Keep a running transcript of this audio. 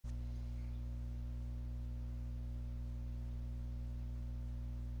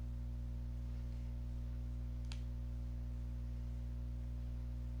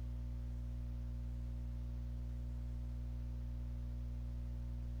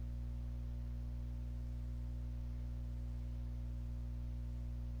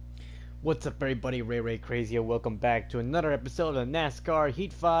What's up, everybody? ReyReyCraze here. Welcome back to another episode of NASCAR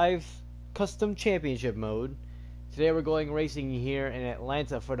Heat 5 Custom Championship Mode. Today we're going racing here in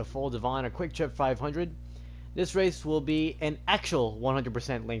Atlanta for the Full Divine or Quick Trip 500. This race will be an actual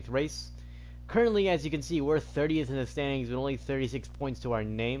 100% length race. Currently, as you can see, we're 30th in the standings with only 36 points to our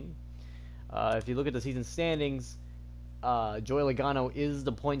name. If you look at the season standings, Joey Logano is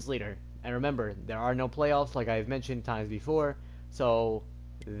the points leader. And remember, there are no playoffs like I've mentioned times before, so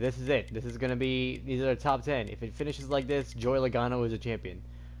this is it. These are the top 10. If it finishes like this, Joey Logano is a champion.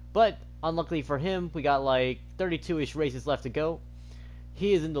 But unluckily for him, we got like 32-ish races left to go.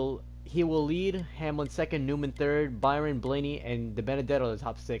 He will lead, Hamlin second, Newman third, Byron, Blaney, and De Benedetto the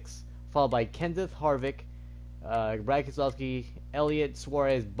top 6, followed by Kenseth, Harvick, Brad Keselowski, Elliott,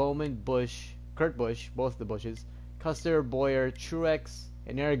 Suarez, Bowman, Busch, Kurt Busch, both the Bushes, Custer, Boyer, Truex,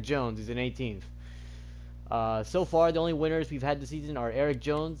 and Eric Jones is in 18th. So far, the only winners we've had this season are Eric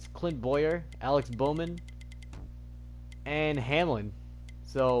Jones, Clint Boyer, Alex Bowman, and Hamlin.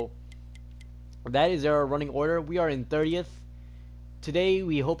 So that is our running order. We are in 30th. Today,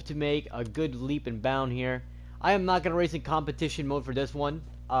 we hope to make a good leap and bound here. I am not going to race in competition mode for this one.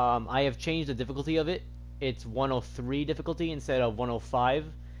 I have changed the difficulty of it. It's 103 difficulty instead of 105.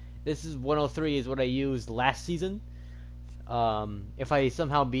 This is 103 is what I used last season. If I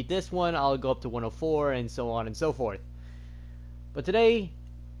somehow beat this one, I'll go up to 104 and so on and so forth. But today,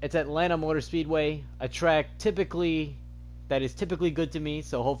 it's Atlanta Motor Speedway, a track that is typically good to me,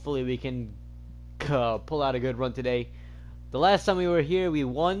 so hopefully we can pull out a good run today. The last time we were here, we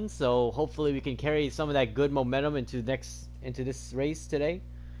won, so hopefully we can carry some of that good momentum into this race today.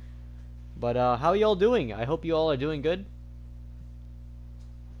 But how y'all doing? I hope you all are doing good.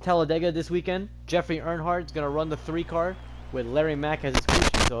 Talladega this weekend. Jeffrey Earnhardt's gonna run the 3-car with Larry Mack as his crew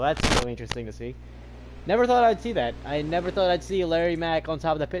chief, so that's really interesting to see. Never thought I'd see that. I never thought I'd see Larry Mack on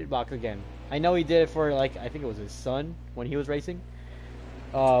top of the pit box again. I know he did it for, like, I think it was his son when he was racing.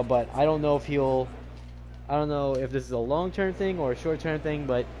 But I don't know if this is a long-term thing or a short-term thing,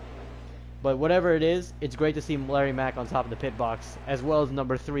 but whatever it is, it's great to see Larry Mack on top of the pit box, as well as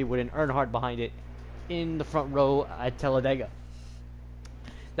number 3 with an Earnhardt behind it in the front row at Talladega.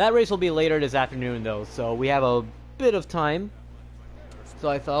 That race will be later this afternoon, though, so we have a bit of time. So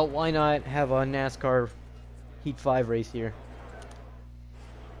I thought, why not have a NASCAR Heat 5 race here?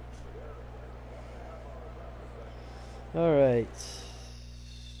 Alright.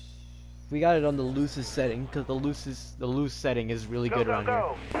 We got it on the loosest setting, because the loose setting is really good around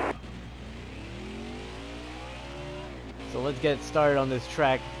here. So let's get started on this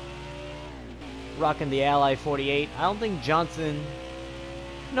track. Rocking the Ally 48. I don't think Johnson...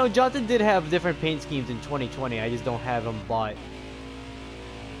 No, Johnson did have different paint schemes in 2020. I just don't have them bought.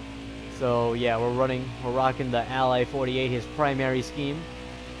 So yeah, we're rocking the Ally 48, his primary scheme.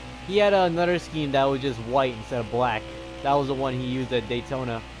 He had another scheme that was just white instead of black. That was the one he used at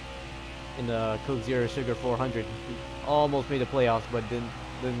Daytona in the Coke Zero Sugar 400. He almost made the playoffs, but didn't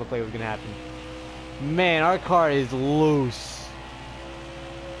look like it was gonna happen. Man, our car is loose.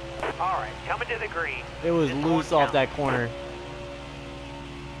 All right, coming to the green. It was loose off that corner.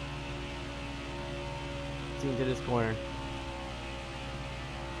 Into this corner.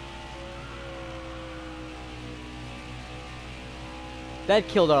 That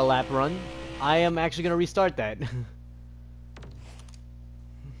killed our lap run. I am actually going to restart that.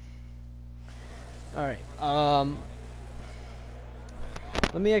 Alright,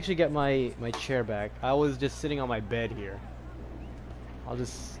 let me actually get my chair back. I was just sitting on my bed here. I'll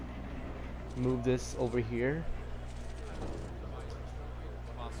just move this over here.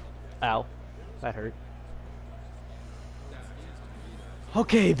 Ow, that hurt.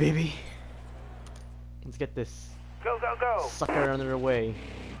 Okay, baby. Let's get this sucker under the way.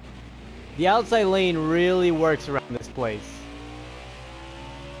 The outside lane really works around this place.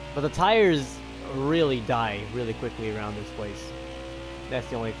 But the tires really die really quickly around this place. That's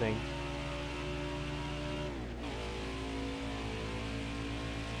the only thing.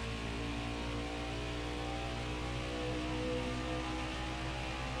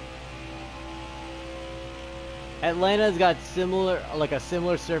 Atlanta's got a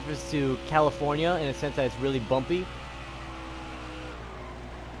similar surface to California in a sense that it's really bumpy.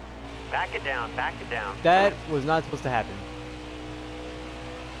 Back it down, back it down. That was not supposed to happen.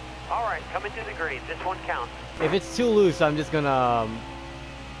 All right, coming to the green. This one counts. If it's too loose, I'm just gonna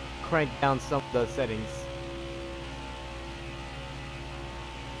crank down some of the settings.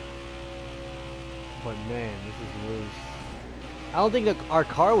 But man, this is loose. I don't think our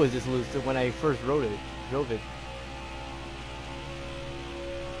car was this loose when I first drove it.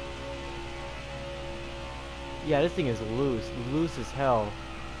 Yeah, this thing is loose. Loose as hell.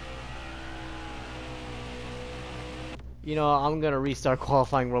 You know, I'm gonna restart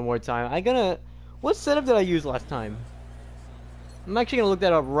qualifying one more time. What setup did I use last time? I'm actually gonna look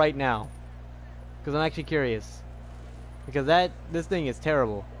that up right now, because I'm actually curious. Because this thing is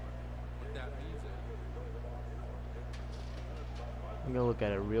terrible. I'm gonna look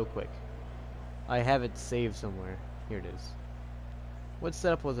at it real quick. I have it saved somewhere. Here it is. What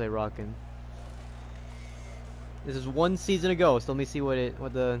setup was I rocking? This is one season ago, so let me see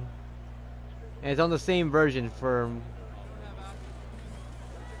and it's on the same version for.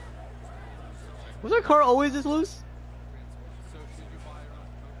 Was our car always this loose?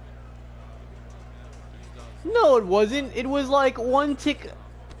 No, it wasn't. It was like one tick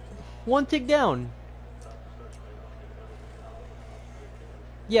down.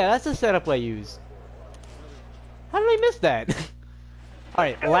 Yeah, that's the setup I use. How did I miss that?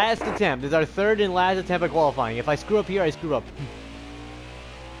 Alright, last attempt. This is our third and last attempt at qualifying. If I screw up here, I screw up.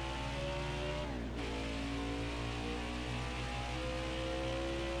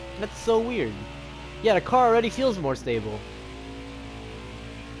 That's so weird. Yeah, the car already feels more stable.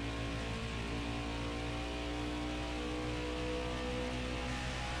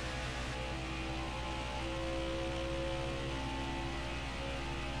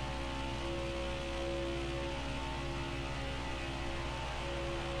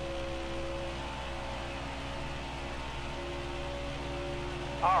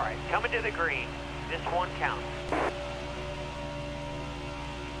 Alright, coming to the green. This one counts.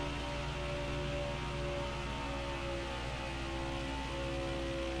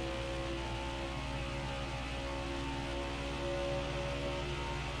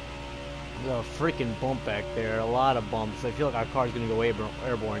 There's a freaking bump back there. A lot of bumps. I feel like our car's gonna go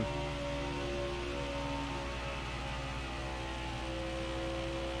airborne.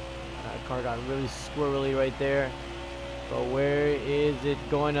 That car got really squirrely right there. But where is it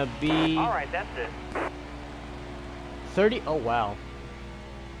going to be? Alright, that's it. 30? Oh, wow.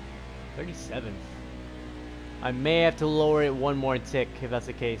 37th. I may have to lower it one more tick if that's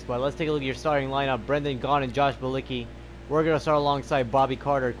the case. But let's take a look at your starting lineup. Brendan Gaughan and Josh Balicki. We're going to start alongside Bobby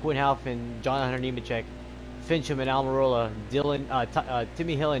Carter, Quinn Halfin, John Hunter Nemechek, Fincham and Almirola,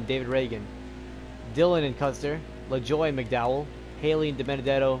 Timmy Hill and David Reagan, Dylan and Custer, LaJoy and McDowell, Haley and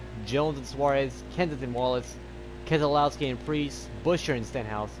DiBenedetto, Jones and Suarez, Kenseth and Wallace, Keselowski and Priest, Busher and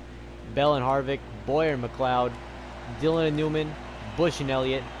Stenhouse, Bell and Harvick, Boyer and McLeod, Dillon and Newman, Bush and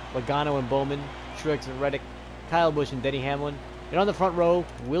Elliott, Logano and Bowman, Truex and Reddick, Kyle Busch and Denny Hamlin, and on the front row,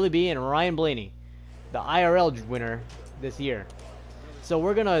 Willie B and Ryan Blaney, the IRL winner this year. So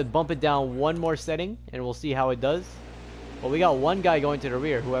we're gonna bump it down one more setting, and we'll see how it does. But we got one guy going to the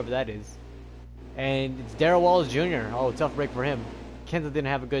rear, whoever that is, and it's Darrell Wallace Jr. Oh, tough break for him. Kenseth didn't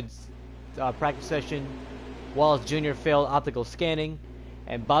have a good practice session. Wallace Jr. failed optical scanning,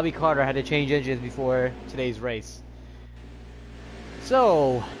 and Bobby Carter had to change engines before today's race.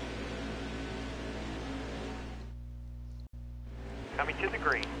 So, Coming to the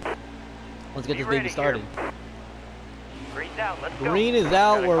green. let's get this baby started. Green's out, let's go. Green is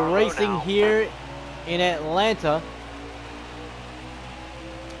out. Got a We're car racing low now. here in Atlanta.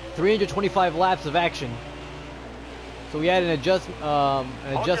 325 laps of action. So we had an adjustment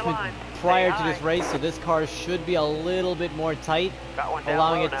line. prior Stay to this high. race, so this car should be a little bit more tight, Got one down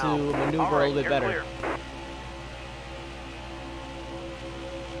allowing low it now. to maneuver All a right, little bit you're better. clear.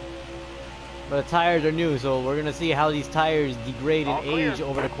 But the tires are new, so we're gonna see how these tires degrade in All clear. age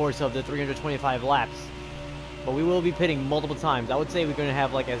over the course of the 325 laps. But we will be pitting multiple times. I would say we're gonna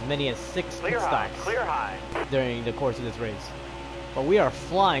have like as many as 6 Clear pit high, stops clear high. during the course of this race. But we are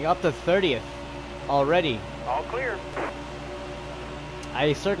flying up to 30th already. All clear.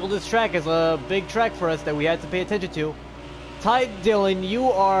 I circled this track as a big track for us that we had to pay attention to. Ty Dillon,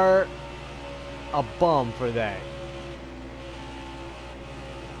 you are a bum for that.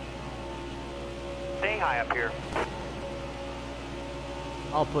 Stay high up here.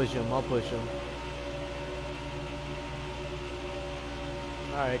 I'll push him.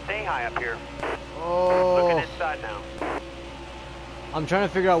 Alright. Stay high up here. Oh. Looking inside now. I'm trying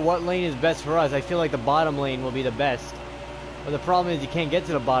to figure out what lane is best for us. I feel like the bottom lane will be the best. But the problem is you can't get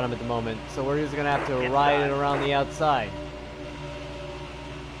to the bottom at the moment. So we're just going to have to ride it around the outside.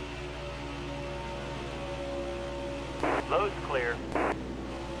 Low's clear.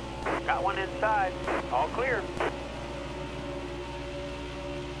 Got one inside. All clear.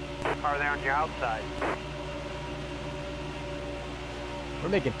 Car there on your outside. We're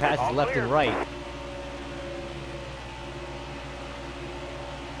making passes All left clear. and right.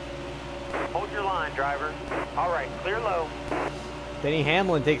 Hold your line, driver. All right, clear low. Denny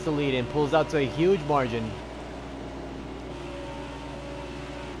Hamlin takes the lead and pulls out to a huge margin.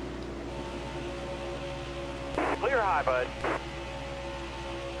 Clear high, bud.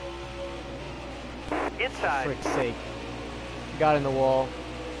 Inside. Frick's sake. Got in the wall.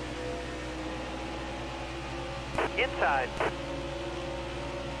 Inside.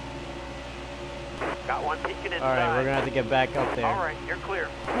 Got one peeking inside. Alright, we're gonna have to get back up there. Alright, you're clear.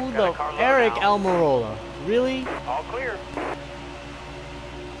 Who Got a the car low Eric now. Almirola? Really? All clear.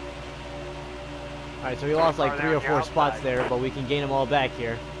 Alright, so we lost like Car 3 down or your 4 spots outside. there, but we can gain them all back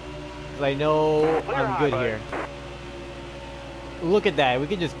here. Because I know Clear I'm high, good bud. here. Look at that. We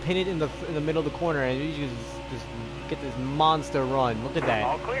can just pin it in the middle of the corner and we just get this monster run. Look at that.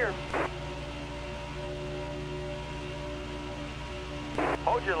 All clear.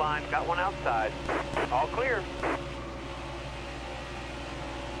 Hold your line. Got one outside. All clear.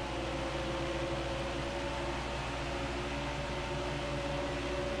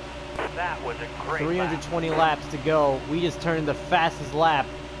 That was a great 320 laps to go. We just turned the fastest lap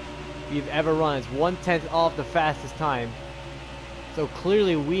we've ever run. It's 1/10 off the fastest time. So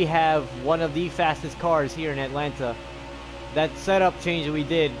clearly we have one of the fastest cars here in Atlanta. That setup change that we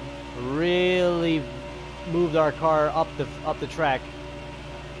did really moved our car up the track.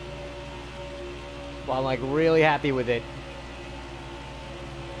 Well, I'm like really happy with it.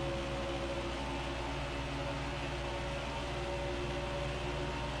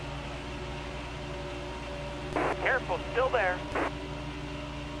 Careful, still there.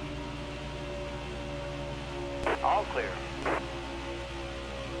 All clear.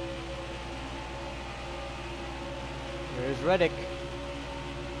 There's Reddick.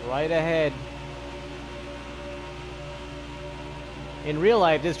 Right ahead. In real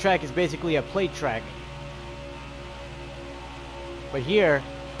life, this track is basically a plate track. But here,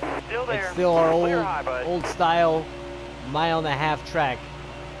 Still there. it's still our Clear high, bud. old style mile-and-a-half track.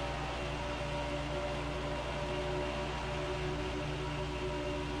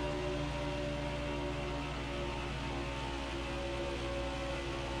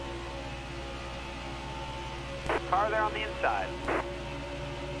 Car there on the inside.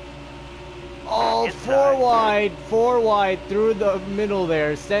 Oh, Inside. four wide through the middle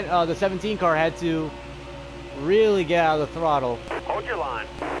there. The 17 car had to really get out of the throttle. Hold your line.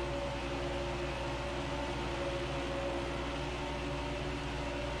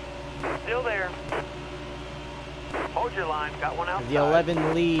 Still there. Hold your line. Got one outside. The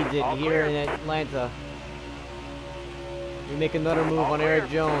 11 leads All here clear. in Atlanta. We make another move All on clear. Eric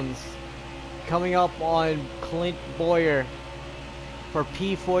Jones. Coming up on Clint Boyer for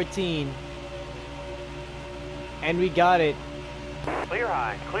P14. And we got it. Clear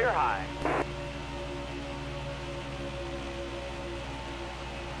high. Clear high.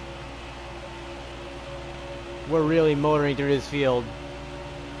 We're really motoring through this field.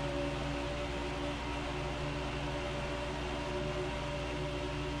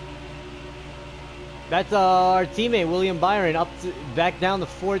 That's our teammate William Byron back down to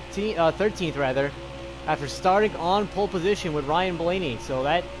 13th rather, after starting on pole position with Ryan Blaney. So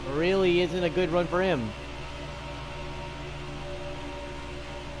that really isn't a good run for him.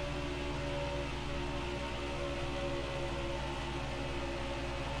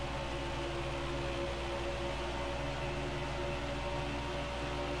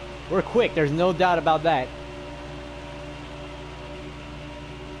 We're quick, there's no doubt about that.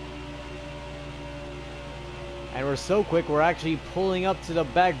 And we're so quick, we're actually pulling up to the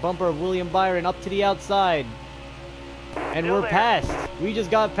back bumper of William Byron up to the outside. And Still we're there. past. We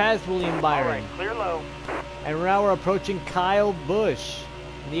just got past William All Byron. right. Clear low. And now we're approaching Kyle Busch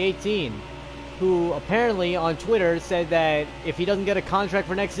in the 18, who apparently on Twitter said that if he doesn't get a contract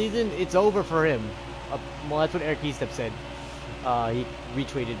for next season, it's over for him. Well, that's what Eric Eastep said. He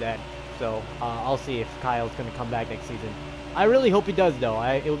retweeted that. So I'll see if Kyle's going to come back next season. I really hope he does, though.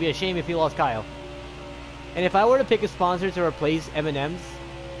 It would be a shame if he lost Kyle. And if I were to pick a sponsor to replace M&M's,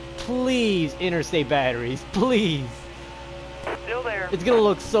 please Interstate Batteries, please. Still there. It's gonna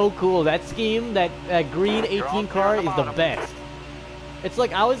look so cool. That scheme, that green 18 car is the best. It's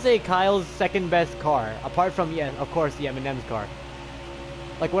like, I would say Kyle's second best car, apart from, yeah, of course, the M&M's car.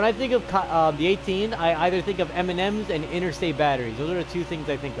 Like, when I think of the 18, I either think of M&M's and Interstate Batteries. Those are the two things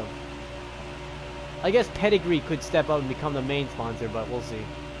I think of. I guess Pedigree could step up and become the main sponsor, but we'll see.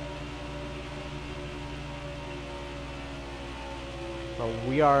 So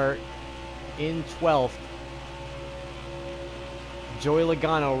we are in 12th. Joey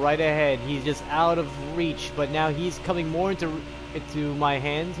Logano right ahead. He's just out of reach, but now he's coming more into my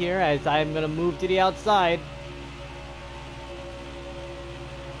hands here as I'm going to move to the outside.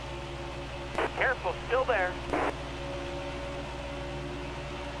 Careful. Still there.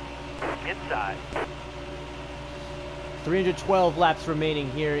 Inside. 312 laps remaining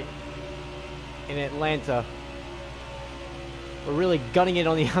here in Atlanta. We're really gunning it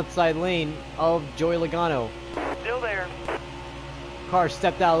on the outside lane of Joey Logano. Still there. Car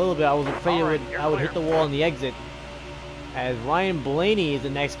stepped out a little bit. I was afraid All right, I would you're hit the wall on the exit. As Ryan Blaney is the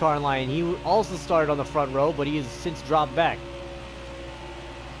next car in line. He also started on the front row, but he has since dropped back.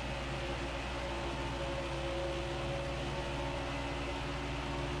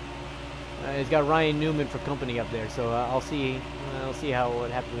 He's got Ryan Newman for company up there, so I'll see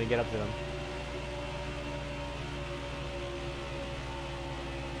what happens when we get up to them.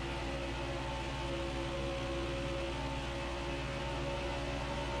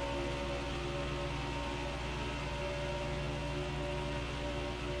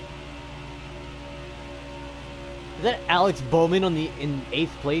 Is that Alex Bowman in 8th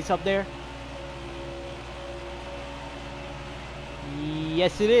place up there?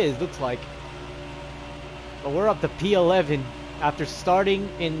 Yes, it is. Looks like. But we're up to P11 after starting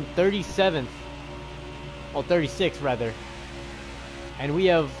in 37th. Well, 36th rather. And we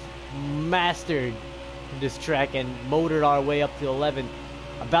have mastered this track and motored our way up to 11.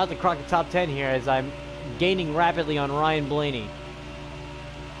 About to crack the top 10 here as I'm gaining rapidly on Ryan Blaney.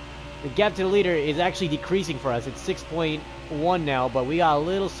 The gap to the leader is actually decreasing for us. It's 6.1 now, but we got a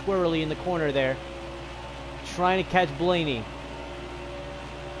little squirrely in the corner there. Trying to catch Blaney.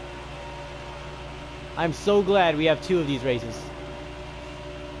 I'm so glad we have 2 of these races.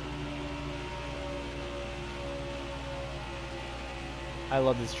 I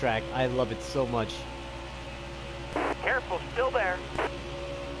love this track. I love it so much. Careful, still there.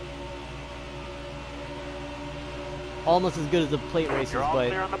 Almost as good as the plate races, You're all but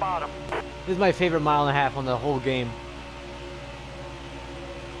clear on the bottom. this is my favorite mile and a half on the whole game.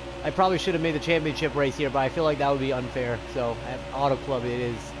 I probably should have made the championship race here, but I feel like that would be unfair. So at Auto Club it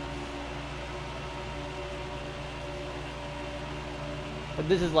is. But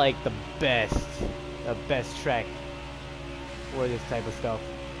this is like the best track for this type of stuff.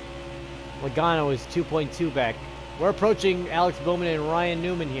 Logano is 2.2 back. We're approaching Alex Bowman and Ryan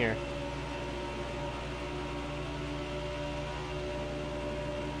Newman here.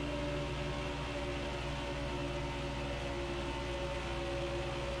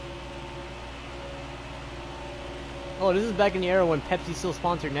 Oh, this is back in the era when Pepsi still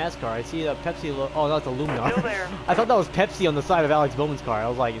sponsored NASCAR. I see the Pepsi oh, that's a Luminar. Still there. I thought that was Pepsi on the side of Alex Bowman's car. I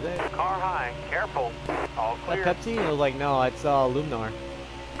was like, is that Car high. Careful. All clear. Pepsi? I was like, no, it's Luminar.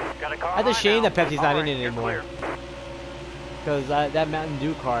 Got a car That's a high shame now. that Pepsi's All not right, in it you're anymore. clear. Because that Mountain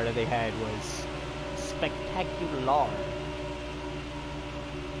Dew car that they had was spectacular.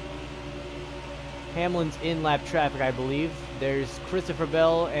 Hamlin's in lap traffic, I believe. There's Christopher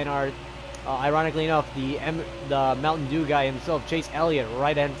Bell and our, ironically enough, the Mountain Dew guy himself, Chase Elliott,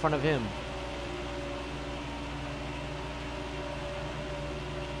 right in front of him.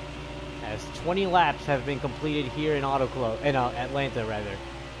 As 20 laps have been completed here in Auto Club, in Atlanta rather.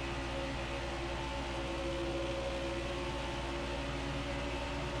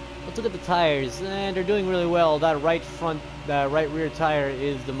 Let's look at the tires, and they're doing really well. That right rear tire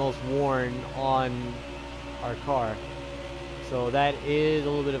is the most worn on our car. So that is a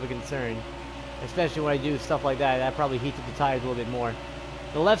little bit of a concern. Especially when I do stuff like that, that probably heats up the tires a little bit more.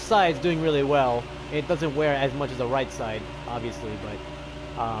 The left side is doing really well. It doesn't wear as much as the right side, obviously, but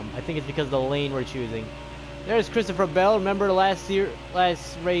I think it's because of the lane we're choosing. There's Christopher Bell. Remember the last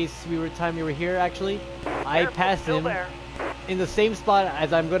race we were here actually? I passed him there. in the same spot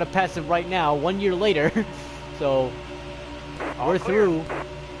as I'm going to pass him right now, 1 year later. So we're clear. through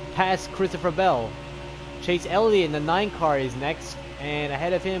past Christopher Bell. Chase Elliott in the 9 car is next, and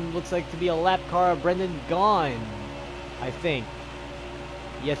ahead of him looks like to be a lap car of Brendan Gaughan, I think.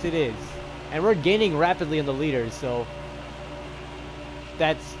 Yes, it is. And we're gaining rapidly on the leaders, so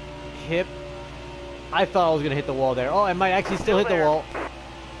that's hip. I thought I was going to hit the wall there. Oh, I might actually still hit the there. wall.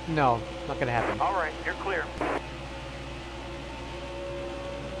 No, not going to happen. All right, you're clear.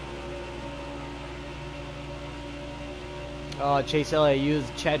 Chase Elliott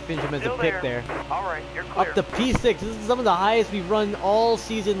used Chad Fincham as a Still pick there. All right, you're clear. Up to P6. This is some of the highest we've run all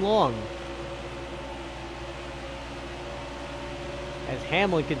season long. As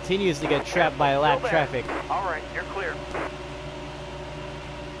Hamlin continues to get trapped by lap Still there. traffic. All right, you're clear.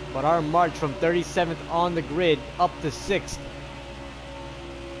 But our march from 37th on the grid up to 6th.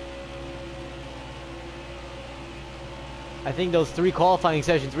 I think those 3 qualifying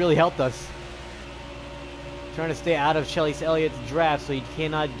sessions really helped us. Trying to stay out of Chase Elliott's draft so he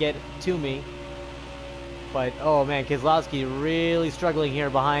cannot get to me. But, oh man, Keselowski really struggling here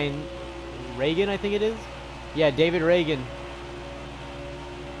behind Reagan, I think it is? Yeah, David Reagan.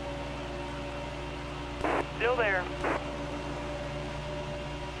 Still there.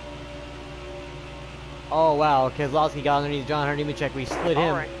 Oh wow, Keselowski got underneath John Nemechek. We split him.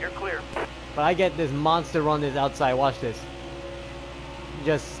 Alright, you're clear. But I get this monster run this outside. Watch this.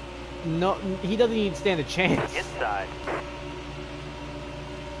 Just no, he doesn't even stand a chance. Inside.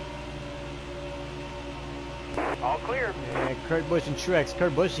 All clear. Yeah, Kurt Busch and Truex.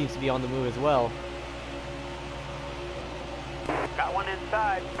 Kurt Busch seems to be on the move as well. Got one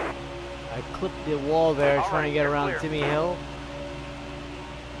inside. I clipped the wall there, All trying right, to get you're around clear. Timmy Hill.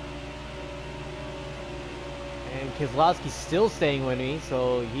 And Keselowski's still staying with me,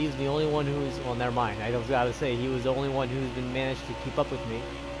 so he's the only one who's... Well, never mind. I was gotta say, he was the only one who's been managed to keep up with me.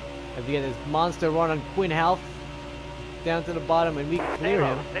 As we get this monster run on Quinn Half down to the bottom, and we clear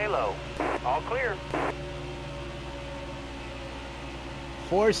him. Stay low. All clear.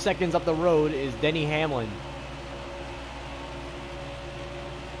 4 seconds up the road is Denny Hamlin.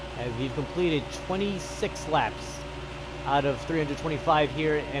 As we've completed 26 laps out of 325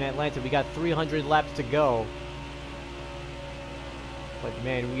 here in Atlanta. We got 300 laps to go. But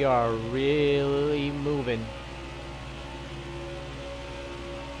man, we are really moving.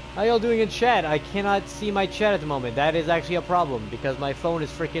 How y'all doing in chat? I cannot see my chat at the moment. That is actually a problem because my phone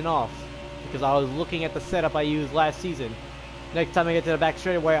is freaking off. Because I was looking at the setup I used last season. Next time I get to the back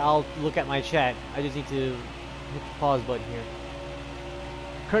straightaway, I'll look at my chat. I just need to hit the pause button here.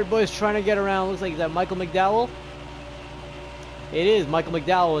 Kurt Busch trying to get around. Looks like, is that Michael McDowell? It is Michael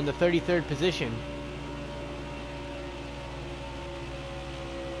McDowell in the 33rd position.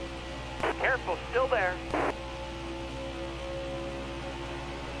 Careful, still there.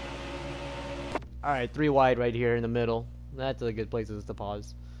 Alright, 3 wide right here in the middle. That's a good place to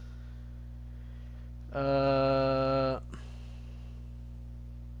pause.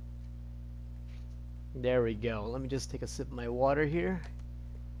 There we go. Let me just take a sip of my water here.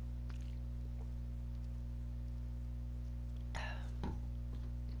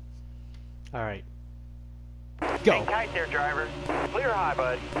 Alright. Go! Hang tight there, driver. Clear high,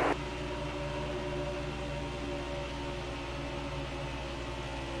 bud.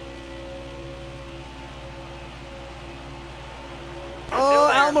 Oh, Still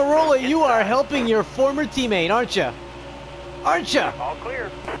there. Almirola, you are Inside. helping your former teammate, aren't you? Aren't you? All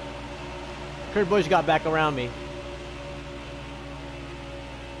clear. Kurt Busch got back around me.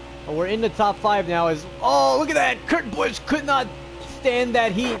 Oh, we're in the top 5 now. Oh, look at that! Kurt Busch could not stand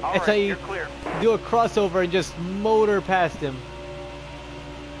that heat. All That's right, how you you're clear. do a crossover and just motor past him.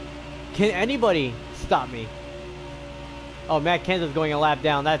 Can anybody stop me? Oh, Matt Kenseth's going a lap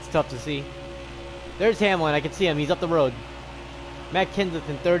down. That's tough to see. There's Hamlin. I can see him. He's up the road. Matt Kenseth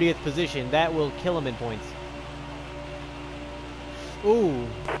in 30th position. That will kill him in points. Ooh.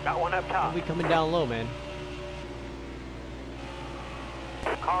 Got one up top. We coming down low, man.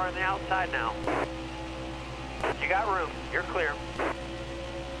 Car on the outside now. You got room. You're clear.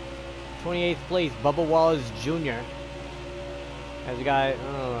 28th place, Bubba Wallace Jr. As a guy,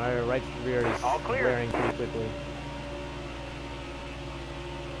 oh, our right rear is All clear. wearing pretty quickly.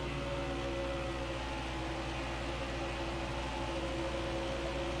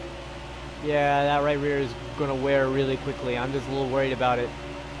 Yeah, that right rear is gonna wear really quickly. I'm just a little worried about it.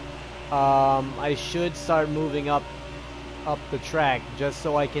 I should start moving up the track just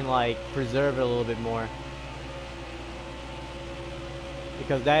so I can like preserve it a little bit more.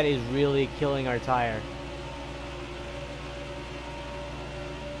 Because that is really killing our tire.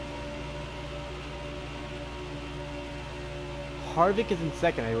 Harvick is in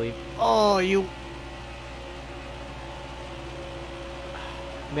second, I believe. Oh, you...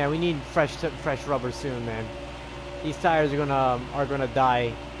 Man, we need fresh rubber soon, man. These tires are gonna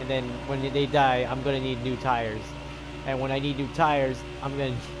die, and then when they die, I'm gonna need new tires. And when I need new tires, I'm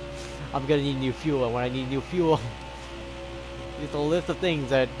gonna need new fuel. And when I need new fuel, it's a list of things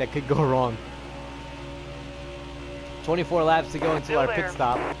that could go wrong. 24 laps to go until our pit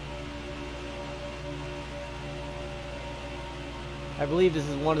stop. I believe this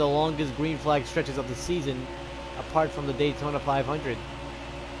is one of the longest green flag stretches of the season, apart from the Daytona 500.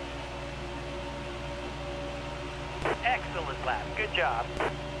 Excellent lap. Good job.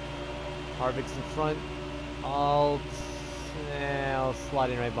 Harvick's in front. I'll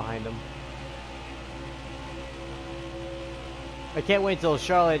slide in right behind him. I can't wait until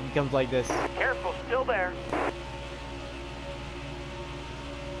Charlotte becomes like this. Careful, still there.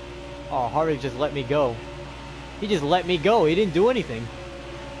 Oh, Harvick just let me go. He just let me go. He didn't do anything.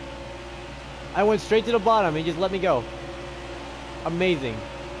 I went straight to the bottom. He just let me go. Amazing.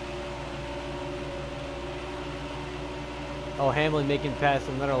 Oh, Hamlin making past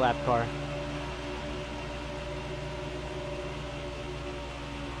another lap car.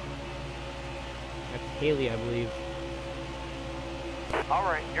 That's Haley, I believe. All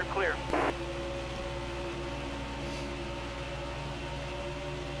right, you're clear.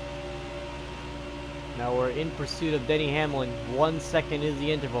 Now we're in pursuit of Denny Hamlin. 1 second is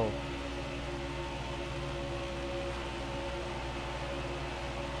the interval.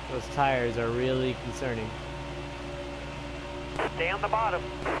 Those tires are really concerning. Stay on the bottom.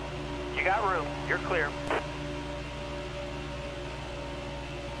 You got room. You're clear.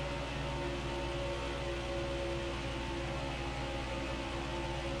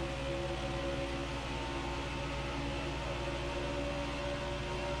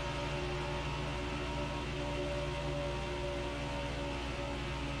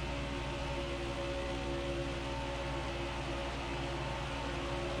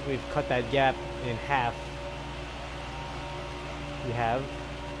 We've cut that gap in half. We have.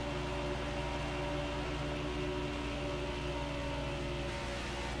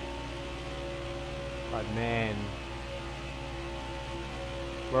 But man,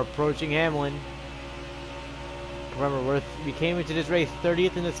 we're approaching Hamlin. Remember, we came into this race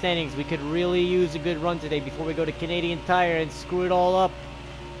 30th in the standings. We could really use a good run today before we go to Canadian Tire and screw it all up.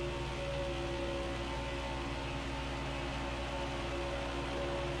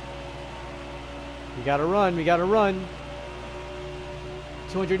 We gotta run, we gotta run.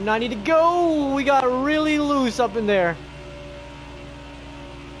 290 to go! We got really loose up in there.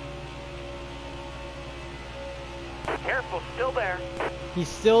 Careful, still there. He's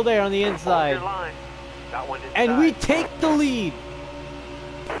still there on the inside. Hold your line. Got one inside. And we take the lead.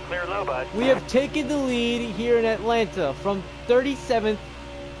 Clear low, bud. We have taken the lead here in Atlanta from 37th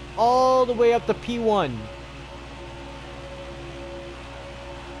all the way up to P1.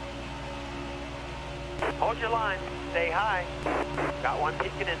 Hold your line. Stay high. Got one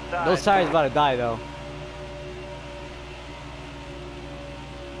peeking inside. Those tires about to die though.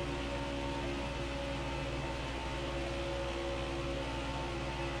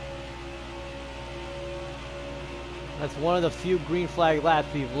 That's one of the few green flag laps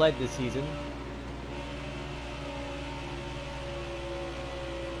we've led this season.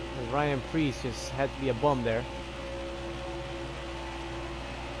 Ryan Priest just had to be a bum there.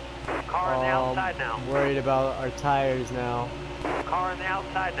 Car on the outside now. I'm worried about our tires now. Car on the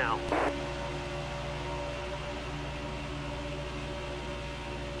outside now.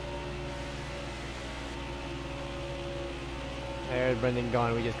 There's Brendan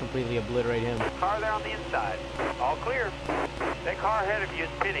gone. We just completely obliterate him. Car there on the inside. All clear. That car ahead of you is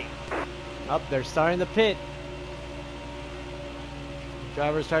pitting. Up, they're starting the pit.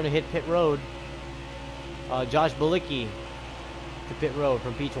 Driver's starting to hit pit road. Josh Balicki to pit road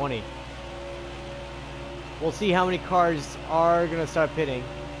from P20. We'll see how many cars are gonna start pitting.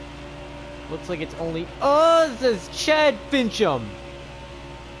 Looks like it's only us as Chad Fincham.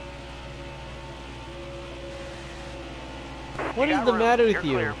 What is the matter with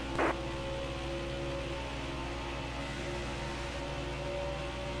you? Clear.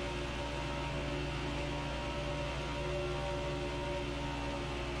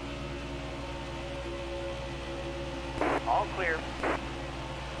 All clear.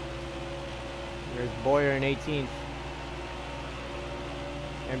 There's Boyer in 18th.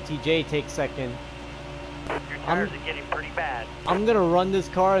 MTJ takes second. Your tires are getting pretty bad. I'm gonna run this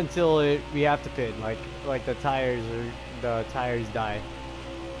car until we have to pit, like the tires die.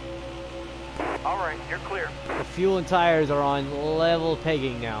 All right, you're clear. The fuel and tires are on level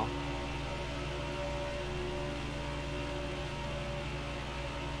pegging now.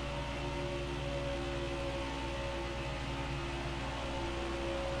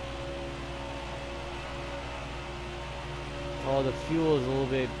 Oh, the fuel is a little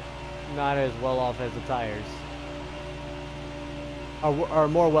bit not as well off as the tires. Or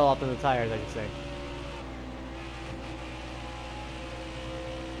more well off than the tires, I should say.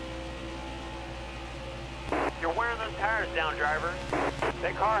 You're wearing those tires down, driver.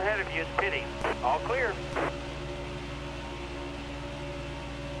 That car ahead of you is pitting. All clear.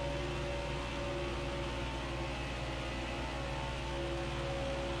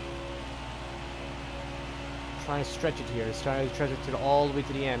 Trying to stretch it here. It's trying to stretch it to all the way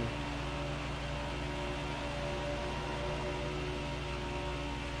to the end.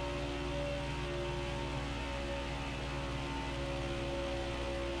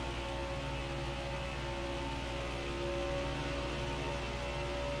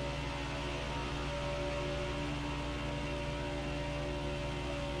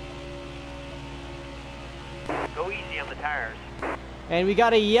 Go easy on the tires. And we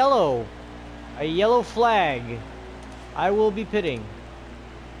got a yellow flag. I will be pitting.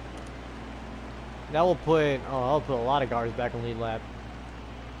 That will put, I'll put a lot of cars back on lead lap.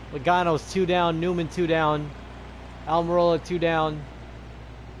 Logano's 2 down, Newman 2 down, Almirola 2 down,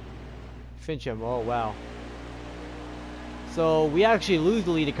 Fincham, oh wow. So we actually lose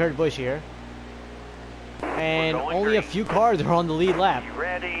the lead to Kurt Busch here. And We're going only a green. few cars are on the lead lap. You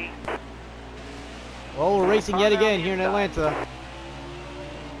ready? Well, we're racing yet Car down again the here in inside. Atlanta.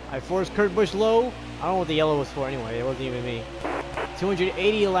 I forced Kurt Busch low. I don't know what the yellow was for anyway. It wasn't even me.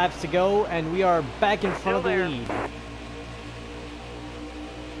 280 laps to go, and we are back in front of the Still there. lead.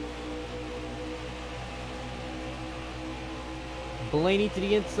 Blaney to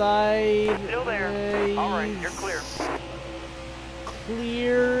the inside. Still there. All right, you're clear.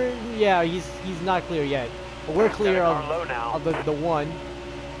 Clear. Yeah, he's not clear yet. But we're clear Got a of, car low now. of the one.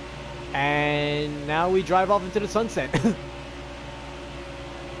 And now we drive off into the sunset.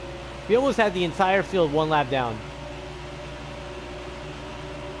 We almost had the entire field one lap down.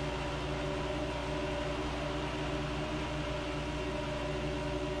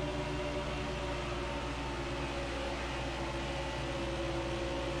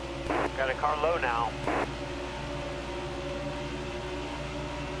 Got a car low now.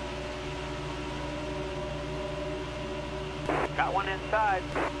 Got one inside.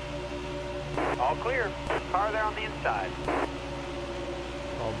 All clear. Car there on the inside.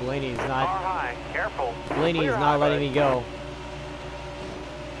 Oh, Blaney's Car not. high. Careful. Blaney Clear is high, not letting bud. me go.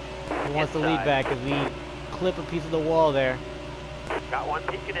 He wants the lead Inside. back as we clip a piece of the wall there. Got one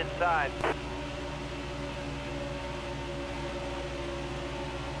peeking inside.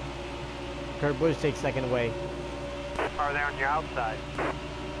 Kurt Busch takes second away. Car there on your outside.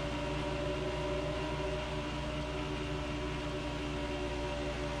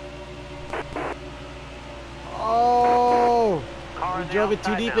 Oh! Car We on the drove it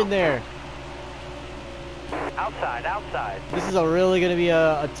too outside deep now. in there. Outside, outside. This is really going to be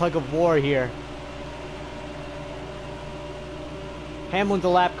a tug of war here. Hamlin's a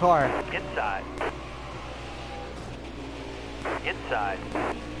lap car. Inside. Inside.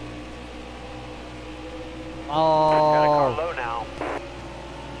 Got a car Oh, low now.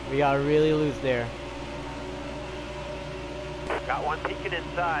 we got really loose there. Got one peeking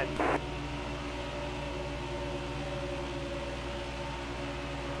inside.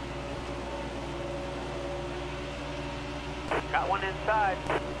 Got one inside.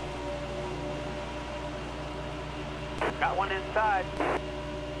 Got one inside.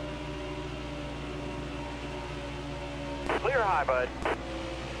 Clear high, bud.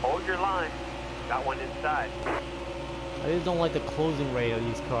 Hold your line. Got one inside. I just don't like the closing rate of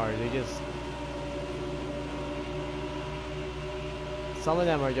these cars. They just... Some of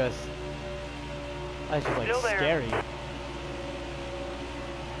them are just... That's just like Still there. scary.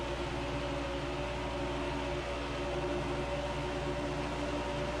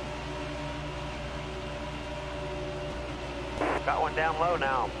 Got one down low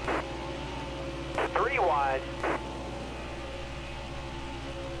now. 3 wide.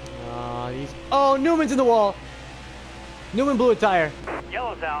 Oh, Newman's in the wall. Newman blew a tire,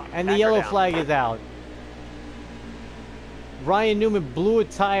 Yellow's out. and the Back her yellow down. flag is out. Ryan Newman blew a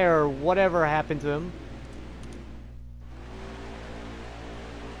tire, or whatever happened to him.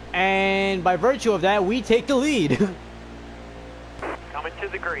 And by virtue of that, we take the lead. Coming to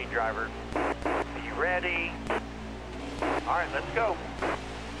the green, driver. Be ready. All right, let's go.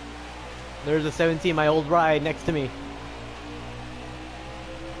 There's a 17, my old ride, next to me.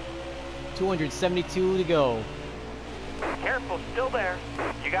 272 to go. Careful, still there.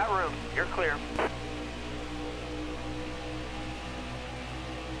 You got room. You're clear.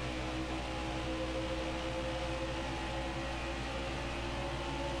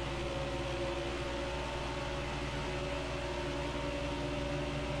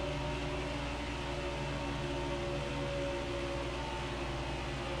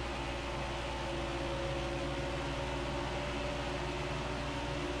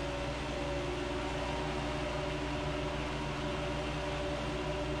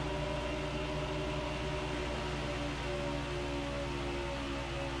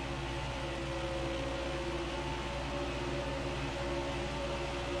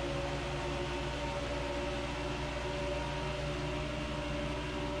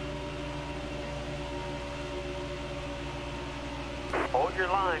 Hold your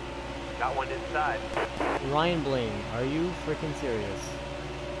line. Got one inside. Ryan Blaine, are you freaking serious?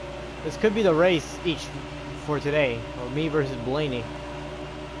 This could be the race each for today, or me versus Blaney.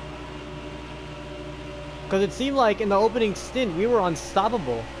 Because it seemed like in the opening stint we were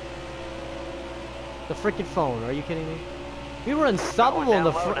unstoppable. The freaking phone, are you kidding me? We were unstoppable in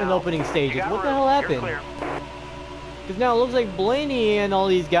the in the opening stages. You got What the room. hell You're happened? clear. Because now it looks like Blaney and all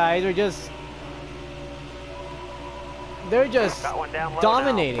these guys are just... They're just Got one down low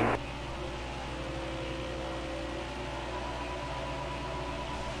dominating.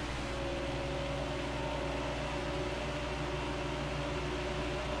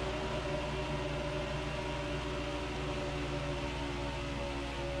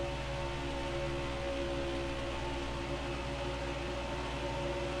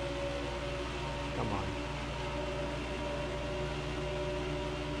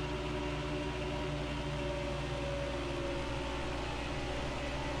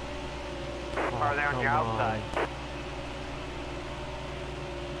 Are they on come your outside? on.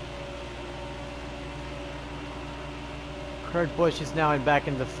 Kurt Busch is now back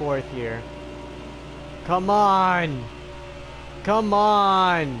in the fourth here. Come on! Come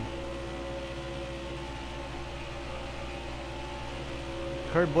on!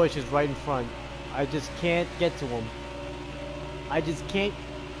 Kurt Busch is right in front. I just can't get to him. I just can't.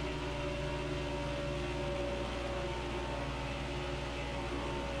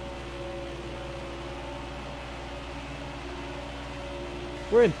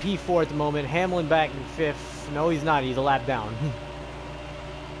 We're in P4 at the moment. Hamlin back in fifth. No, he's not. He's a lap down.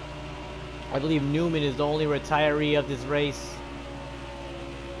 I believe Newman is the only retiree of this race.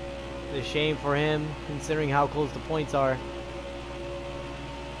 It's a shame for him, considering how close the points are.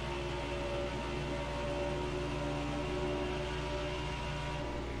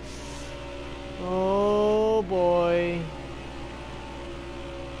 Oh boy.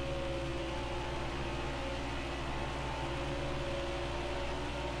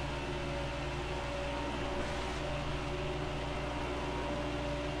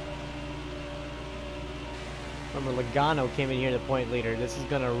 Remember, Logano came in here the point leader. This is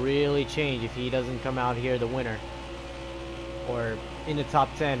gonna really change if he doesn't come out here the winner. Or in the top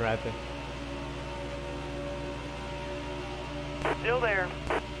 10 rather. Still there.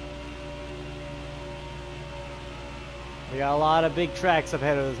 We got a lot of big tracks up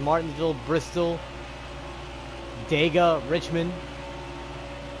ahead of us. Martinsville, Bristol, Dega, Richmond.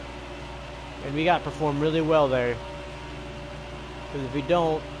 And we got to perform really well there. Because if we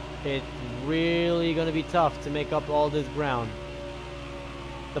don't, it's really going to be tough to make up all this ground.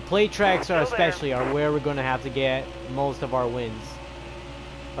 The plate tracks are especially are where we're going to have to get most of our wins.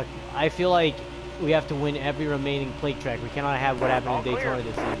 Like, I feel like we have to win every remaining plate track. We cannot have what happened in Daytona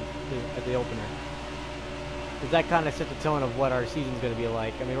this season at the opener. Because that kind of set the tone of what our season's going to be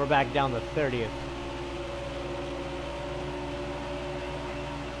like. I mean, we're back down to 30th.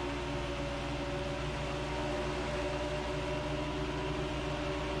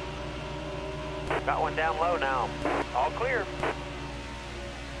 Got one down low now. All clear.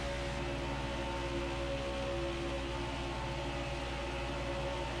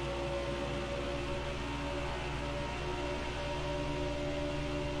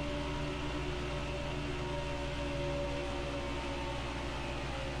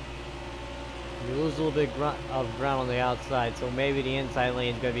 We lose a little bit of ground on the outside, so maybe the inside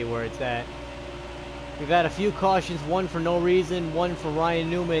lane is going to be where it's at. We've had a few cautions, one for no reason, one for Ryan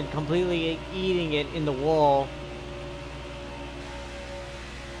Newman completely eating it in the wall.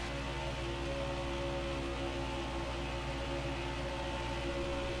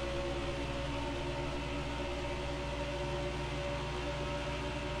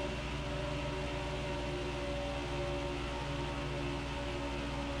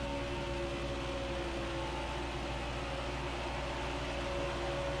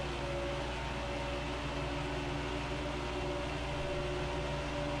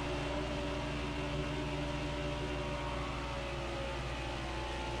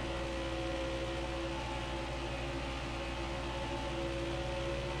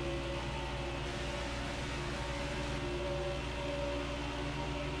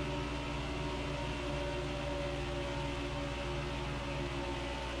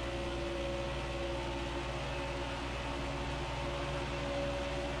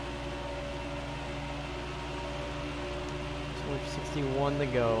 With 61 to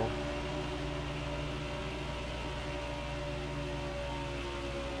go.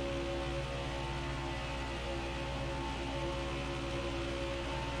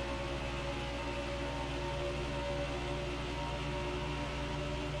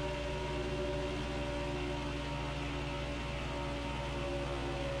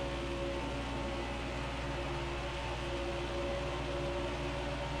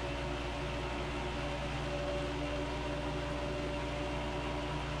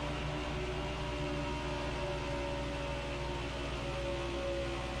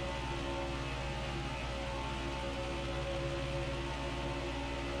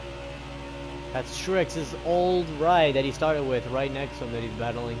 That's Shrix's old ride that he started with right next to him that he's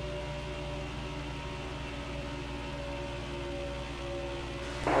battling.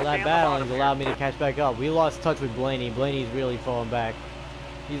 All that battling's allowed me to catch back up. We lost touch with Blaney. Blaney's really falling back.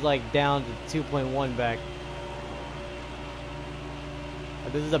 He's like down to 2.1 back.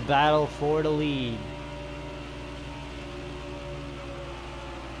 But this is a battle for the lead.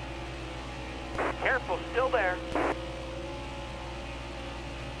 Careful, still there.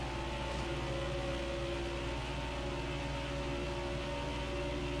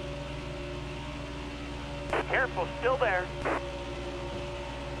 Careful, still there.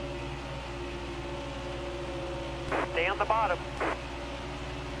 Stay on the bottom.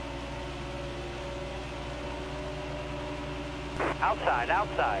 Outside,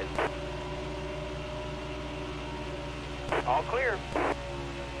 outside. All clear.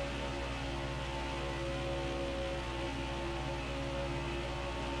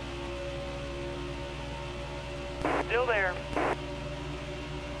 Still there.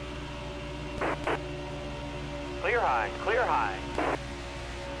 Clear high, clear high.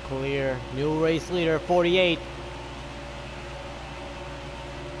 Clear. New race leader, 48.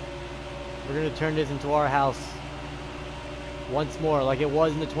 We're gonna turn this into our house once more, like it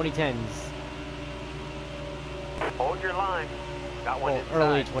was in the 2010s. Hold your line. Got one inside.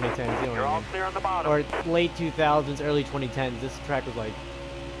 Early 2010s, you know what You're I all mean. clear on the bottom. Or late 2000s, early 2010s. This track was like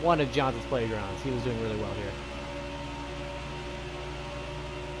one of Johnson's playgrounds. He was doing really well here.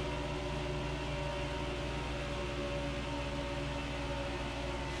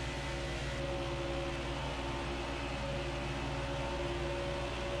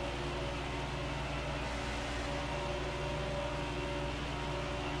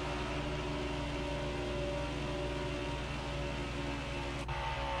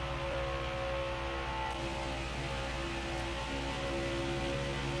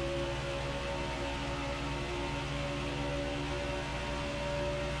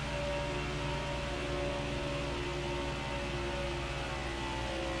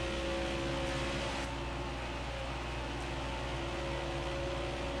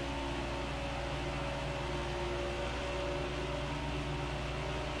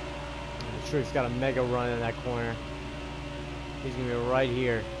 Trick's got a mega run in that corner. He's gonna be right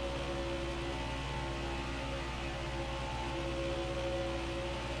here.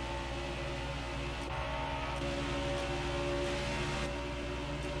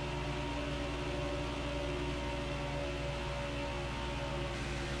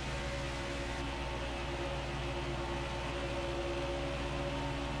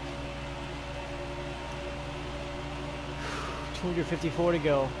 $254 to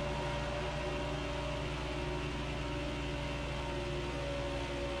go.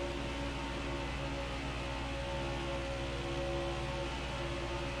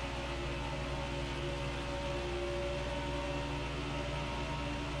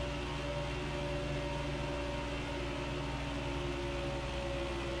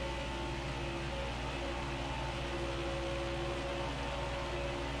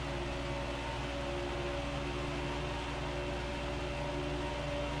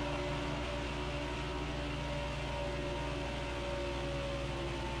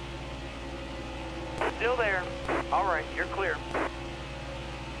 Still there. All right, you're clear.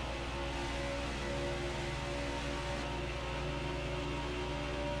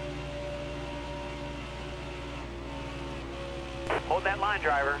 Hold that line,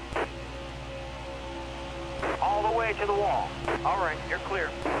 driver. All the way to the wall. All right, you're clear.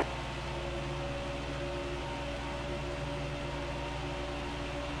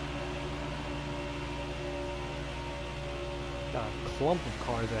 Got a clump of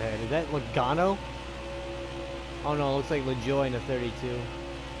cars ahead. Is that Logano? Oh no, it looks like LaJoy in the 32.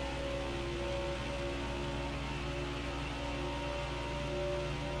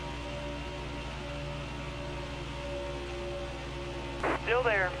 Still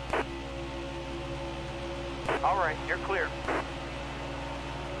there. All right, you're clear.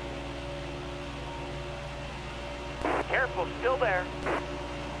 Careful, still there.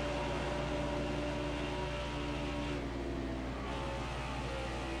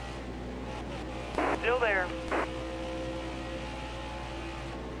 Still there.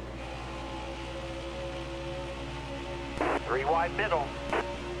 Three wide middle.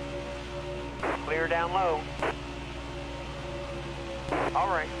 Clear down low. All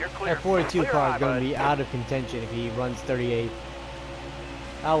right, you're clear. That 42 Clear car high, is going bud. to be out of contention if he runs 38.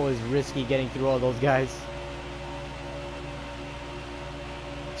 That was risky getting through all those guys.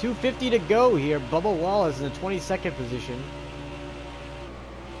 250 to go here. Bubba Wallace in the 22nd position.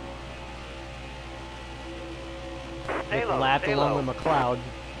 Stay low, Lapped stay along low. with McLeod.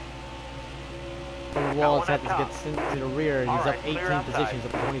 Bubba Wallace had to get sent to the rear. All He's right, up clear 18 outside. positions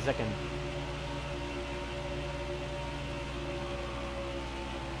up to 22nd.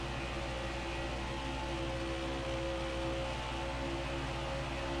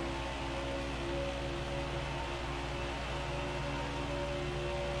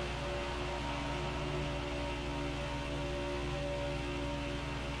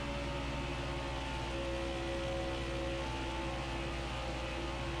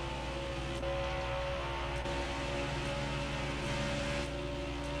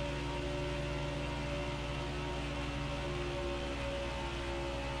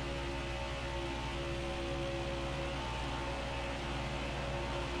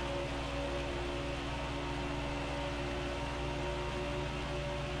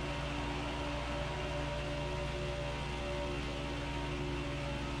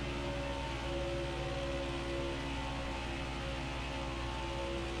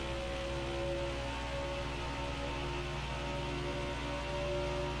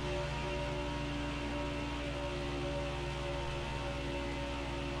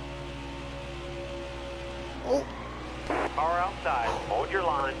 Oh! Car outside. Hold your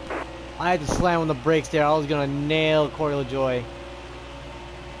line. I had to slam on the brakes there. I was gonna nail Corey LaJoy.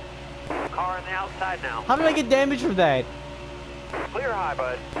 Car on the outside now. How did I get damage from that? Clear high,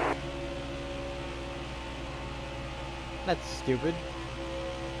 bud. That's stupid.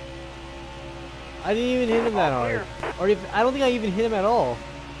 I didn't even hit him that All hard. clear. Or if I don't think I even hit him at all.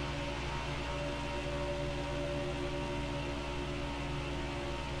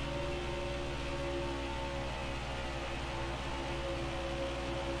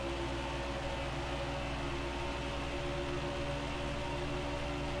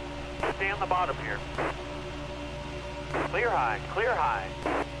 Stay on the bottom here. Clear high. Clear high.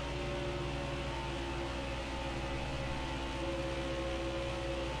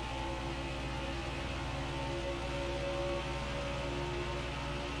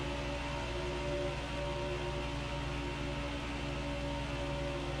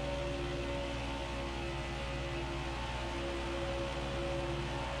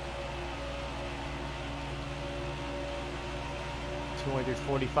 There's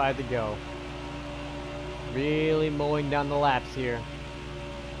 45 to go. Really mowing down the laps here.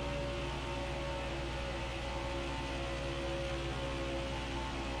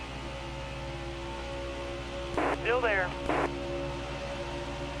 Still there.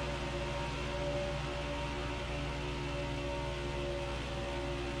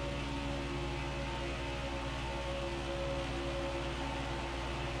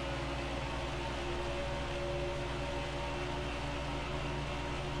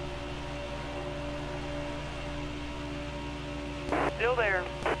 Still there.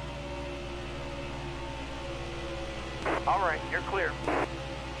 All right, you're clear.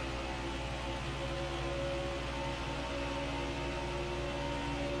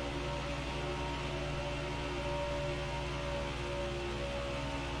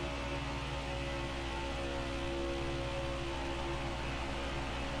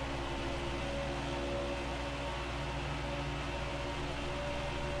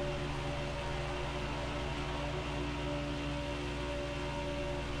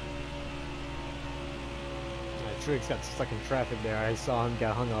 Truex got stuck in traffic there. I saw him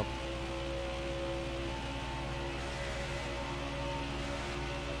get hung up.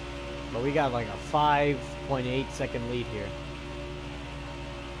 But we got like a 5.8 second lead here.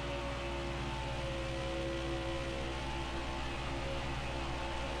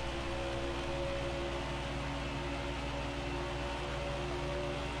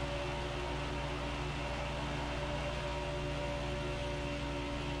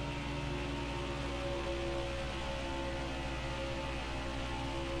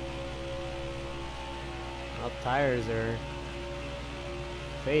 Well, tires are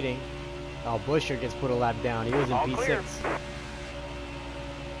fading. Oh, Busher gets put a lap down. He was in All P6. clear.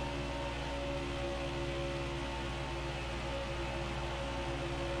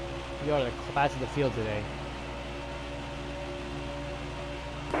 You are the class of the field today.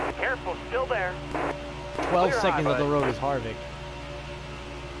 Careful, still there. 12 Clear seconds high, of the bud. road is Harvick.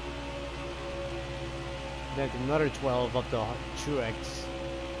 Then another 12 up to Truex.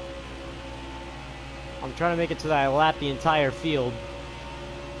 I'm trying to make it so that I lap the entire field.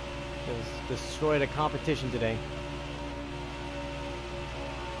 Just destroy the competition today.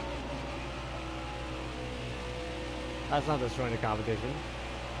 That's not destroying the competition.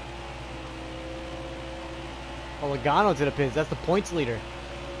 Oh, Logano to the pits. That's the points leader.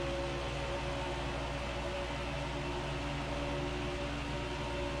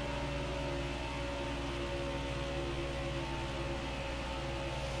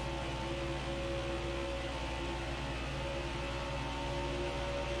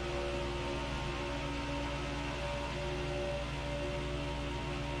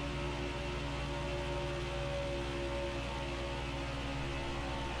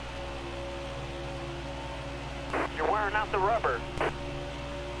 You're wearing out the rubber.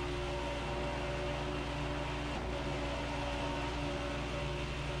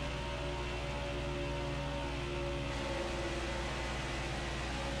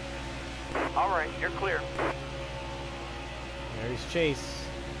 All right, you're clear. There's Chase.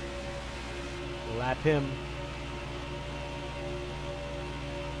 Lap him.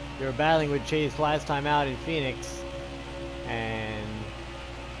 They were battling with Chase last time out in Phoenix. And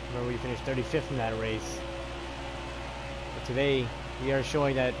remember we finished 35th in that race. But today we are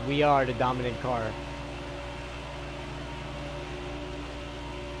showing that we are the dominant car.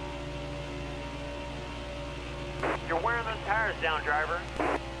 You're wearing those tires down, driver.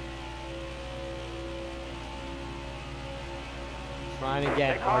 Trying to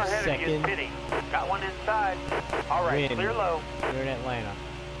get That car our ahead of you is second pitting. Got one inside. All right, win clear low. here in Atlanta.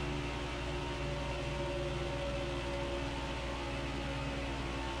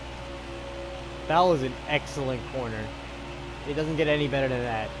 That was an excellent corner. It doesn't get any better than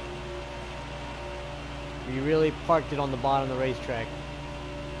that. We really parked it on the bottom of the racetrack.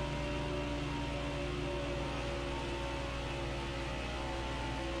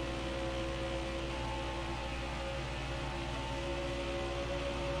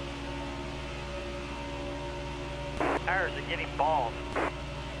 Tires are getting bald.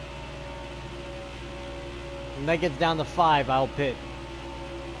 When that gets down to 5, I'll pit.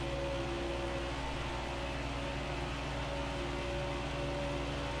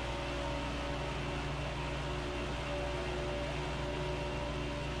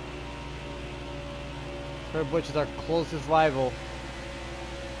 Kurt Busch is our closest rival.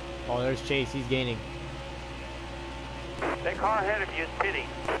 Oh, there's Chase. He's gaining. That car ahead of you is pitting.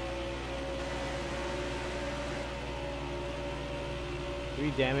 Did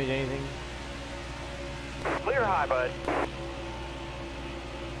we damage anything? Clear high, bud.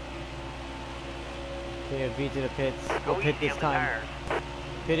 Okay, beat to the pits. Go We'll pit easy this on the time. tires.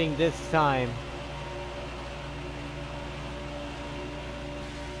 Pitting this time.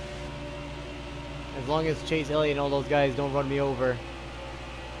 As long as Chase Elliott and all those guys don't run me over.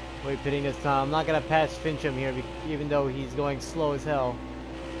 We're pitting this time. I'm not gonna pass Fincham here, even though he's going slow as hell.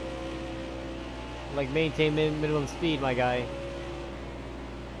 Like, maintain minimum speed, my guy.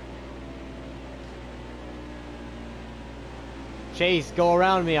 Chase, go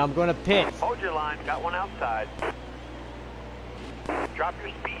around me. I'm gonna pit. Hold your line. Got one outside. Drop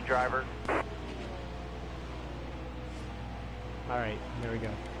your speed, driver. Alright, there we go.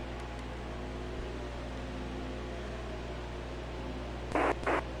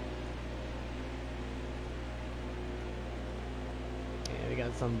 Yeah, we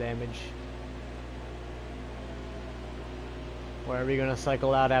got some damage. Where are we gonna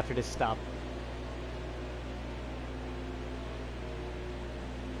cycle out after this stop?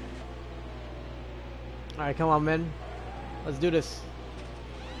 Alright, come on, men. Let's do this.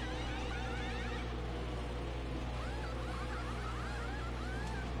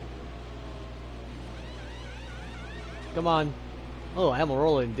 Come on. Oh,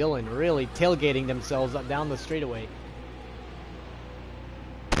 Amarola and Dylan really tailgating themselves up down the straightaway.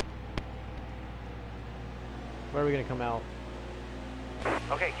 Where are we gonna come out?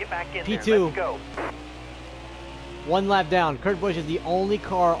 Okay, get back in P2. there. Let's go. One lap down. Kurt Busch is the only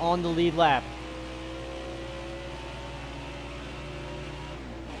car on the lead lap.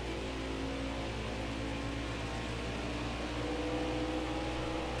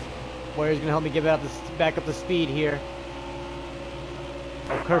 Boyer's gonna help me get back up the speed here.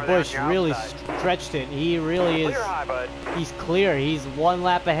 Oh, Kurt Busch really stretched it. He really is. Clear high, bud. He's clear. He's one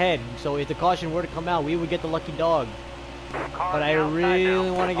lap ahead. So if the caution were to come out, we would get the lucky dog. Car But I outside really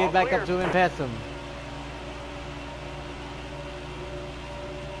now. want to get All back clear. up to him and pass him.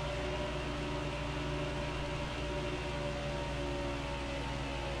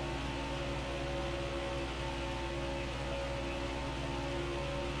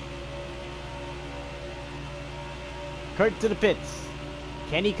 Kurt to the pits.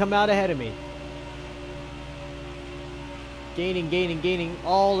 Can he come out ahead of me? Gaining, gaining, gaining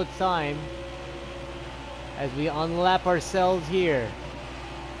all the time as we unlap ourselves here.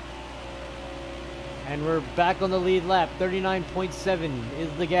 And we're back on the lead lap. 39.7 is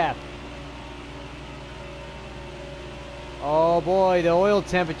the gap. Oh boy, the oil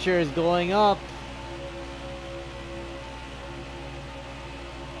temperature is going up.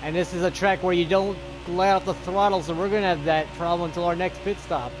 And this is a track where you don't let off the throttle, so we're going to have that problem until our next pit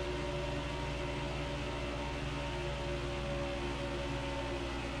stop.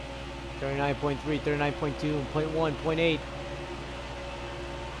 .3, 39.2, 0.1, 0.8.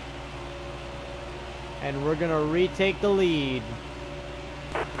 And we're going to retake the lead.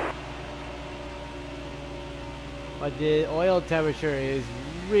 But the oil temperature is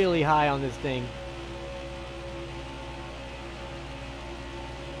really high on this thing.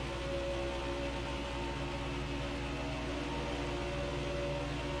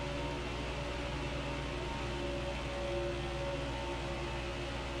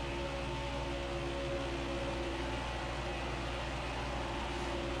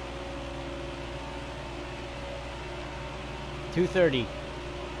 .230.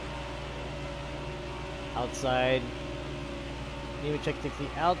 Outside. Need to check the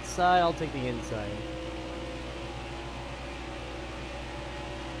outside. I'll take the inside.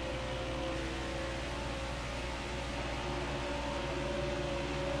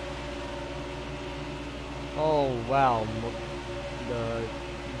 Oh wow, the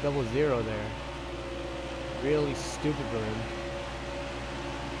 00 there. Really stupid for him.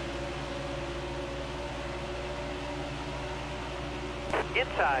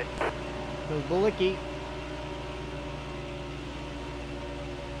 Inside. There's Balicki.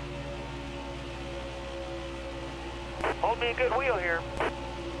 Hold me a good wheel here.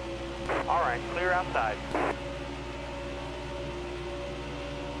 All right, clear outside.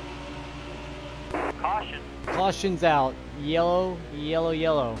 Caution. Caution's out. Yellow, yellow,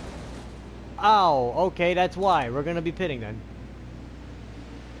 yellow. Ow, okay, that's why. We're gonna be pitting then.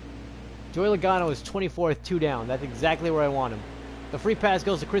 Joey Logano is 24th, 2 down. That's exactly where I want him. The free pass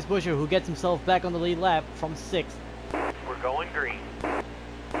goes to Chris Buescher, who gets himself back on the lead lap from 6th. We're going green.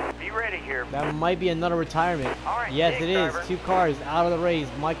 Be ready here. That might be another retirement. All right, yes, dig, it is. driver. 2 cars out of the race.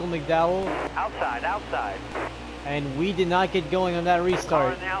 Michael McDowell, Outside, outside. and we did not get going on that Car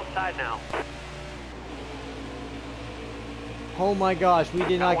restart. on the outside now. Oh my gosh, we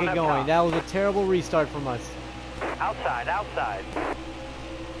did Got not one get up going. top. That was a terrible restart from us. Outside, outside.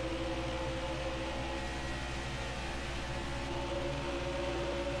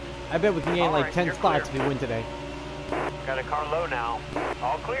 I bet we can gain All like right, 10 you're spots clear. if we win today. Got a car low now.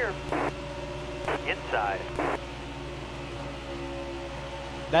 All clear. Inside.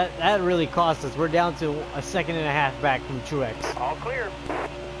 That really cost us. We're down to a second and a half back from Truex. All clear.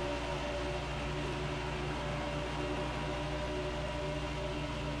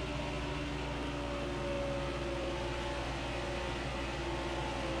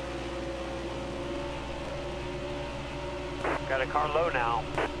 Got a car low now.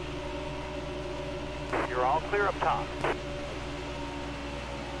 You're all clear up top.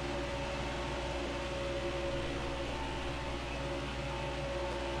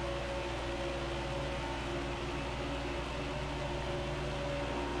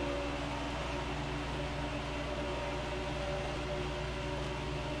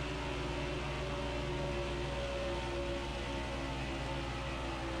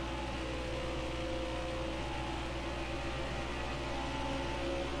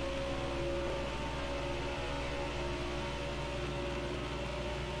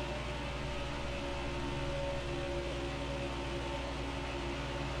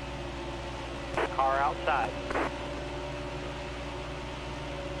 Car outside.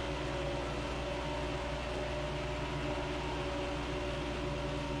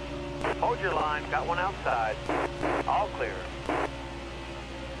 Hold your line, got one outside. All clear.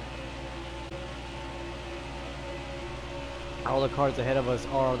 All the cars ahead of us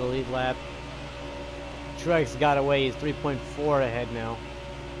are on the lead lap. Truex got away. He's 3.4 ahead now.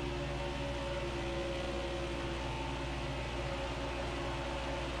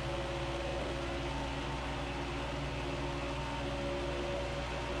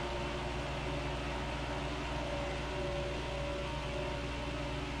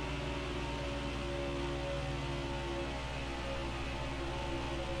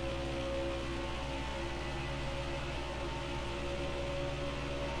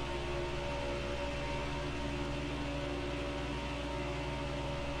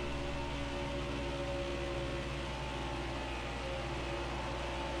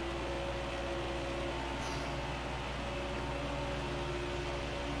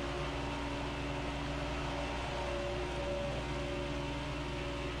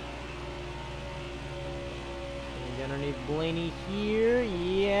 Underneath Blaney here.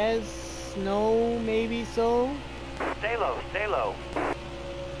 Yes. No. Maybe so. Stay low, stay low.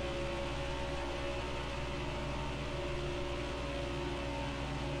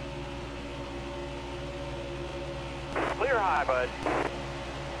 Clear high, bud.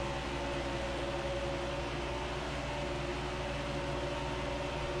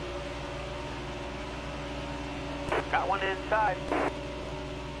 Got one inside.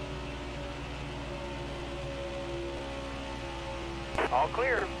 All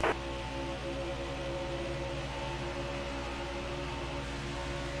clear.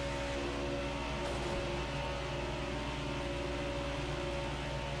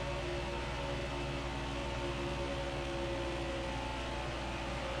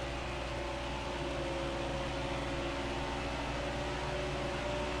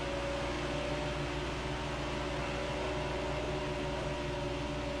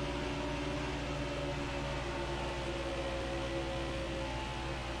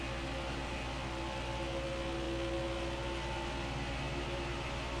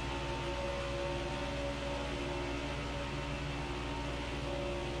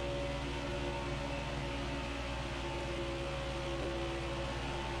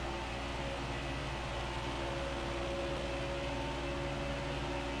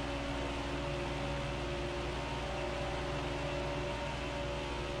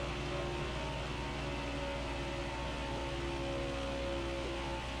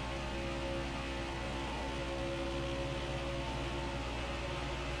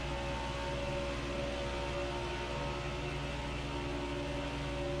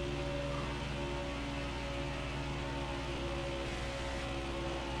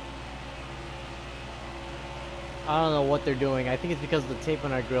 I don't know what they're doing. I think it's because of the tape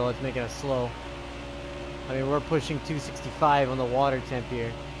on our grill. It's making us slow. I mean, we're pushing 265 on the water temp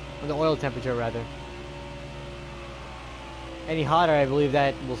here. On the oil temperature, rather. Any hotter, I believe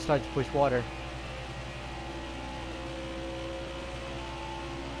that will start to push water.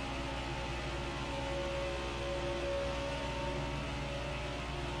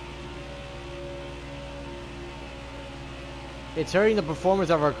 It's hurting the performance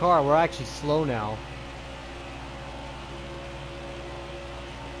of our car. We're actually slow now.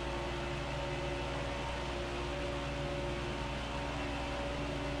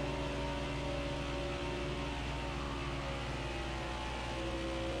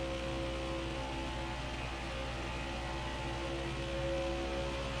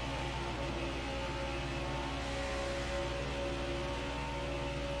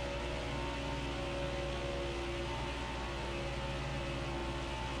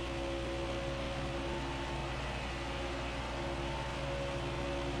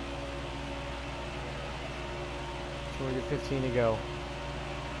 We're 15 to go.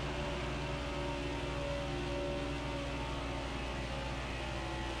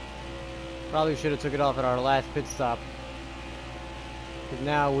 Probably should have took it off at our last pit stop. Because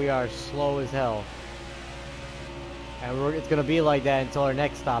now we are slow as hell. And it's going to be like that until our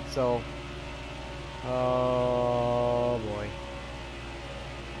next stop, so... Oh boy.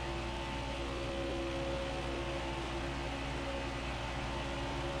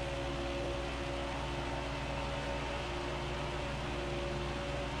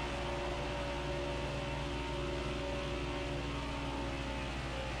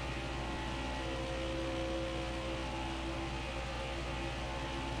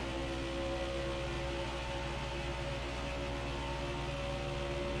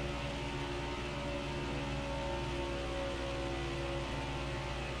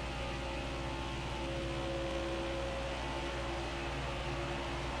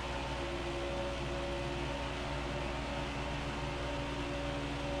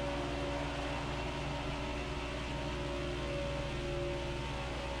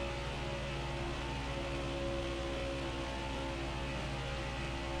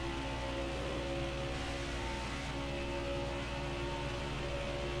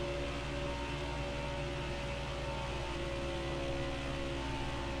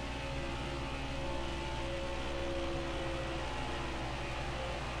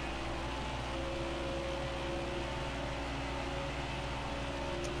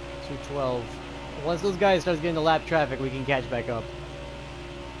 .212. Once those guys start getting the lap traffic, we can catch back up.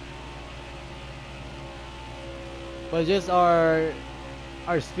 But just our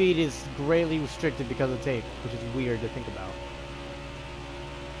speed is greatly restricted because of tape, which is weird to think about.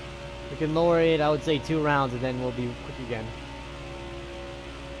 We can lower it, I would say 2 rounds, and then we'll be quick again.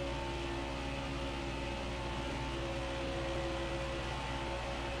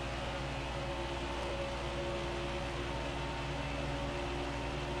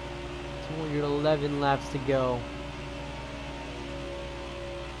 You're 11 laps to go.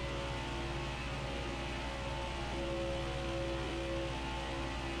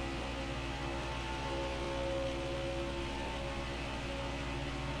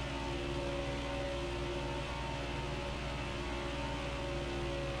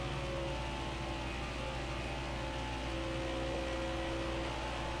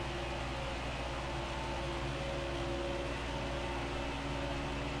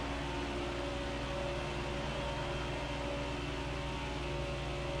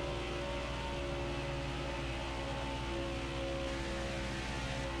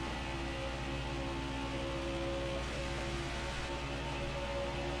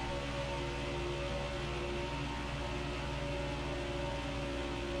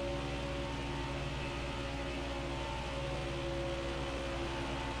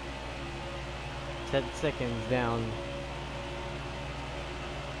 Ten seconds down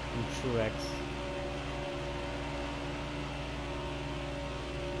from Truex.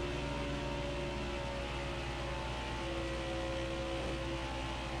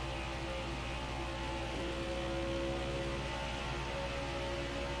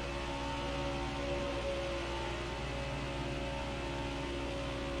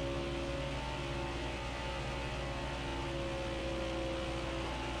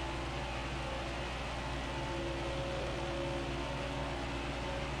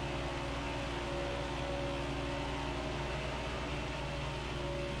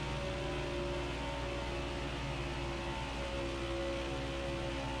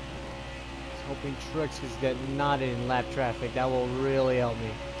 Hoping Truex just get knotted in lap traffic. That will really help me.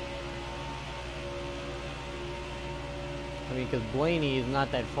 I mean, because Blaney is not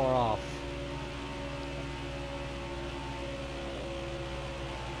that far off.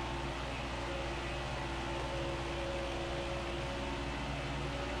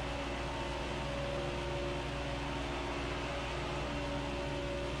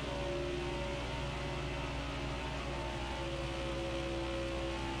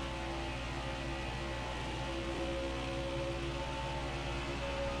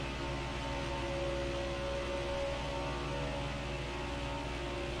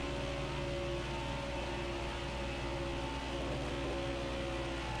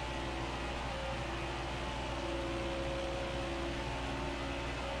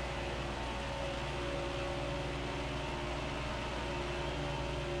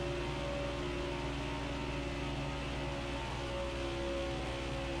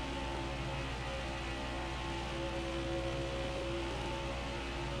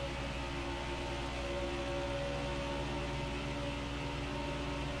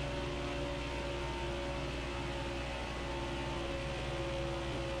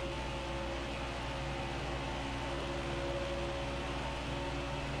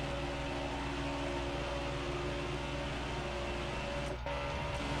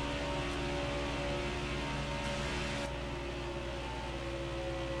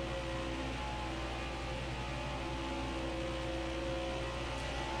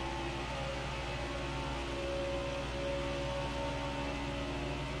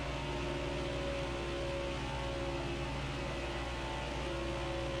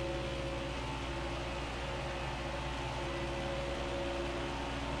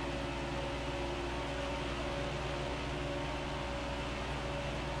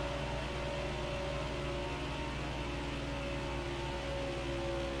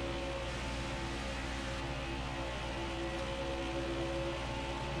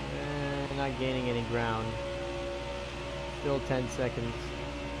 not gaining any ground. Still 10 seconds.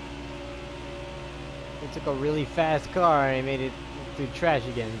 It took a really fast car and it made it through trash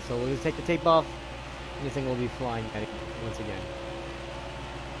again. So we'll just take the tape off and this thing will be flying at it once again.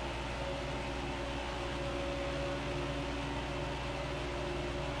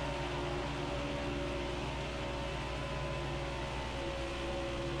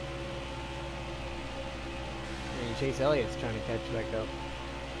 And Chase Elliott's trying to catch back up.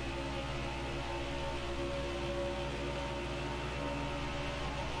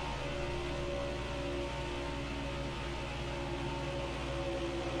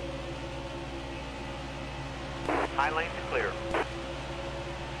 High lane's clear.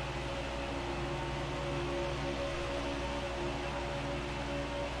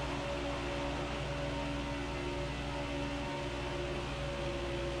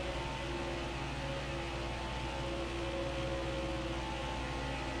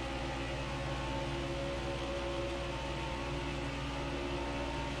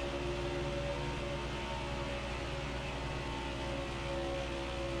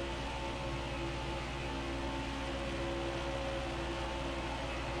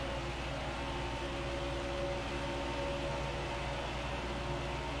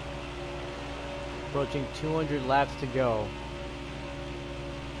 Approaching 200 laps to go.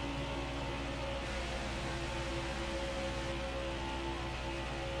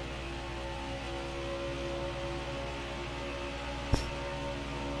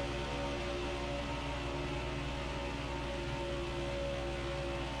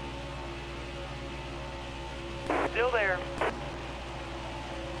 Still there.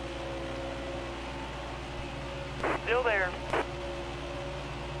 Still there.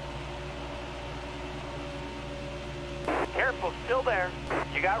 Careful, still there.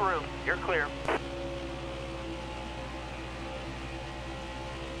 You got room. You're clear.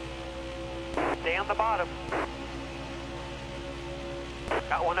 Stay on the bottom.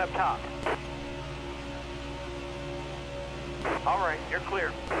 Got one up top. All right, you're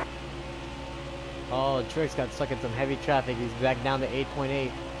clear. Oh, Trix got stuck in some heavy traffic. He's back down to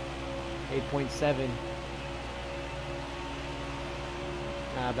 8.8, 8.7.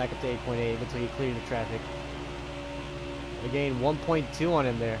 Back up to 8.8. Looks like he cleared the traffic. We gained 1.2 on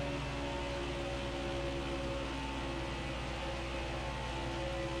him there.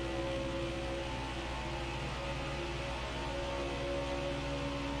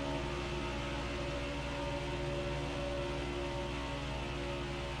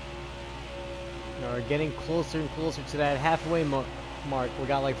 Now we're getting closer and closer to that halfway mark. We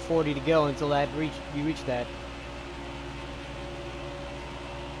got like 40 to go until we reach that.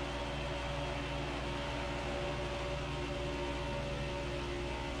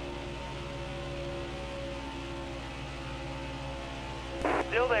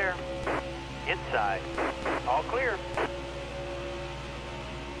 Still there. Inside. All clear.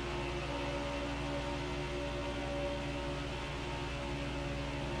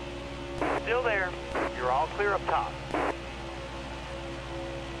 Still there. You're all clear up top. And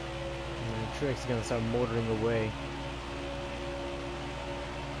Trix is gonna start motoring away.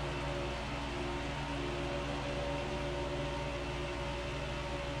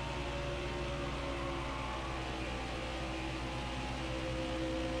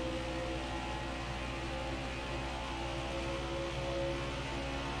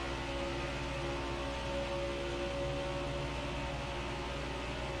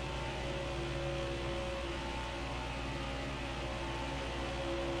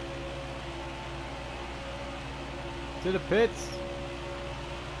 To the pits.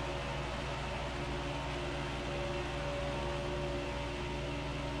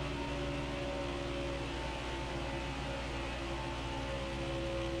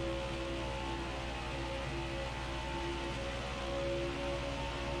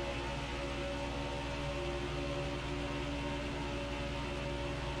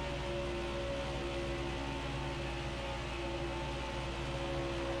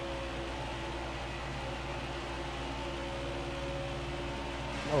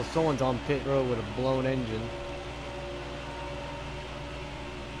 Oh, someone's on pit road with a blown engine.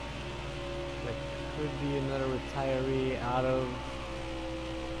 That could be another retiree out of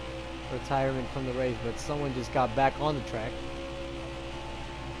retirement from the race, but someone just got back on the track.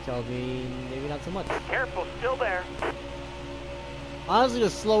 Tells me maybe not so much. Careful, still there. Honestly, the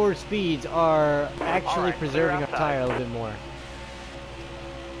slower speeds are actually Alright, preserving clear a tire a outside. little bit more.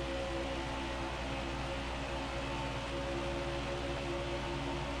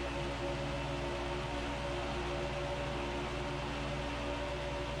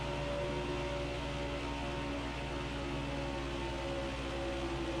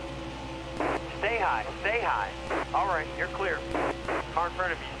 high, stay high. All right, you're clear. Car in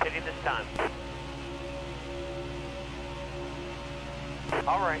front of you is pitting this time.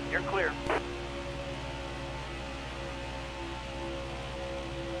 All right, you're clear.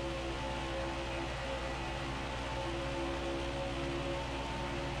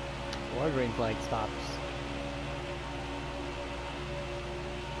 Or green flag stops.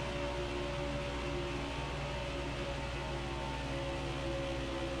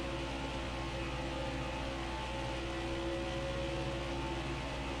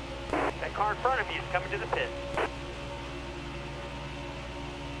 That car in front of you is coming to the pit.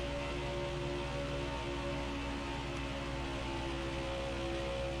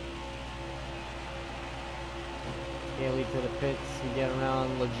 Haley to the pits. We get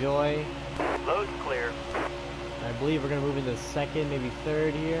around LaJoy. Load's clear. I believe we're going to move into second, maybe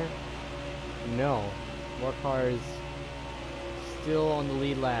third here. No. More cars still on the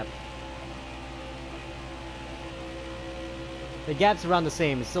lead lap. The gap's around the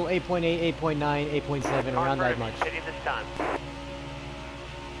same. It's still 8.8, 8.9, 8.7, around that much. Hitting this time.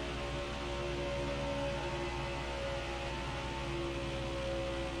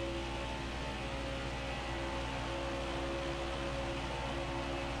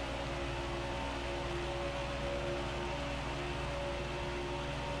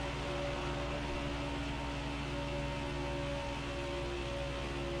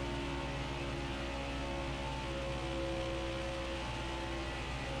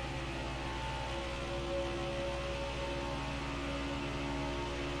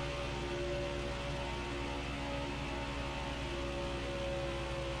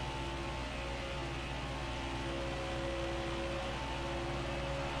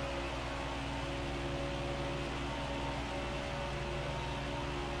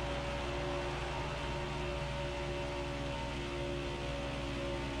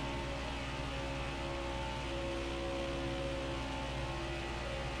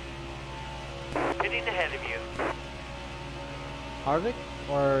 Pitting ahead of you. Harvick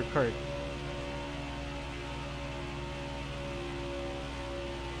or Kurt?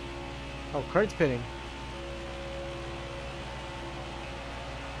 Oh, Kurt's pitting.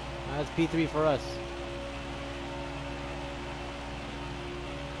 That's P3 for us.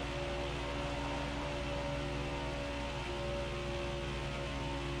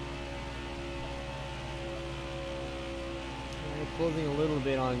 Closing a little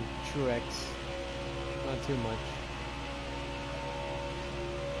bit on Truex. Not too much.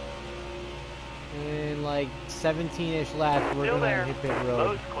 And like 17-ish laps, we're gonna hit pit road.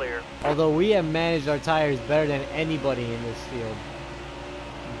 Load's clear. Although we have managed our tires better than anybody in this field.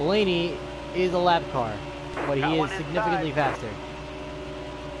 Blaney is a lap car, but he is significantly faster.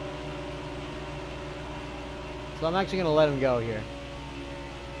 So I'm actually gonna let him go here.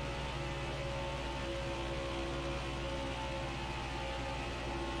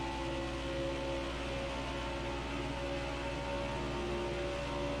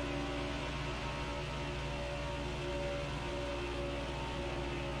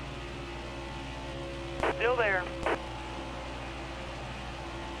 Still there.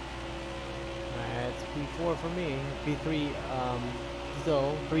 That's P4 for me. P3,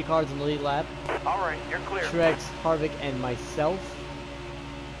 still 3 cars in the lead lap. All right, you're clear. Truex, Harvick, and myself.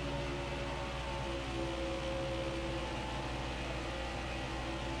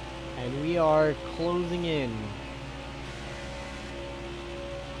 And we are closing in.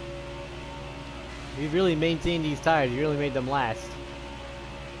 We've really maintained these tires. We really made them last.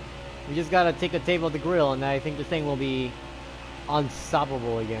 We just gotta take a tape of the grill, and I think the thing will be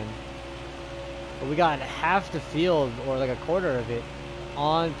unstoppable again. But we got half the field, or like a quarter of it,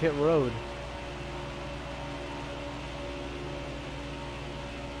 on pit road.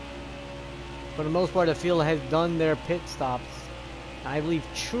 For the most part, the field has done their pit stops. I believe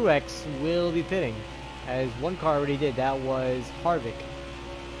Truex will be pitting, as one car already did. That was Harvick.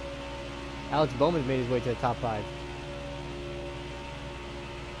 Alex Bowman's made his way to the top 5.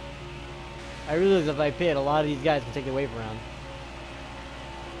 I realize if I pit, a lot of these guys can take the wave around.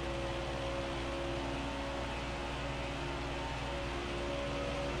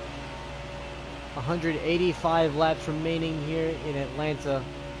 $185 laps remaining here in Atlanta.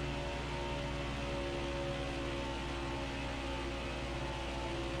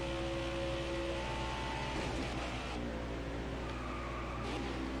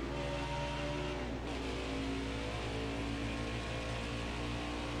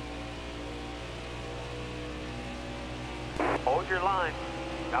 Hold your line.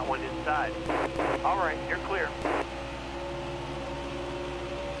 Got one inside. All right, you're clear.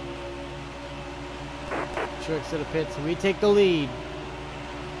 Truex to the pits. We take the lead.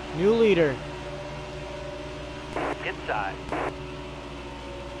 New leader. Inside.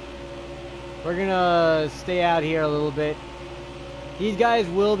 We're gonna stay out here a little bit. These guys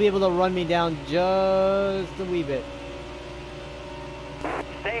will be able to run me down just a wee bit.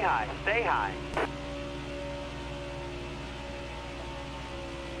 Stay high, stay high.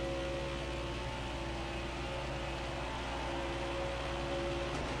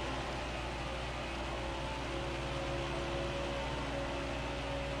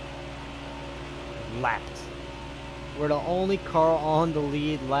 Lapped. We're the only car on the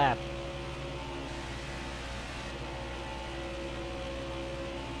lead lap.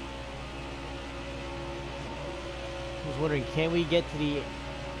 I was wondering, can we get to the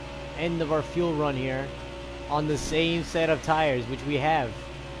end of our fuel run here on the same set of tires, which we have?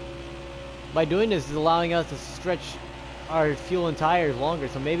 By doing this is allowing us to stretch our fuel and tires longer,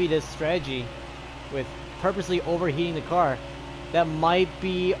 so maybe this strategy with purposely overheating the car, that might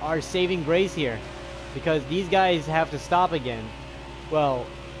be our saving grace here, because these guys have to stop again. Well,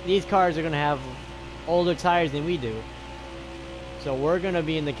 these cars are going to have older tires than we do, so we're going to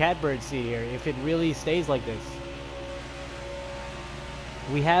be in the catbird seat here if it really stays like this.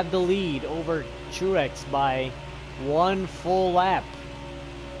 We have the lead over Truex by one full lap.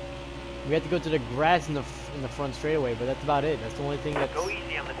 We have to go to the grass in the front straightaway, but that's about it. That's the only thing that's Go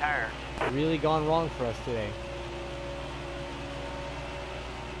easy on the tires. really gone wrong for us today.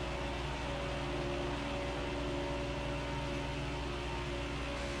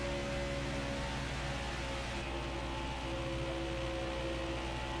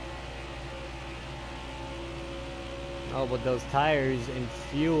 Oh, but those tires and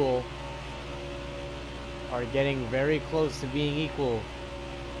fuel are getting very close to being equal.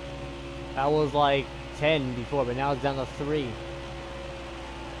 That was like 10 before, but now it's down to 3.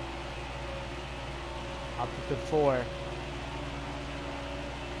 Up to 4.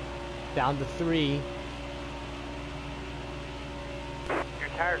 Down to 3. Your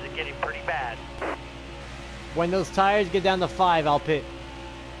tires are getting pretty bad. When those tires get down to 5, I'll pit.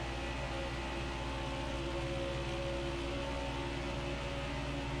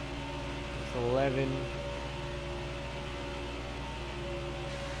 It's 11.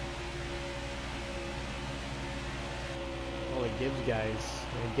 All the Gibbs guys,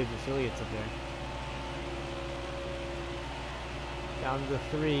 and Gibbs affiliates up there. Down to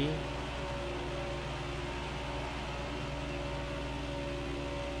 3.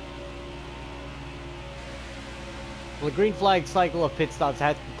 Well, the green flag cycle of pit stops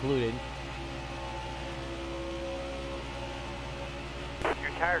has concluded.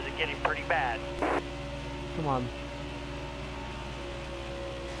 Your tires are getting pretty bad. Come on.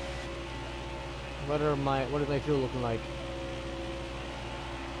 What is my fuel looking like?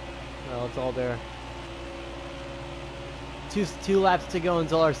 Well, it's all there. Two laps to go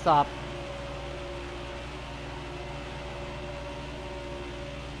until our stop.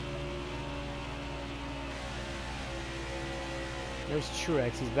 There's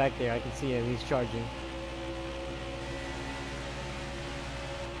Truex. He's back there. I can see him. He's charging.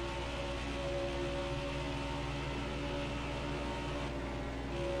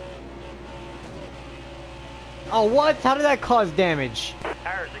 Oh, what? How did that cause damage?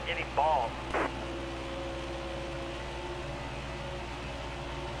 Tires are getting bald.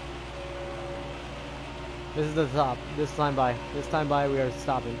 This is the top. This time by. This time by, we are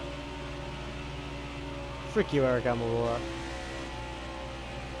stopping. Frick you, Eric Amalora.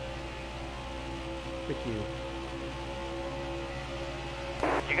 Frick you.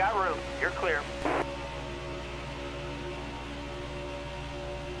 You got room. You're clear.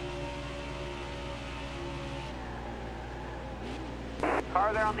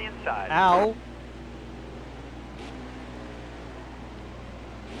 Car there on the inside. Ow!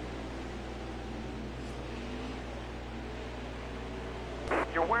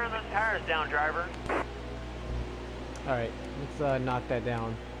 You're wearing those tires down, driver. Alright, let's knock that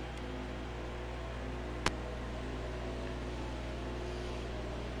down.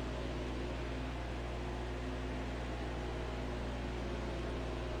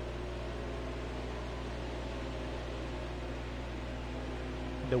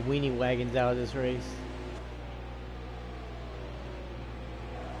 The weenie wagon's out of this race.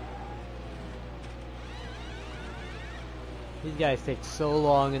 These guys take so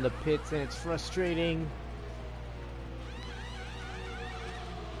long in the pits and it's frustrating.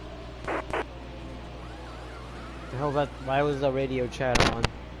 The hell's that? Why was the radio chat on?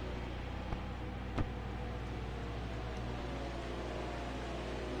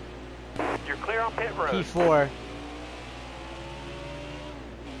 You're clear on pit road. P4.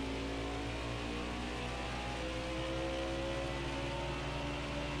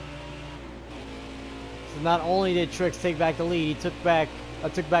 not only did Trix take back the lead, he took back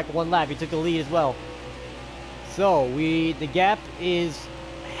one lap. He took the lead as well. So the gap is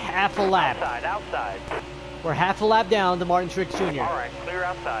half a lap. Outside. We're half a lap down to Martin Trix Jr. All right, clear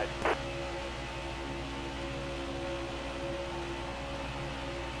outside.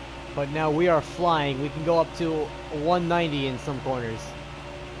 But now we are flying. We can go up to 190 in some corners.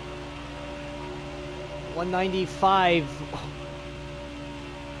 195.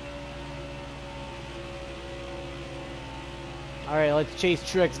 Alright, let's chase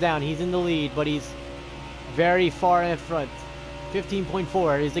Trix down. He's in the lead, but he's very far in front.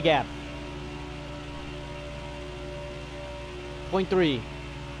 15.4 is the gap. 0.3.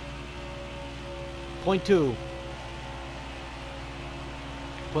 0.2.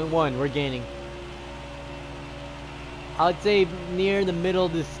 0.1, we're gaining. I'd say near the middle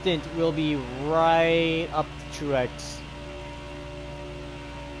of the stint, we'll be right up to Truex.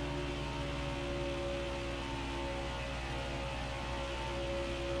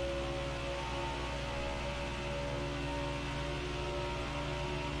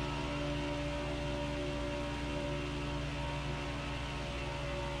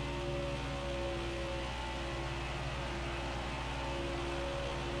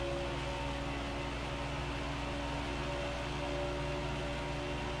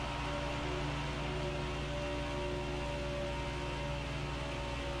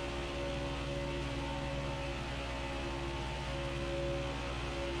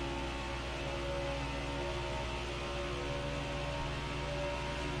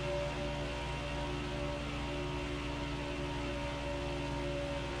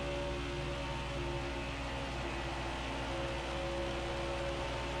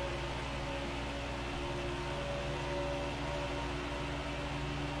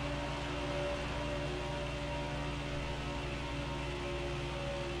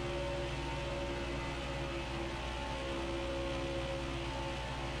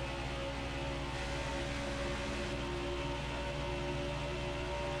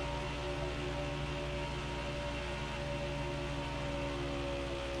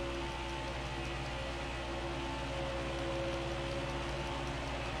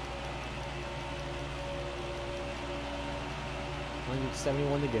 Only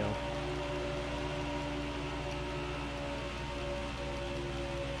 71 to go.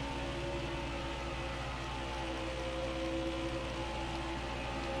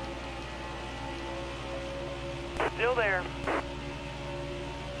 Still there.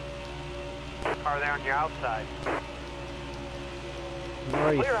 Car there on your outside. I'm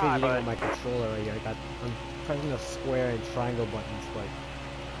already Clear high, fidgeting bud. on my controller right here. I'm pressing the square and triangle buttons, but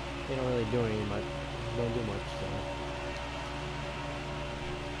they don't really do anything much. Don't do much. So.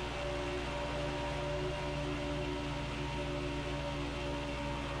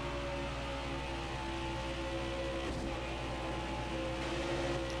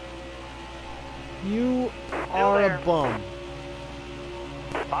 You are there. a bum.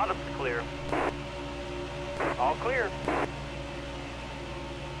 Bottom's clear. All clear.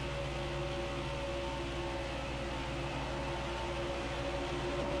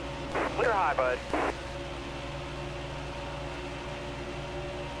 Clear high, bud.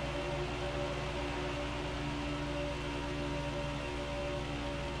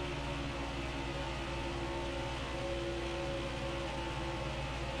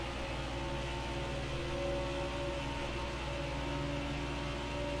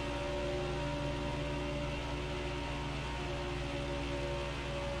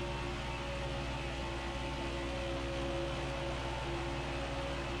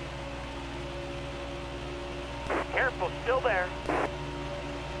 Careful, still there.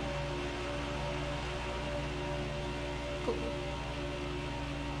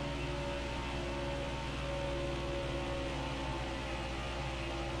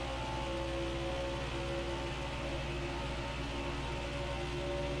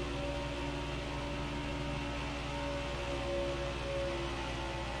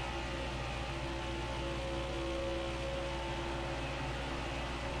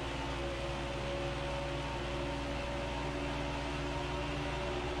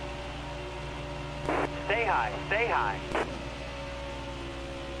 Stay high, stay high.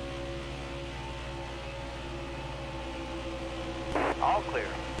 All clear.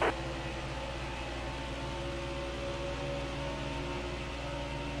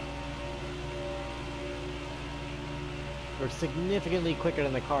 We're significantly quicker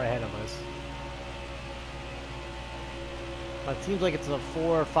than the car ahead of us. It seems like it's a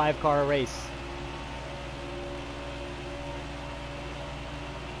 4 or 5 car race.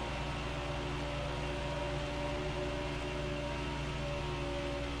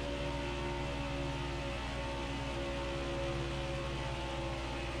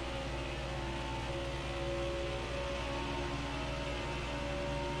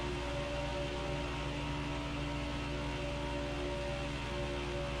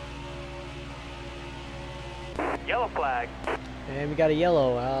 flag. And we got a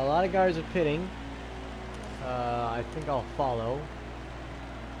yellow. A lot of guys are pitting. I think I'll follow.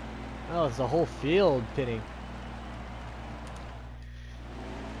 Oh, it's the whole field pitting.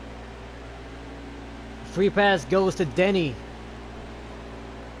 Free pass goes to Denny.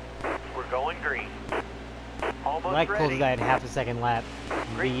 We're going green. Almost That ready. closes that half a second lap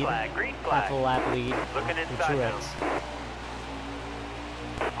Green lead. flag, green Half flag. a lap lead. Looking with inside now. Truex.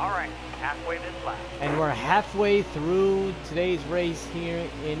 All right, halfway this lap. And we're halfway through today's race here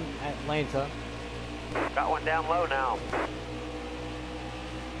in Atlanta. Got one down low now.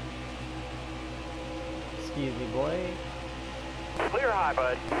 Excuse me, boy. Clear high,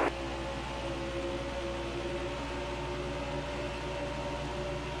 bud.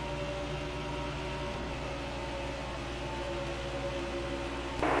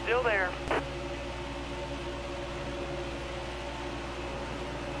 Still there.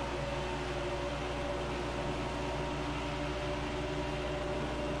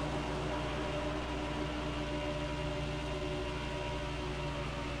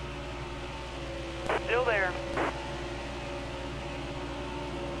 Still there.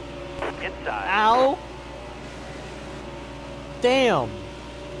 Inside. Ow! Damn!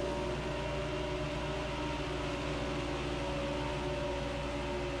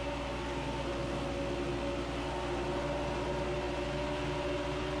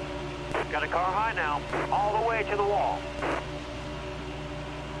 Got a car high now, all the way to the wall.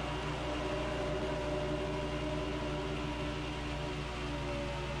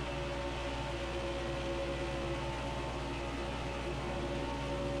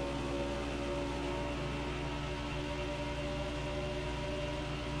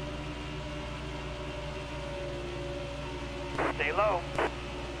 Stay low.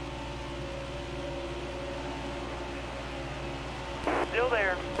 Still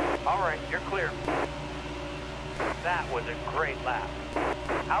there. All right, you're clear. That was a great lap.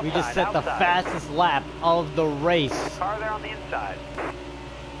 Outside, We just set the outside. fastest lap of the race. Car there on the inside.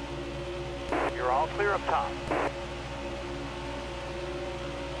 You're all clear up top.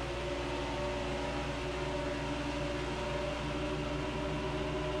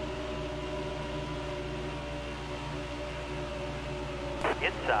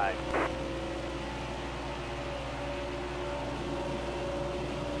 Inside.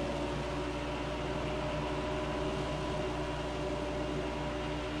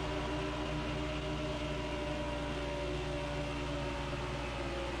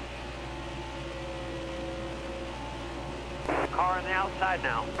 Car on the outside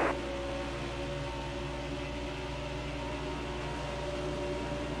now.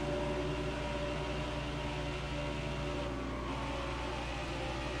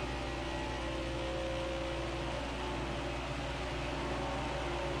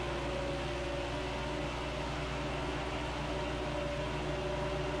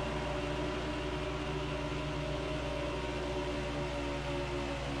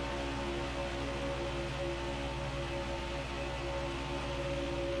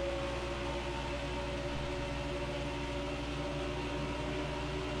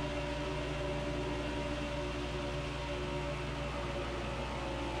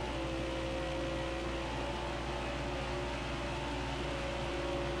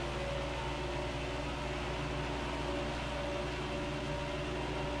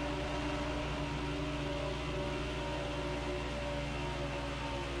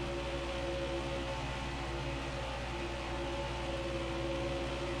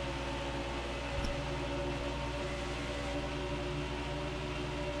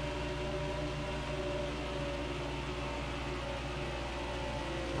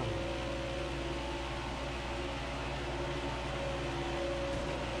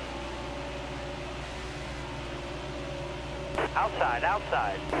 Outside,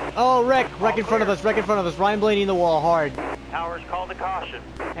 outside. Oh, wreck in front of clear. us, wreck in front of us. Ryan Blaney in the wall, hard. Towers called the caution.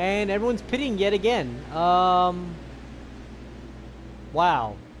 And everyone's pitting yet again. Wow.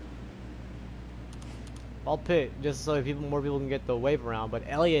 I'll pit just so more people can get the wave around, but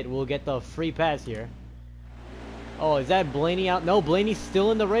Elliott will get the free pass here. Oh, is that Blaney out? No, Blaney's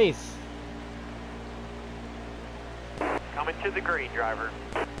still in the race. Coming to the green, driver.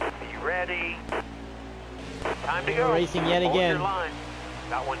 Be ready. Time to We're go. racing yet Hold again. your line.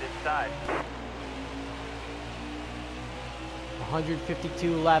 Got one inside.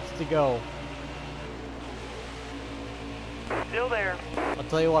 152 laps to go. Still there. I'll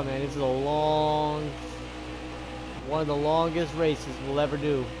tell you what, man, this is one of the longest races we'll ever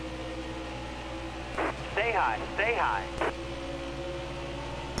do. Stay high, stay high.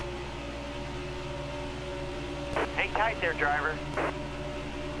 Hang tight there, driver.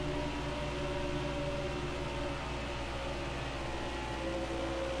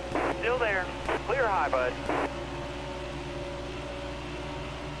 Still there. Clear high, bud.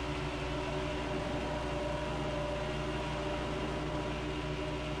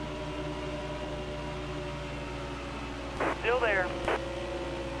 Still there.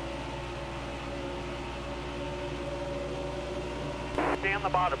 Stay on the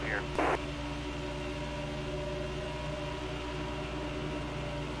bottom here.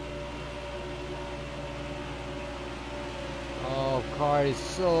 Oh, car is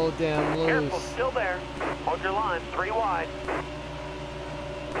so damn loose. Careful, still there. Hold your line, 3 wide.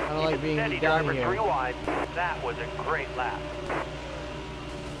 I don't like being Steady, down driver, here. 3 wide. That was a great lap.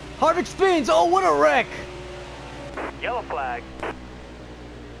 Harvick spins! Oh, what a wreck! Yellow flag.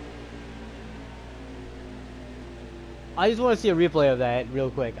 I just want to see a replay of that real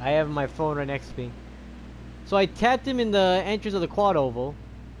quick. I have my phone right next to me. So I tapped him in the entrance of the quad oval,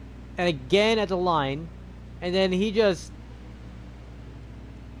 and again at the line, and then he just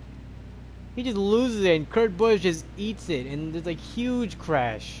loses it, and Kurt Busch just eats it, and there's a huge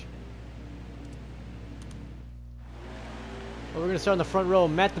crash. Well, we're gonna start in the front row.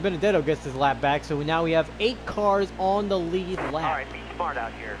 Matt DiBenedetto gets his lap back, so now we have 8 cars on the lead lap. Alright, be smart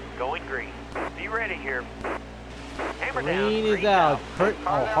out here. Going green. Be ready here. Hammer down. Green is green's out. Car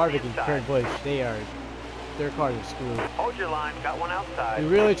out Harvick and inside. Kurt Busch, their cars are screwed. Hold your line. Got one outside. We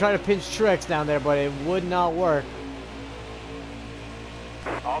really tried to pinch Truex down there, but it would not work.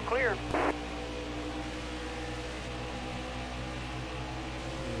 All clear.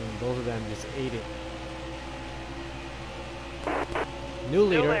 Both of them just ate it. New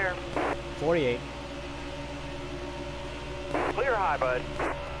Still leader, there. 48. Clear high, bud.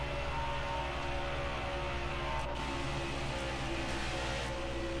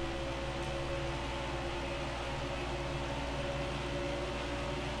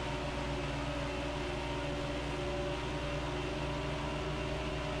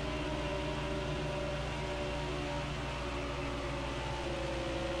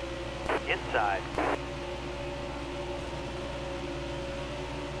 Inside.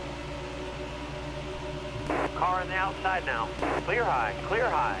 Car on the outside now. Clear high, clear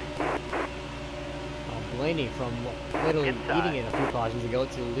high. Oh, Blaney from literally Inside. eating it a few cautions ago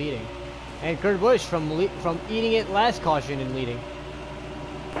to leading. And Kurt Busch from eating it last caution and leading.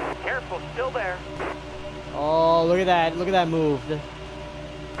 Careful, still there. Oh, look at that move.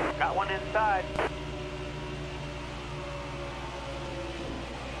 Got one inside.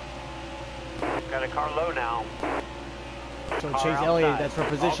 Got a car low now. So Car Chase Elliott, outside. that's for All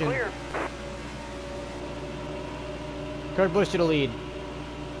position. clear. Kurt Busch to the lead.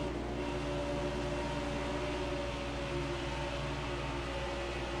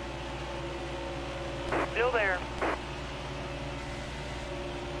 Still there.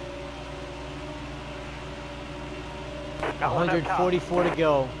 Got one up top. 144 to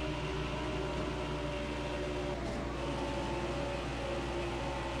go.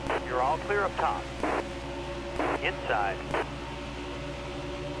 You're all clear up top. Inside.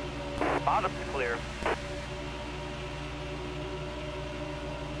 Bottom's clear.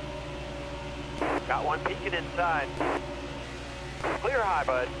 Got one peeking inside. Clear high,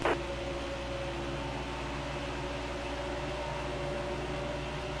 bud.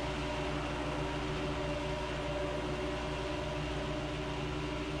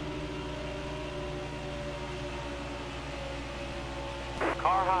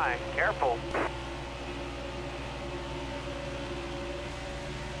 Car high, careful.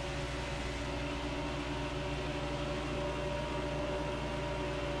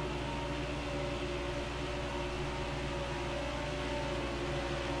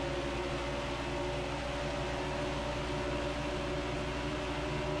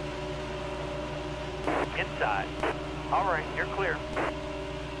 Inside. All right, you're clear.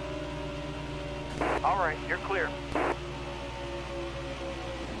 All right, you're clear.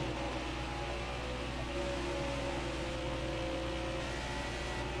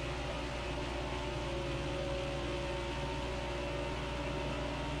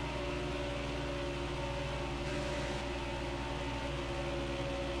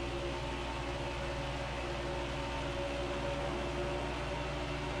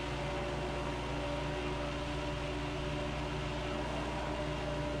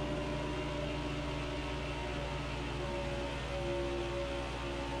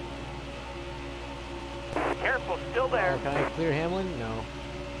 Careful, still there. Oh, can I clear Hamlin? No.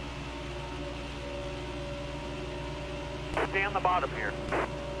 Stay on the bottom here.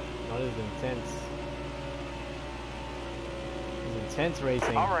 No, this is intense. This is intense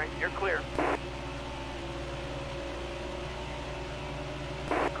racing. All right, you're clear.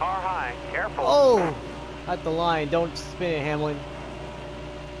 Car high, careful. Oh! At the line. Don't spin it, Hamlin.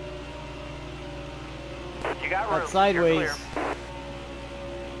 got room. Got sideways. You're clear.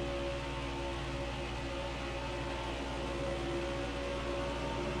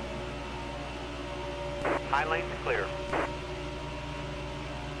 High lane's clear.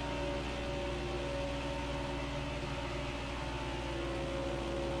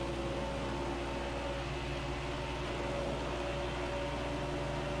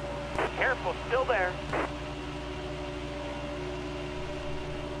 Careful, still there.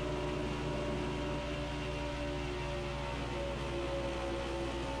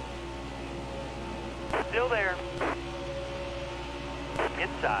 Still there.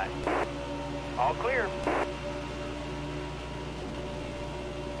 Inside. All clear.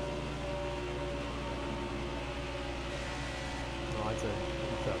 Oh, it's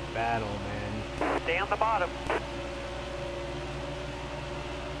a battle, man. Stay on the bottom.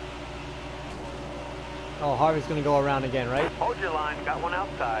 Oh, Harvick's gonna go around again, right? Hold your line. Got one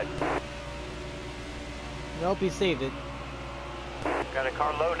outside. Nope, he saved it. Got a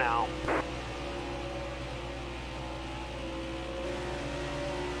car low now.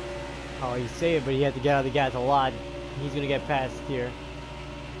 Oh, he saved, but he had to get out of the gas a lot. He's gonna get passed here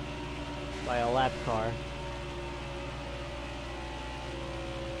by a lap car.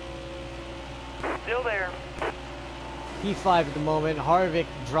 Still there. P5 at the moment. Harvick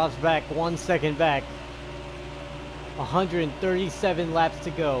drops back 1 second back. 137 laps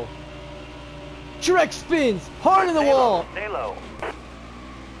to go. Truex spins hard in the Stay wall. low. Stay low.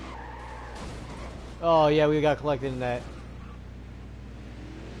 Oh yeah, we got collected in that.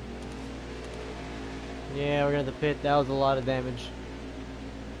 Yeah, we're gonna have to pit. That was a lot of damage.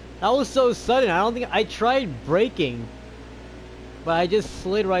 That was so sudden. I don't think I tried braking, but I just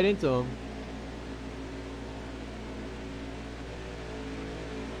slid right into him.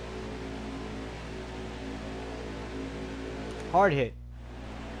 Hard hit.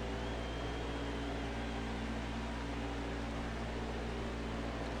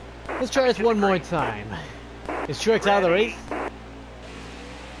 Let's try this one more time. Is Truex out of the race?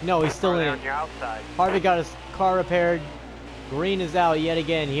 No, he's still in it. On your outside. Harvick got his car repaired. Green is out yet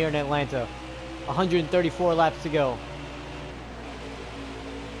again here in Atlanta. 134 laps to go.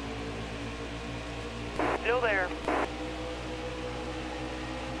 Still there.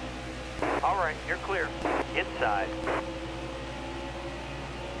 All right, you're clear. Inside.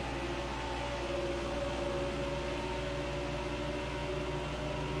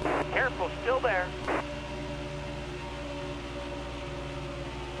 Careful, still there.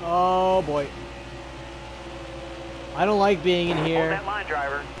 Oh boy. I don't like being in Hold here. that line,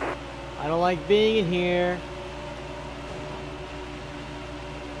 driver. I don't like being in here.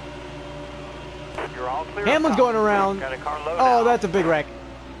 You're all clear. Hamlin's up going top. around. Got a car low Oh, now. that's a big wreck.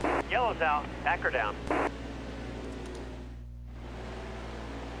 Yellow's out. Back her down.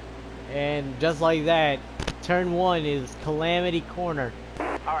 And just like that, turn 1 is Calamity Corner.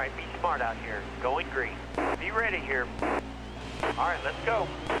 All right, be smart out here. Going green. Be ready here. All right, let's go.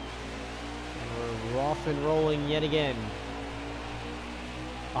 We're off and rolling yet again.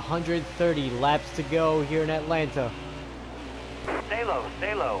 130 laps to go here in Atlanta. Stay low,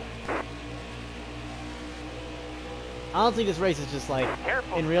 stay low. I don't think this race is just like,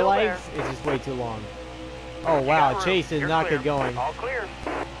 Careful, in real still life, there. it's just way too long. Oh You wow, got room. Chase is You're not clear. good going. All clear.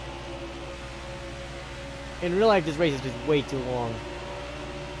 In real life, this race is just way too long.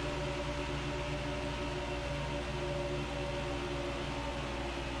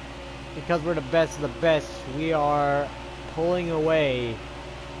 Because we're the best of the best, we are pulling away.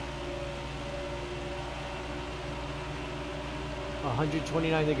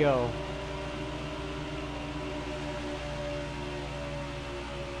 129 to go.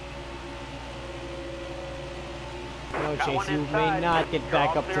 No, Got Chase, one you may inside. not get You're back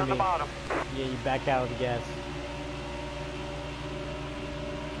all up clear to on the me. bottom. Yeah, you back out of the gas.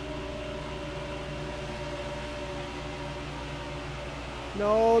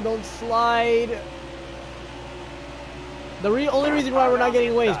 No, don't slide. The only reason why we're not getting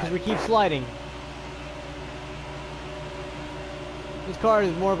away is because we keep sliding. This car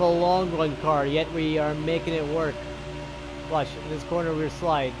is more of a long run car, yet we are making it work. Watch, in this corner we're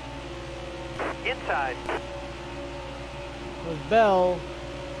slide. Inside. With Bell.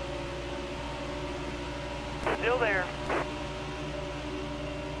 Still there.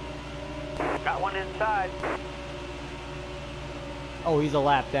 Got one inside. Oh, he's a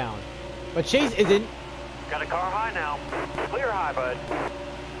lap down. But Chase isn't. Got a car high now. Clear high, bud.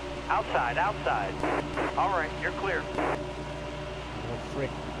 Outside, outside. All right, you're clear. Oh,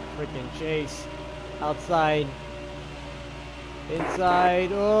 frickin' Chase. Outside. Inside.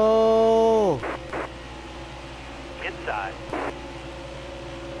 Oh! Inside.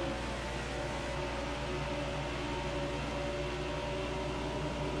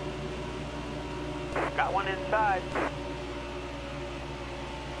 Got one inside.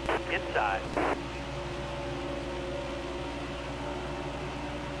 Inside.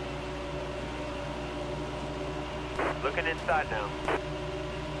 Looking inside now.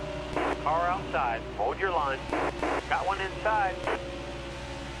 Car outside. Hold your line. Got one inside.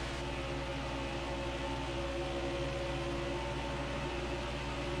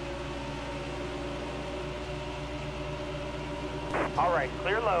 All right,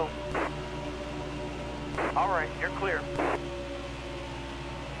 clear low. All right, you're clear.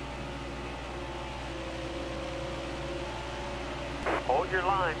 Hold your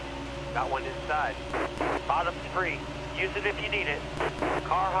line. Got one inside. Bottom's free. Use it if you need it.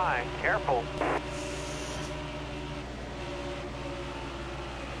 Car high. Careful.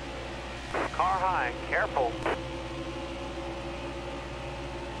 Car high. Careful.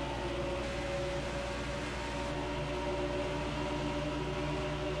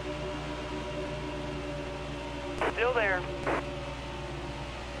 Still there.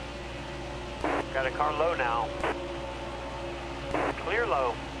 Got a car low now. Clear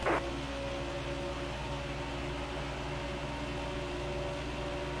low.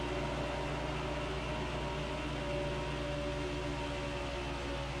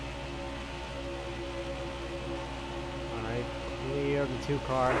 Alright, clear the 2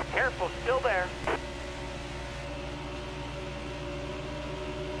 car. Careful, still there.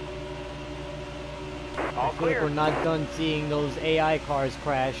 I All feel like clear. we're not done seeing those AI cars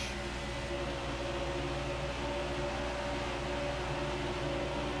crash.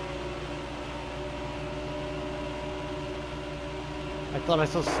 I thought I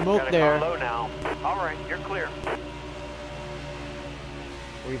saw smoke Got a there. car low now. All right, you're clear.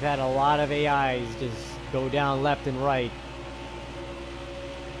 We've had a lot of AIs just go down left and right.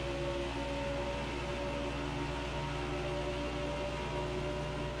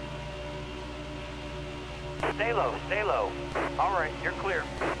 Stay low, stay low. All right, you're clear.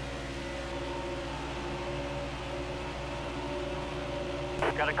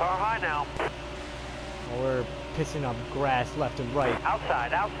 Got a car high now. We're pissing up grass left and right.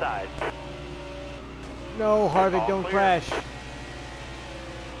 Outside, outside. No, Harvick, All don't clear. crash.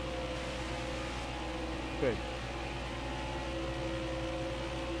 Good.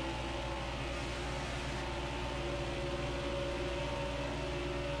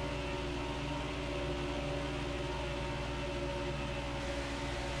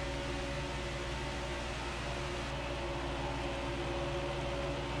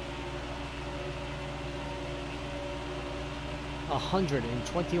 A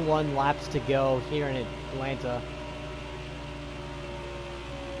 121 laps to go here in Atlanta.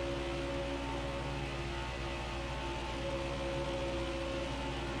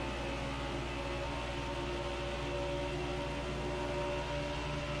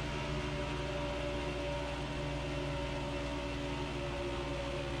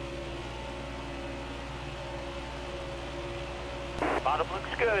 Bottom looks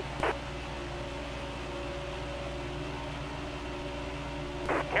good.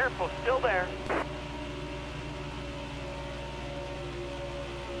 Careful, still there.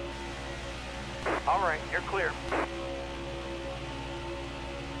 All right, you're clear.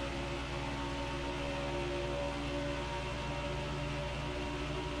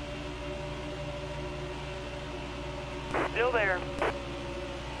 Still there.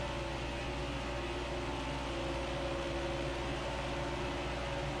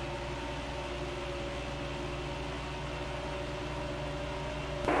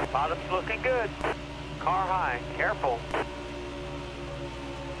 Bottom's looking good. Car high, careful.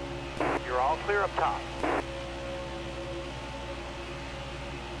 You're all clear up top.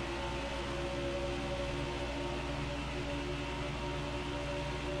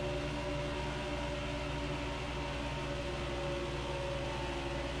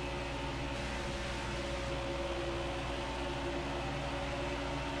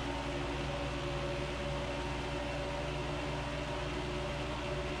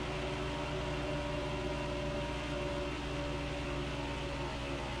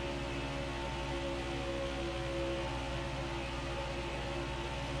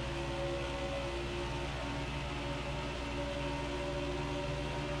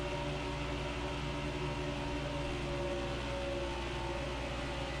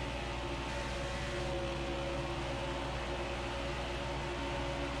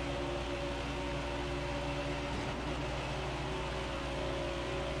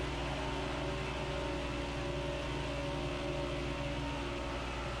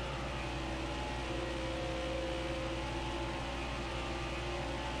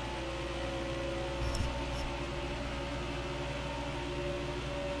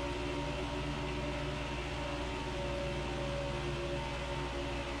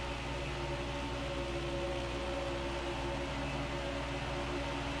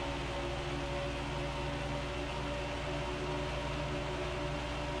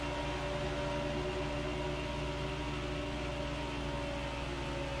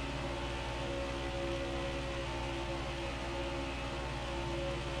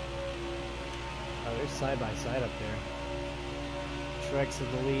 Oh, they're side by side up there. Truex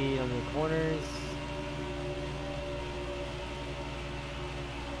in the lead on the corners.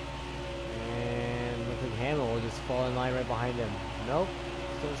 And looks like Hamill will just fall in line right behind him. Nope.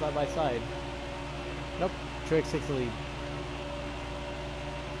 Still side by side. Nope. Truex takes the lead.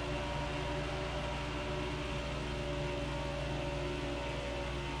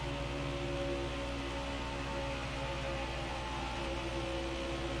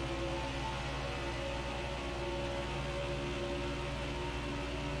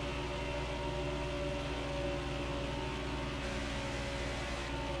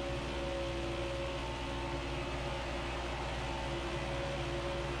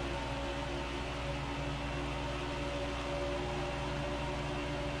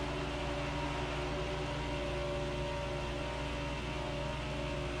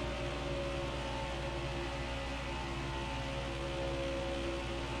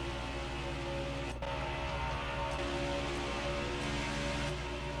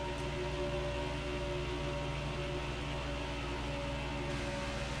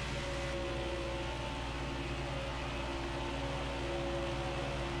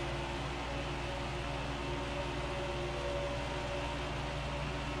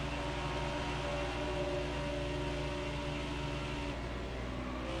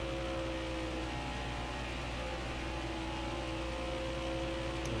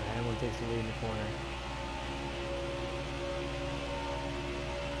 Hamlin takes the lead in the corner.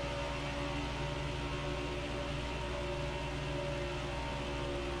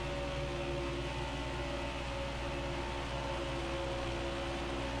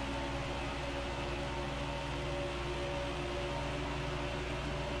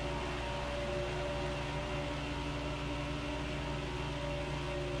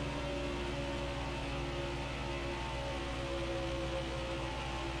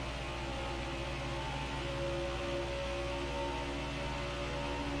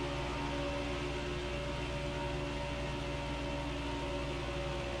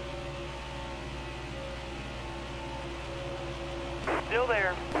 Still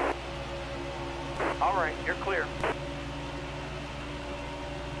there. All right, you're clear.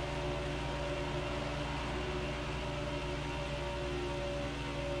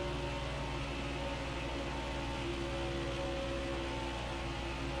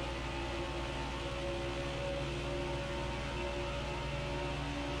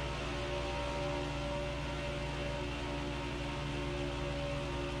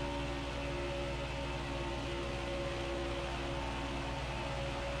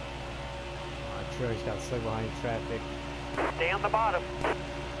 Truex got stuck behind traffic. Stay on the bottom.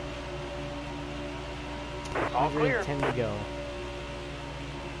 All clear. 110 to go.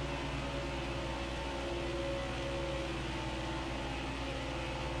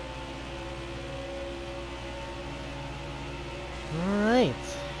 Alright.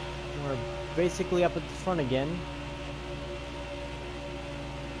 We're basically up at the front again.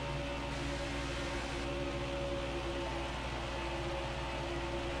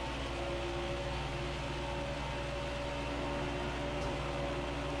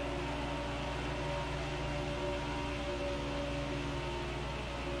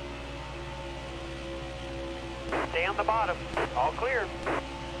 Stay on the bottom. All clear.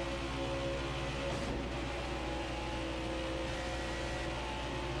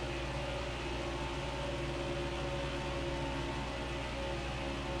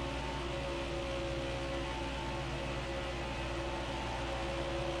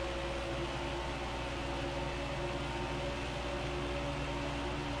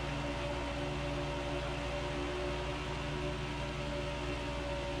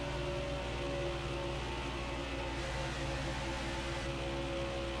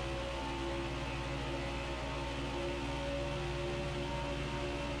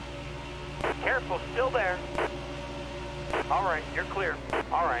 Careful, still there. All right, you're clear.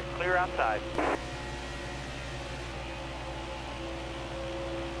 All right, clear outside.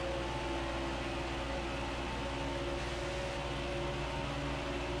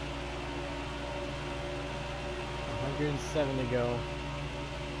 $107 to go.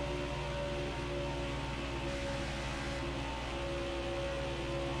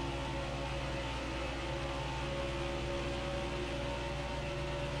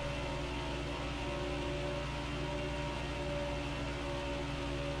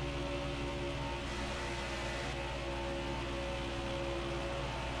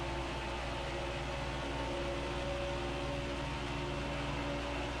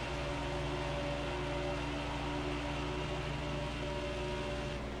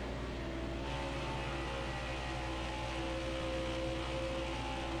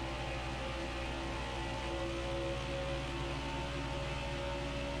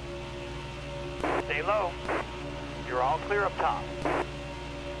 Stay low. You're all clear up top.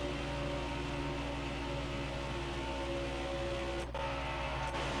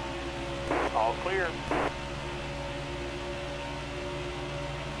 All clear.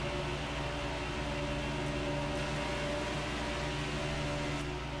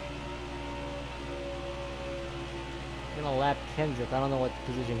 I'm gonna lap Kenseth. I don't know what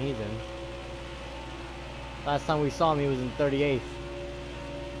position he's in. Last time we saw him, he was in 38th.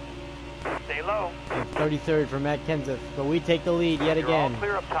 Stay low. And 33rd for Matt Kenseth. But we take the lead yet You're again. all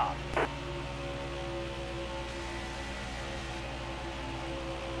clear up top.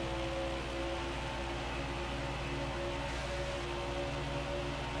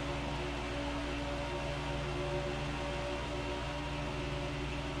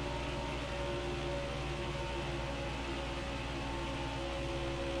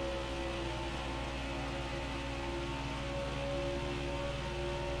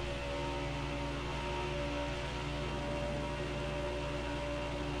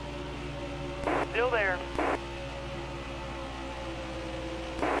 Still there.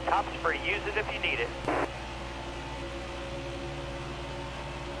 Top's free. Use it if you need it.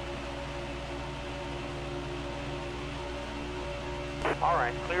 All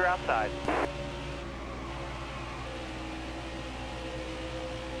right, clear outside.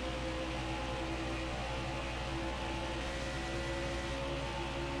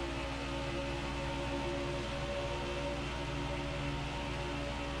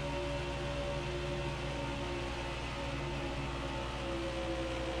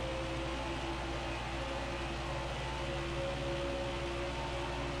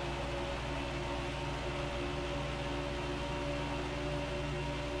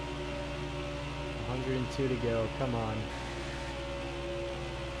 Two to go. Come on.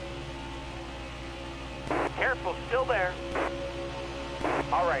 Careful, still there.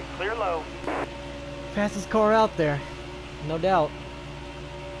 All right, clear low. Fastest car out there. No doubt.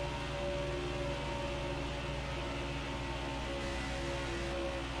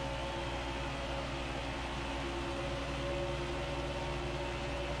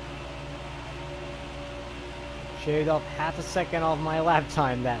 Shaved off half a second off my lap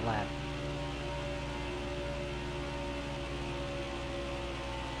time that lap.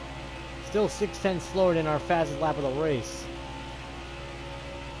 Still 6/10 slower than our fastest lap of the race.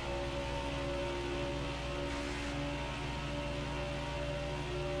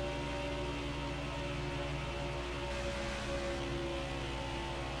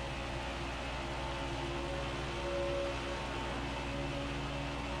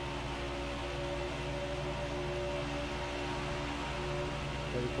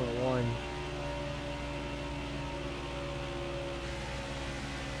 .1.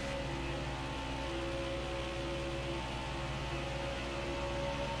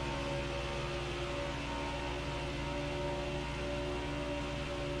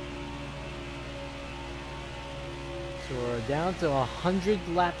 So we're down to 100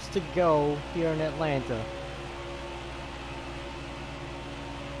 laps to go here in Atlanta.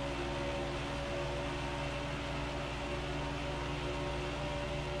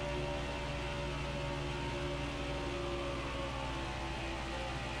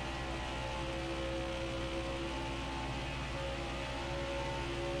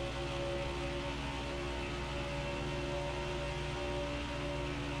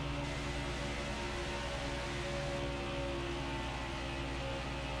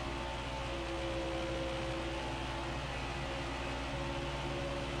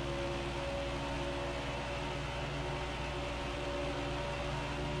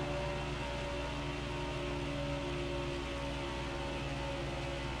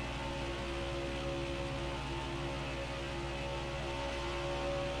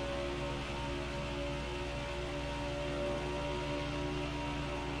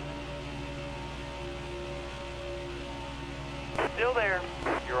 Still there.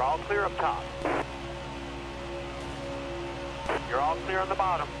 You're all clear up top. You're all clear on the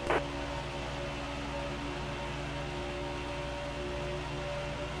bottom.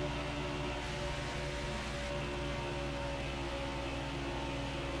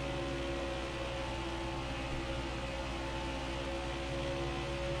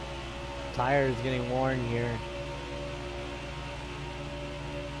 Tire is getting worn here.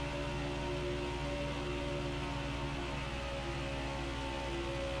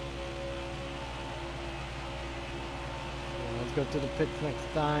 Let's go to the pits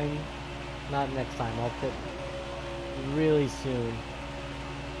next time. Not next time, I'll pit really soon.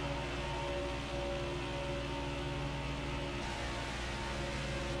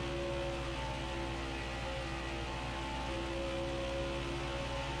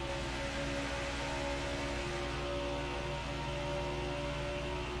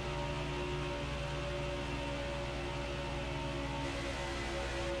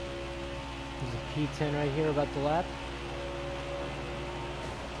 There's a P10 right here about the lap.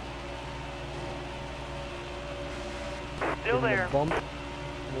 Still Give him there. a bump.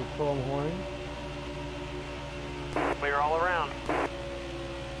 Little chrome horn. Clear all around.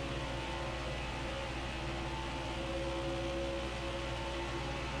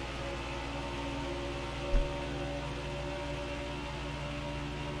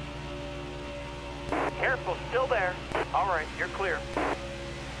 Careful, still there. All right, you're clear.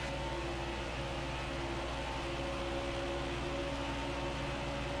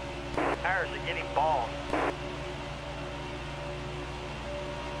 Tires are getting bald.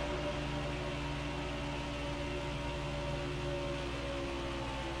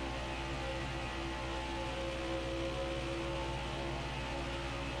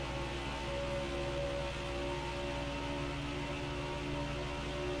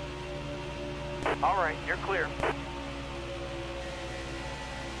 All right, you're clear.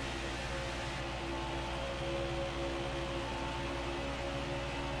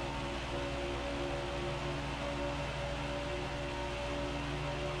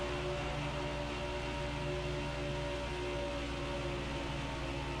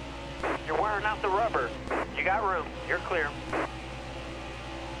 You're wearing out the rubber. You got room. You're clear.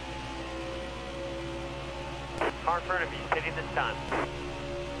 Car in front of you is pitting this time.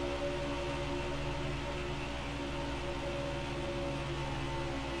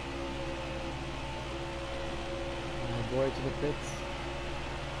 Boy to the pits.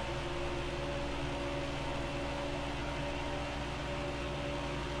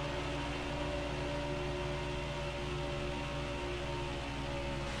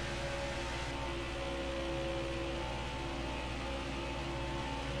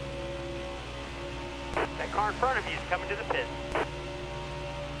 That car in front of you is coming to the pit.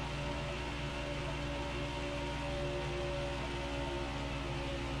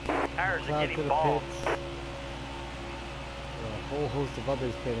 Tires are Out to getting the bald. pits. A whole host of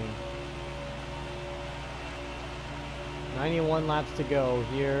others pitting. 91 laps to go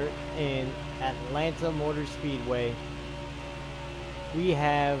here in Atlanta Motor Speedway. We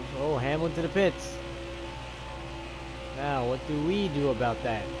have, oh, Hamlin to the pits. Now, what do we do about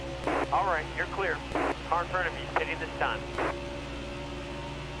that? All right, you're clear. Car in front of you is pitting this time.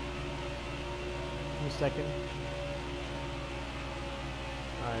 1 second.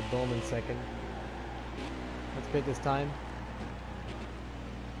 Alright, Bowman second. Let's pit this time.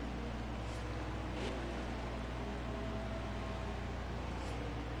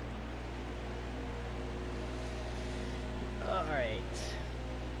 Alright.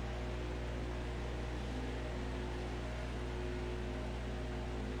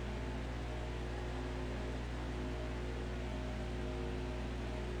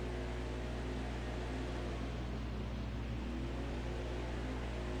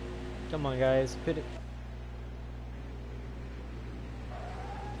 Come on, guys, pit it.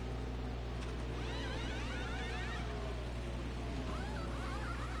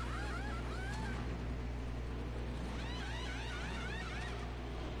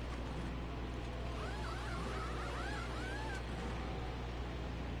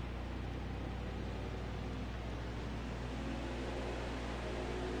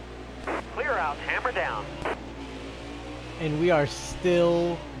 Clear out, hammer down. And we are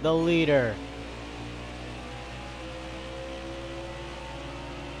still the leader.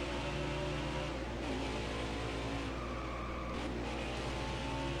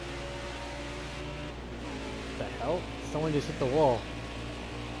 What the hell? Someone just hit the wall.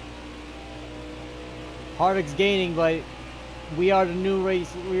 Harvick's gaining, but we are the new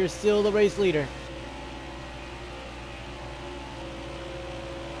race. We are still the race leader.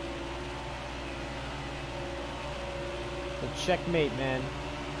 Checkmate, man.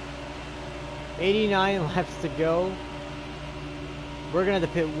 89 laps to go. We're gonna have to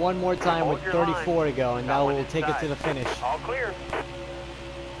pit one more time with 34 to go, and that will take us to the finish. All clear.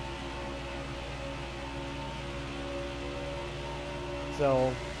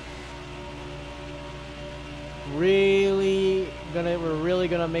 So, we're really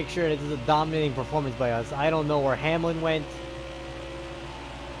gonna make sure that this is a dominating performance by us. I don't know where Hamlin went.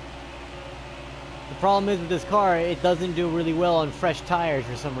 The problem is with this car, it doesn't do really well on fresh tires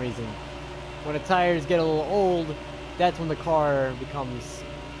for some reason. When the tires get a little old, that's when the car becomes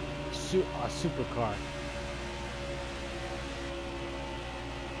a supercar.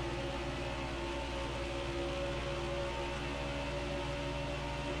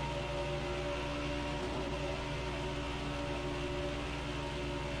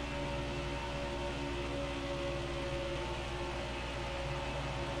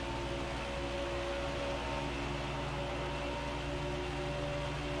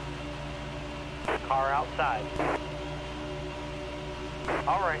 Car outside.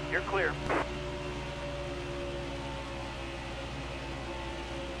 All right, you're clear.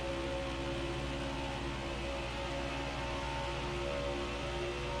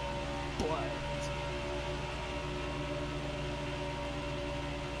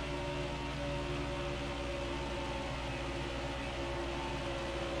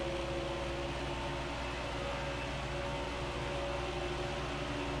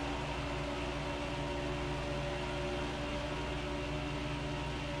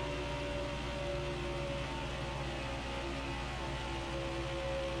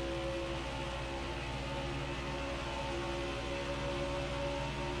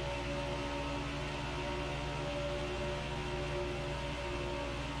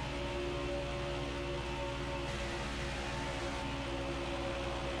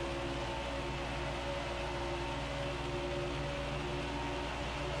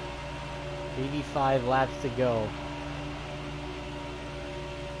 $85 laps to go.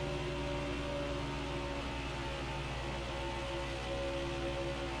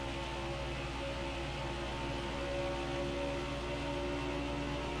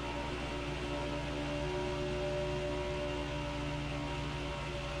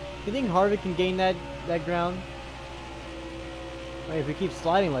 You think Harvick can gain that ground? I mean, if he keeps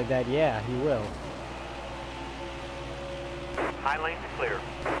sliding like that, yeah, he will. High lane's clear.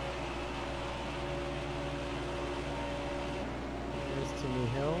 There's Timmy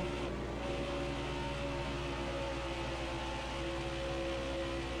Hill.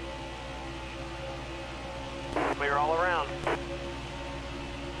 Clear all around.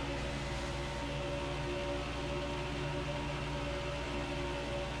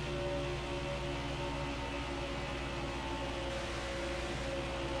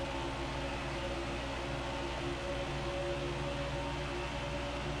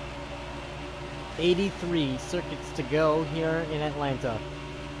 $83 circuits to go here in Atlanta.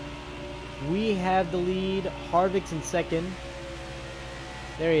 We have the lead. Harvick's in second.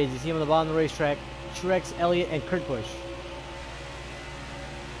 There he is. You see him on the bottom of the racetrack. Truex, Elliott, and Kurt Busch.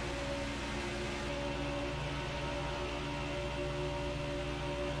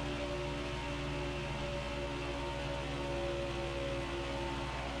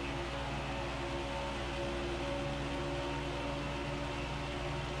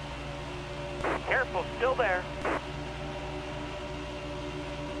 Careful, still there.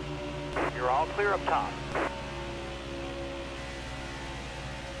 You're all clear up top.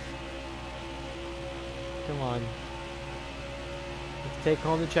 Come on. Let's take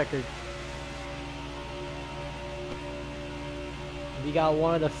home the checkered. We got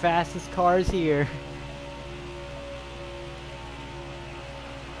one of the fastest cars here.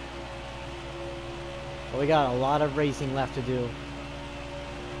 But we got a lot of racing left to do.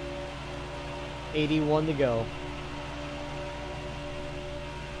 81 to go.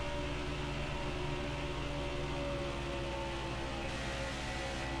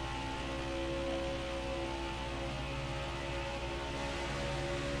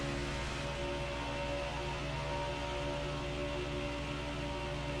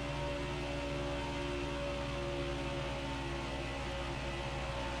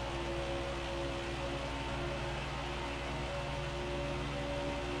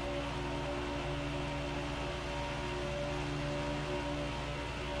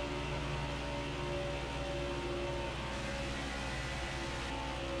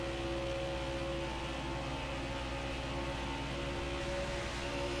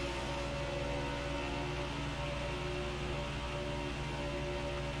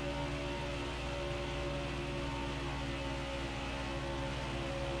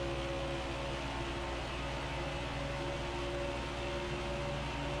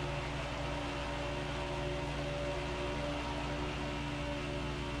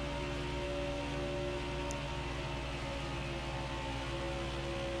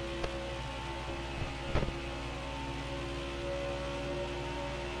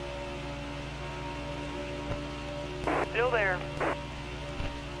 Still there.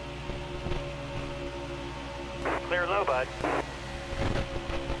 Clear low, bud.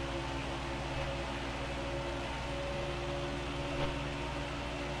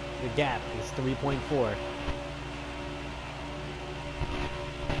 The gap is 3.4.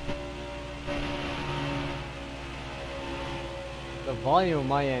 The volume on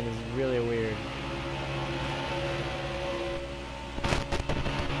my end is really weird.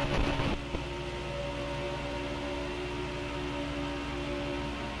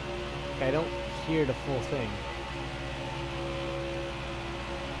 I don't hear the full thing.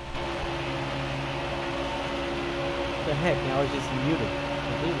 What the heck? Now it's just muted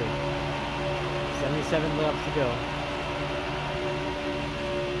completely. 77 laps to go.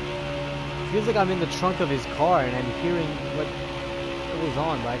 Feels like I'm in the trunk of his car and I'm hearing what goes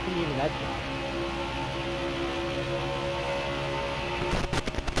on, but I think even that's not.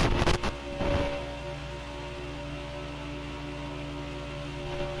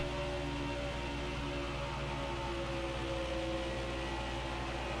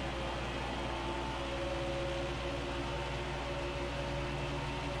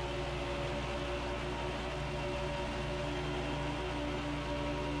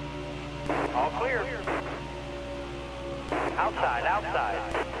 All clear. Outside,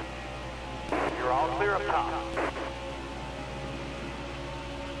 outside. You're all clear up top.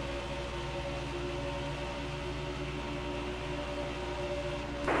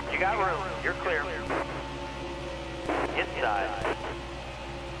 You got room. You're clear. Inside.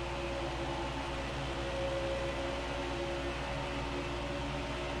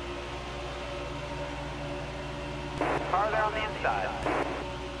 Car there on the inside.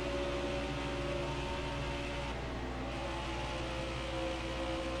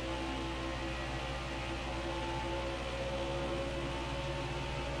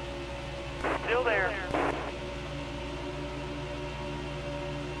 Still there.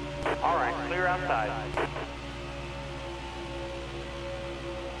 All right, clear outside.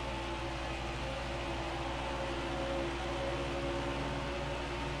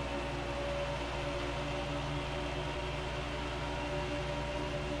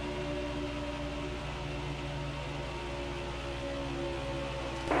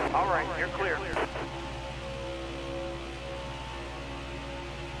 All right, you're clear.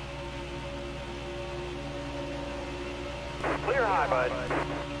 Clear high, bud.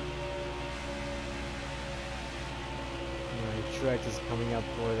 Alright, Truex is coming up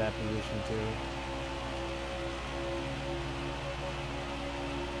for that position too.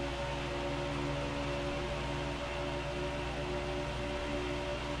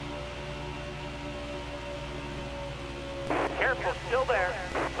 Careful, still there.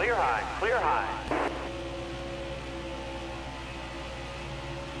 Clear high, clear high.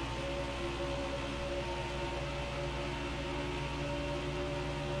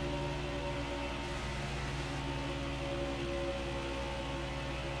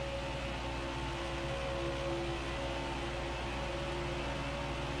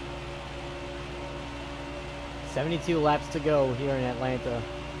 "72 laps to go here in Atlanta."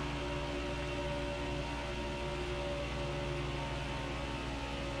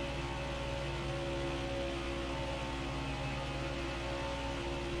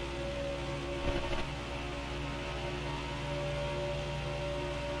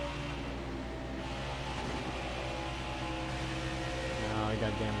 No, I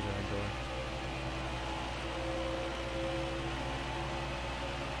got damage on the door.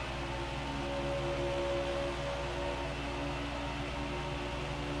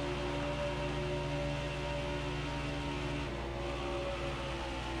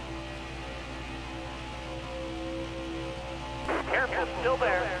 Careful, still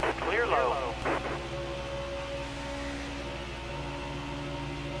there. Clear low.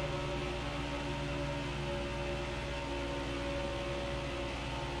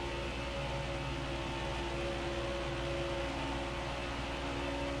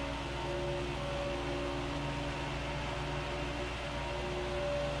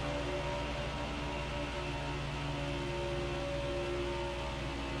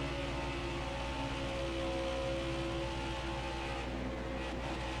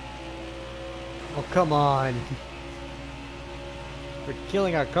 Oh, come on. We're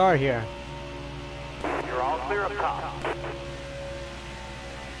killing our car here. You're all clear up top.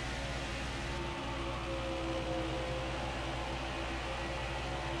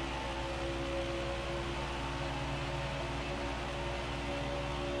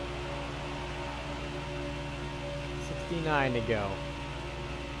 $69 to go.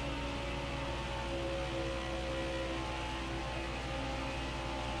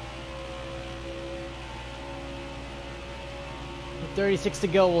 With 36 to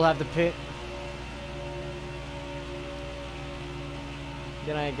go, we'll have the pit.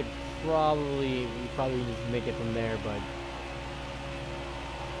 Then I could we probably just make it from there, but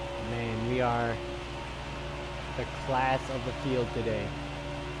man, we are the class of the field today.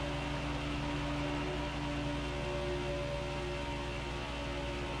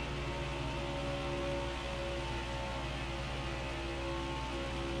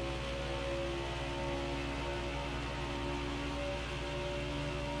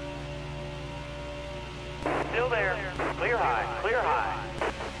 Still there. Clear high, clear high.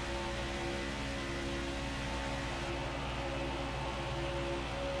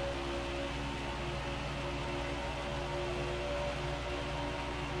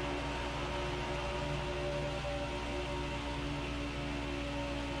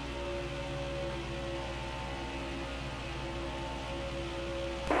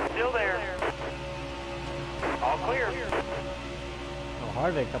 clear. Oh,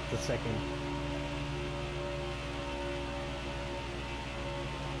 Harvick up to second.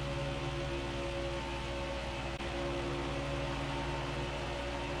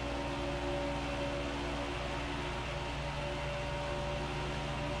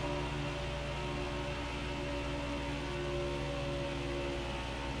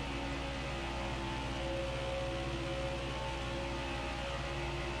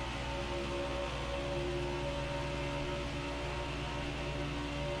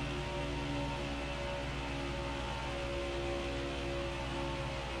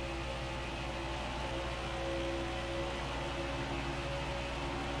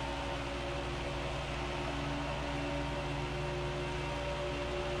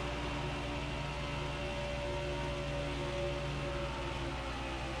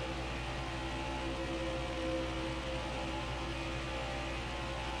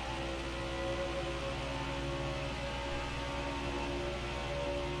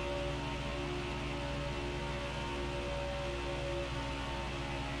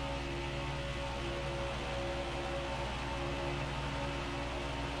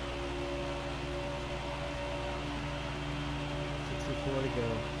 To go.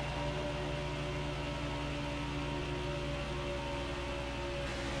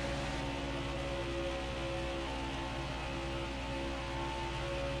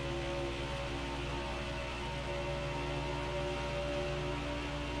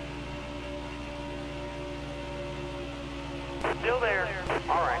 Still there.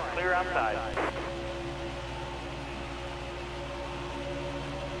 All right, clear outside.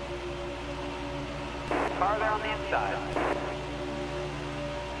 Car there on the inside.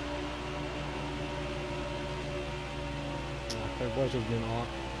 Third Bush has been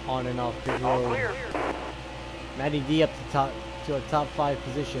on and off pit All road. clear. Matty D up to a top 5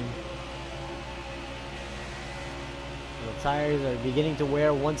 position. The tires are beginning to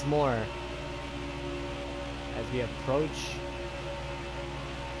wear once more as we approach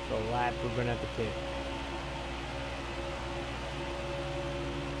the lap we're gonna have to pit.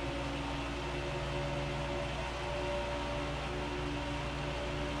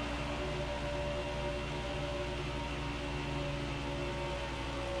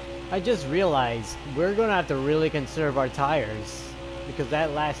 I just realized we're gonna have to really conserve our tires because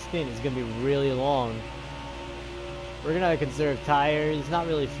that last spin is gonna be really long. We're gonna conserve tires, not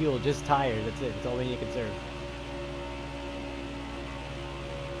really fuel, just tires. That's it. That's all we need to conserve.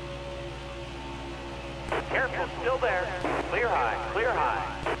 Careful, still there. Clear high, clear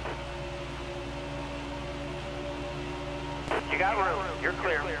high. You got room. You're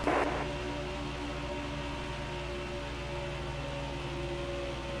clear.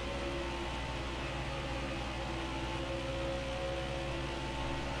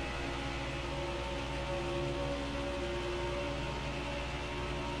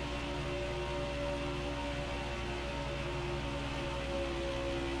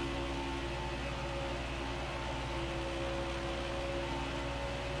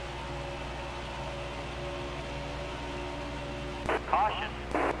 Caution.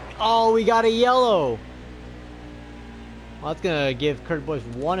 Oh, we got a yellow. Well, that's gonna give Kurt Busch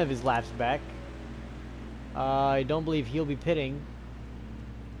one of his laps back. I don't believe he'll be pitting.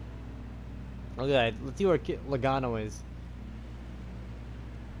 Look at that. Let's see where Logano is.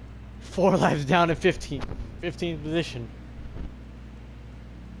 4 laps down in 15th position.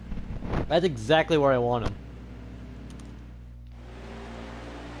 That's exactly where I want him.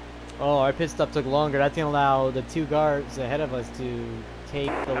 Oh, our pit stop took longer. That's gonna allow the 2 guards ahead of us to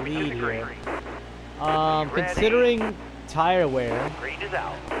take the lead here. Considering tire wear, Green is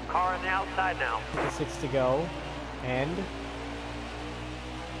out. Car on the outside now. 6 to go, and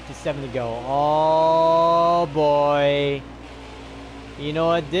 7 to go. Oh boy! You know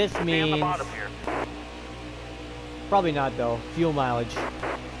what this Stay on the means? bottom here. Probably not though. Fuel mileage.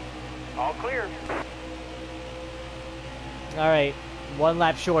 All clear. All right, 1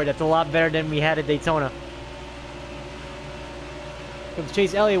 lap short. That's a lot better than we had at Daytona. Comes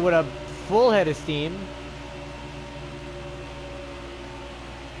Chase Elliott with a full head of steam.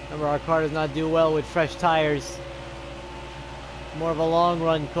 Remember, our car does not do well with fresh tires. More of a long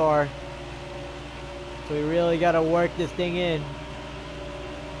run car. So we really got to work this thing in.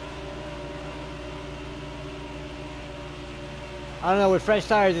 I don't know, with fresh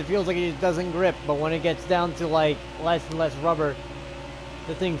tires it feels like it just doesn't grip, but when it gets down to like less and less rubber,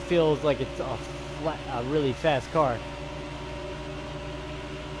 the thing feels like it's a really fast car.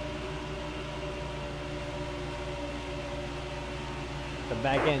 The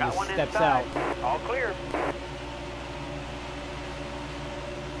back end Got just one steps inside. out. All clear.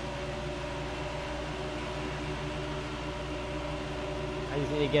 I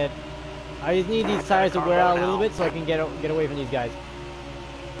just need these tires to wear out a little bit so I can get away from these guys.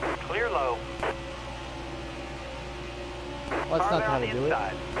 Clear low. Well, that's not Farther how on to the do it.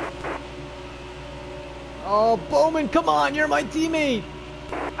 inside. Oh, Bowman, come on, you're my teammate.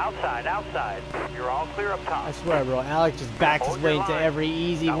 Outside, outside. You're all clear up top. I swear, bro, Alex just backs his Hold way your into line. every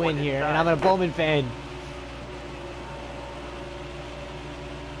easy Got win one here, and inside. I'm a Bowman fan.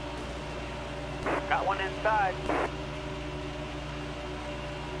 Got one inside.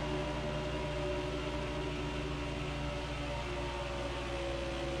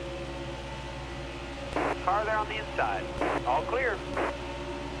 Car there on the inside. All clear.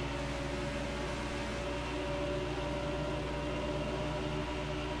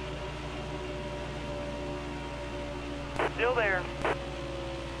 Still there.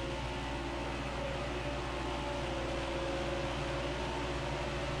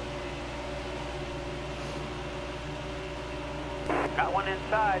 Got one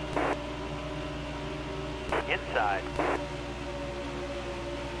inside. Inside.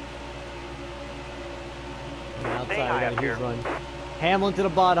 And outside, Stay high we got up a huge here. run. Hamlin to the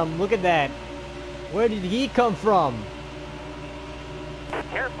bottom, look at that. Where did he come from?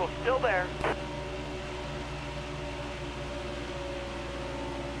 Careful, still there.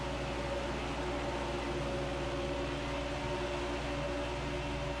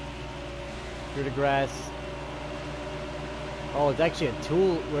 Through the grass. Oh, it's actually a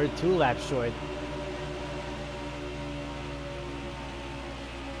two. We're 2 laps short.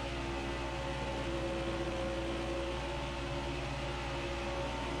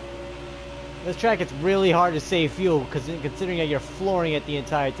 This track, it's really hard to save fuel because considering that you're flooring it the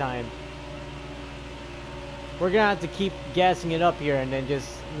entire time. We're gonna have to keep gassing it up here, and then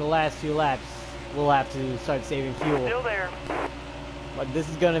just in the last few laps, we'll have to start saving fuel. Still there. But this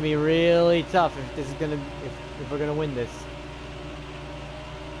is gonna be really tough if we're gonna win this.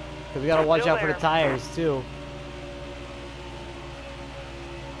 Cause we gotta watch Still out for the there. tires too.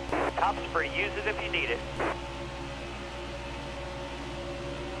 Top's free. Use it if you need it.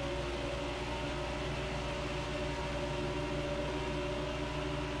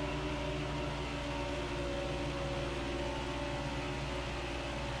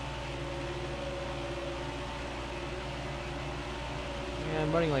 Yeah,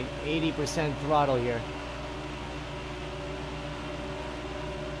 I'm running like 80% throttle here.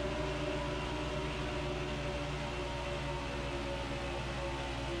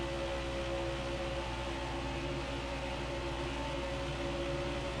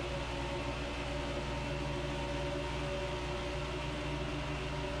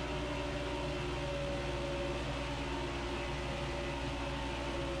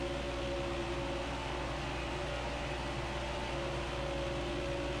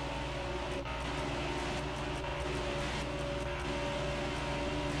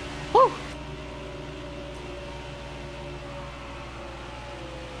 Whew!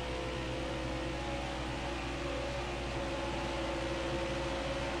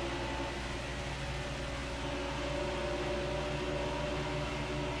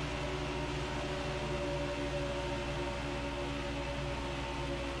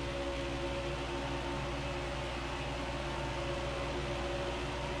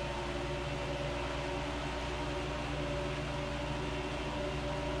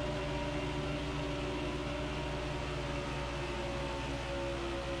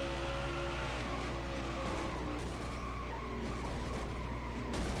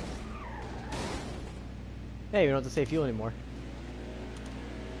 Hey, we don't have to save fuel anymore.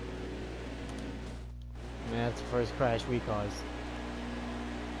 Man, that's the first crash we caused.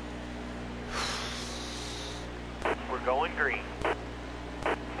 We're going green.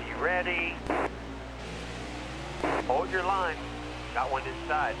 Be ready. Hold your line. Got one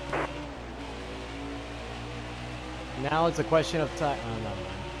inside. Now it's a question of tire. Oh, never mind.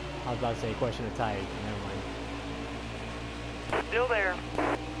 I was about to say a question of tires. Never mind. Still there.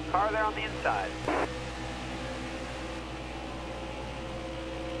 Car there on the inside.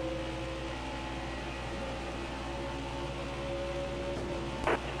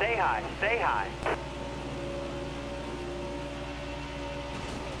 Stay high, stay high.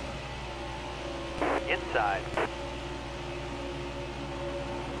 Inside.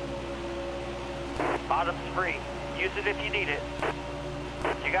 Bottom's free. Use it if you need it.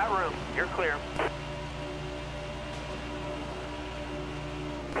 You got room. You're clear.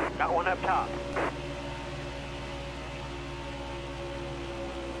 Got one up top.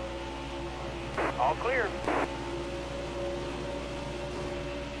 All clear.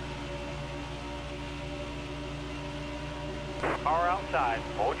 Car outside.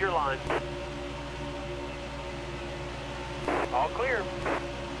 Hold your line. All clear.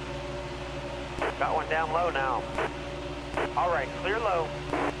 Got one down low now. All right, clear low.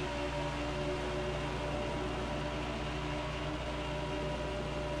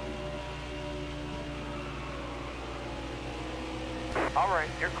 All right,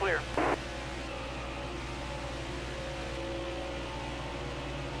 you're clear.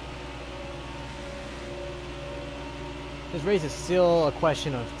 This race is still a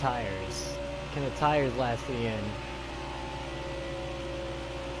question of tires. Can the tires last to the end?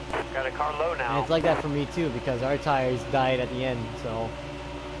 Got a car low now. And it's like that for me too, because our tires died at the end, so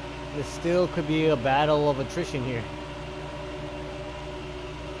this still could be a battle of attrition here.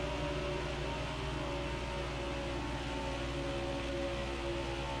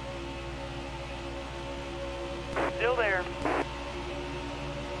 Still there.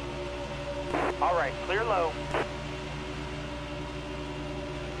 All right, clear low.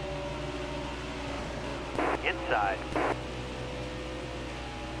 Inside.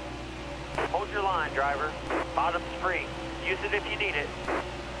 Hold your line, driver. Bottom's free. Use it if you need it.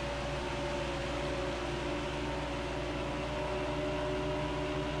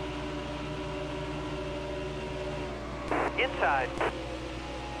 Inside.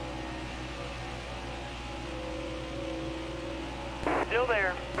 Still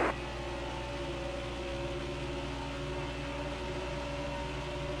there.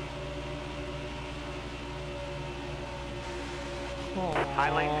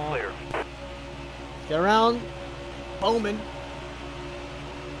 High lane's clear. Get around. Bowman.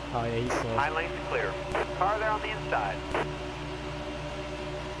 Oh yeah, he's slow. High lane's clear. Car there on the inside.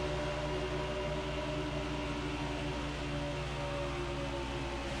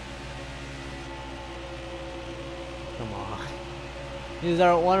 Come on. This is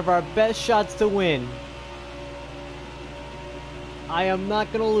one of our best shots to win. I am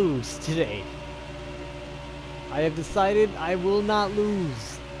not gonna lose today. I have decided I will not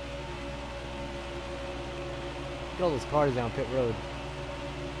lose. Look at all those cars down pit road.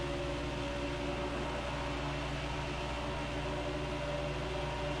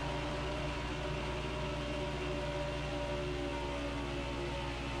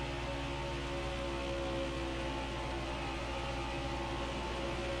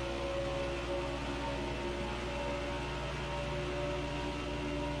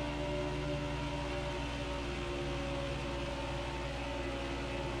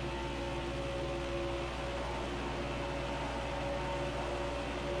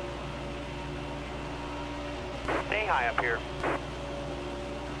 Stay high up here.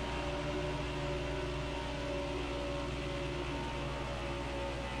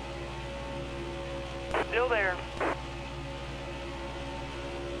 Still there.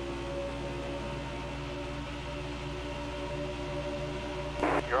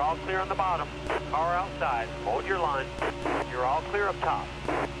 You're all clear on the bottom. Car outside. Hold your line. You're all clear up top.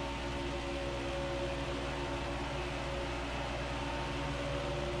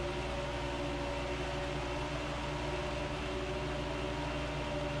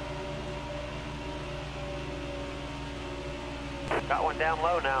 Got one down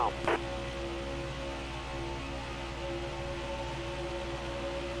low now.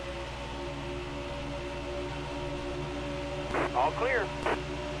 All clear.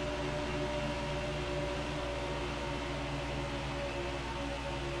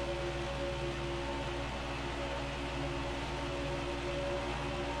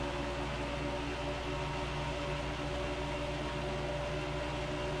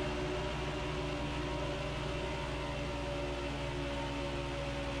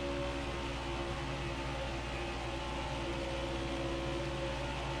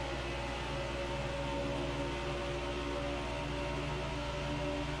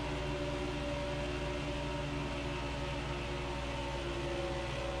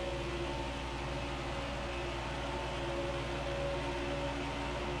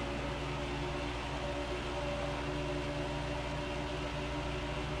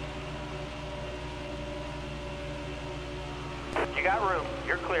 You got room.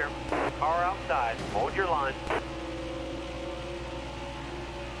 You're clear. Car outside. Hold your line.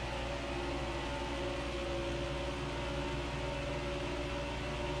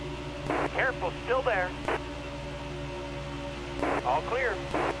 Careful, still there. All clear.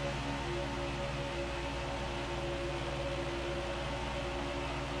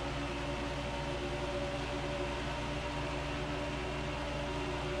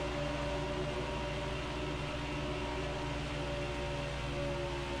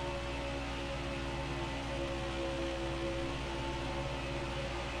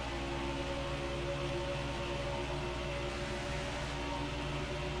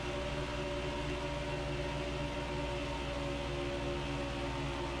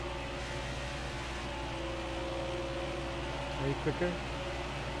 quicker.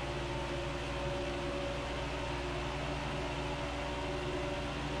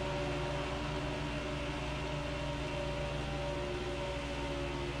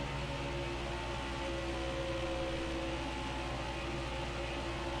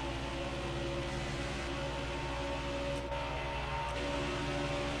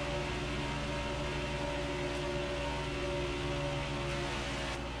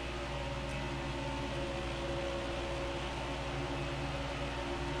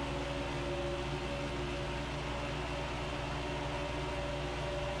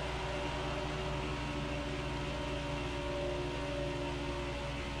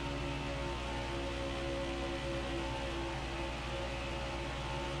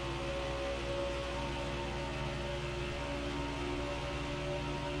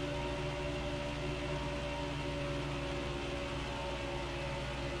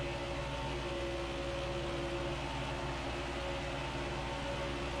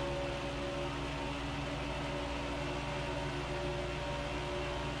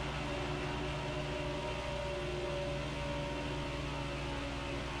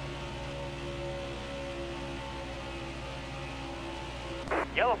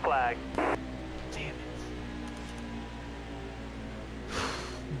 Yellow flag. Damn it.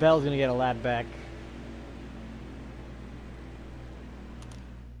 Bell's gonna get a lap back.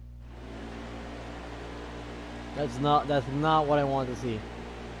 That's not what I wanted to see.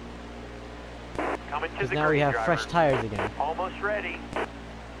 Coming to Because the now we green, have driver. fresh tires again. Almost ready.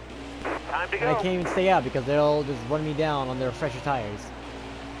 Time to And I go. can't even stay out because they'll just run me down on their fresher tires.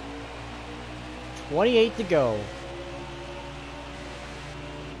 28 to go.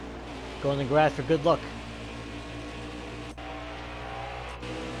 Go in the grass for good luck.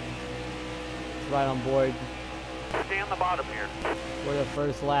 Right on board Stay on the bottom here. for the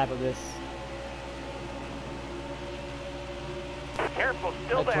first lap of this. Careful,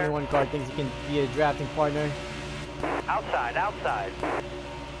 still That there. 21 car thinks he can be a drafting partner. Outside, outside.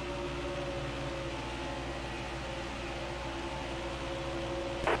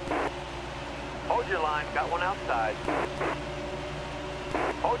 Hold your line, got one outside.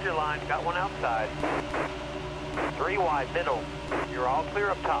 Hold your line, got one outside. 3 wide, middle. You're all clear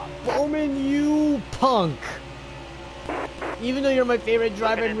up top. Bowman, you punk! Even though you're my favorite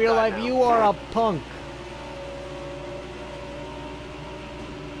driver in real life, inside now. you are a punk.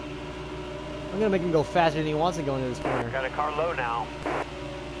 I'm gonna make him go faster than he wants to go into this corner. Got a car low now.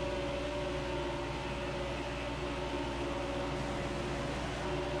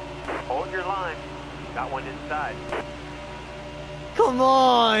 Hold your line. Got one inside. Come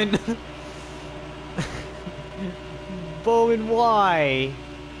on! Bowman, why?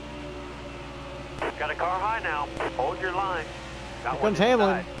 Got a car high now. Hold your line. Got Here one comes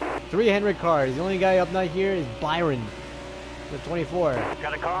Hamlin. inside. 3 Henrik cars. The only guy up not here is Byron. The 24.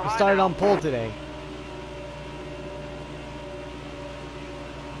 Got a car He high started now. on pole today.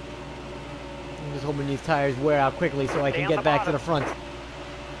 I'm just hoping these tires wear out quickly so I Stay can on get the back to bottom. the front.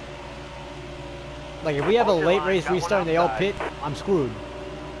 Like, if we have a Hold your late line, race got one restart and they all outside. pit, I'm screwed.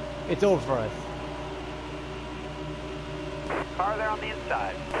 It's over for us. Car there on the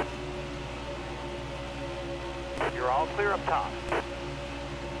inside. You're all clear up top.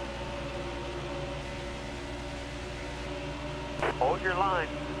 Hold your line.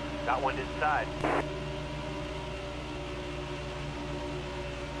 Got one inside.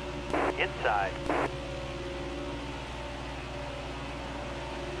 Inside.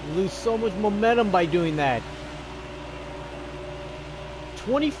 You lose so much momentum by doing that.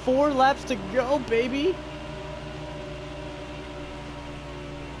 24 laps to go, baby.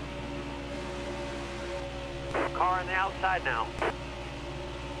 Car on the outside now.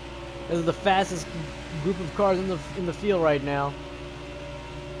 This is the fastest group of cars in the field right now.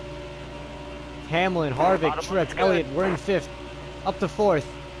 Hamlin, Harvick, Bottom Truex, looks good. Elliott, we're in 5th. Up to 4th.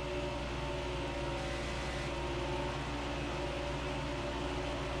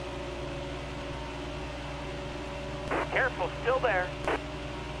 Careful, still there.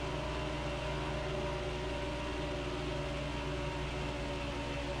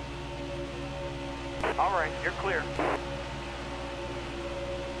 All right, you're clear.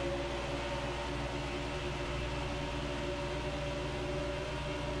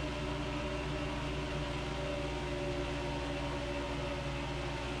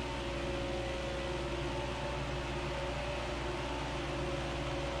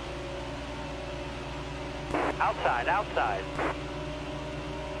 Outside, outside.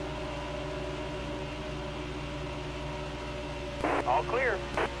 All clear.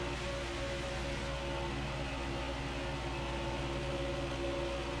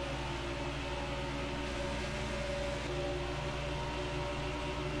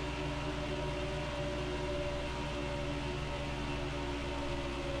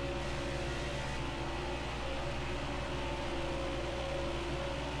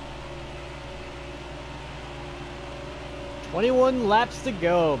 21 laps to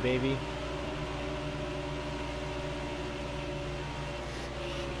go, baby.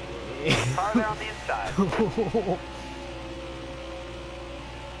 Farther on the inside.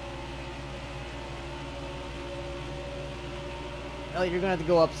 Elliot, you're gonna have to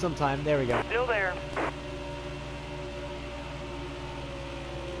go up sometime. There we go. Still there.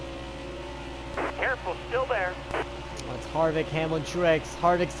 Careful, still there. That's Harvick, Hamlin, Truex.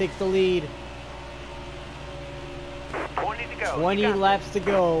 Harvick takes the lead. 20 to go. 20 laps to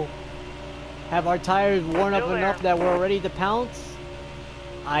go. Have our tires worn up Still enough there. that we're ready to pounce?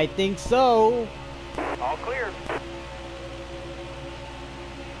 I think so. All clear.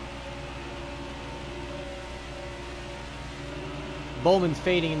 Bowman's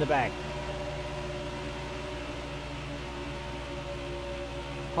fading in the back.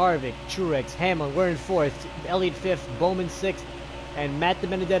 Harvick, Truex, Hamlin, we're in 4th. Elliott 5th, Bowman 6th, and Matt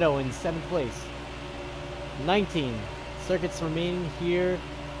DiBenedetto in 7th place. 19 circuits remaining here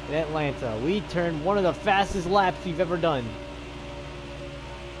in Atlanta. We turned one of the fastest laps we've ever done.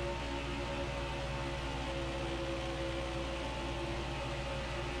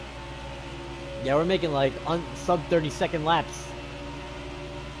 Yeah, we're making like sub 30-second laps.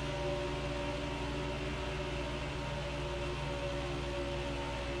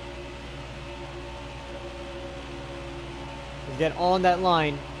 Let's get on that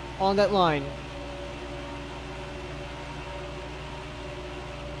line. On that line.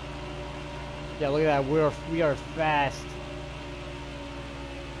 Yeah, look at that. We are fast.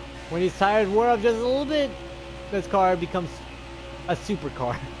 When these tires wear up just a little bit, this car becomes a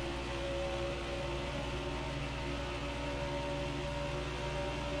supercar.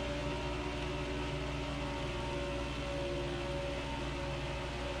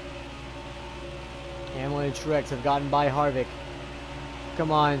 Hamlin and Truex have gotten by Harvick.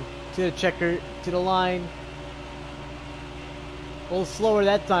 Come on, to the checker, to the line. A little slower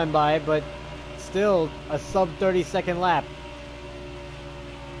that time by, but still a sub 30-second lap.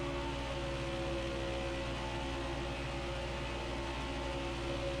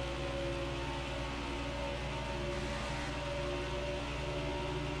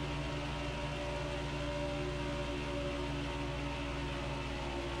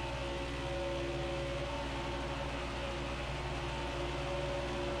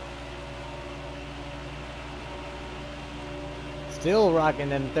 Still rocking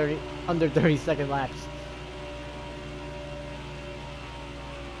them under 30-second laps.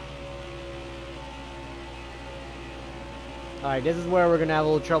 Alright, this is where we're gonna have a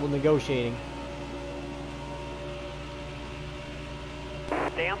little trouble negotiating.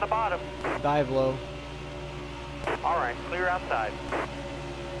 Stay on the bottom. Dive low. Alright, clear outside.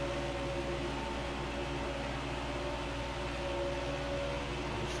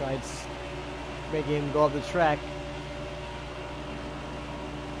 Tried making him go up the track.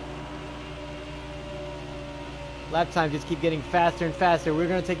 Lap times just keep getting faster and faster. We're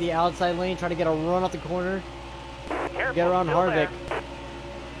going to take the outside lane, try to get a run off the corner. Careful, Get around still Harvick. there.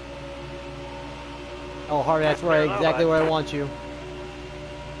 Oh, Harvick, that's where exactly where I want you.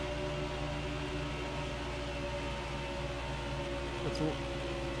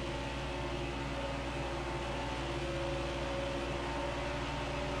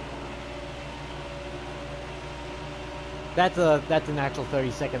 That's an actual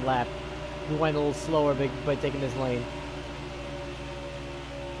 30-second lap. We went a little slower by taking this lane.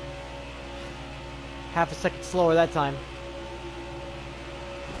 Half a second slower that time.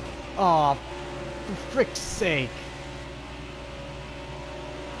 Oh, for frick's sake.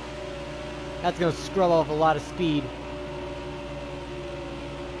 That's gonna scrub off a lot of speed.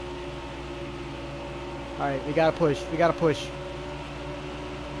 Alright, we gotta push. We gotta push.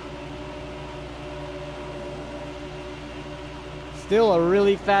 Still a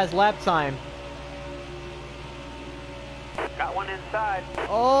really fast lap time. Got one inside.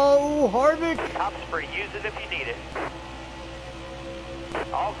 Oh, Harvick! Top spree, use it if you need it.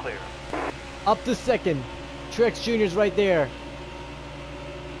 All clear. Up to second. Truex Jr.'s right there.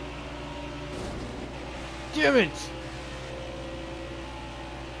 Damn it!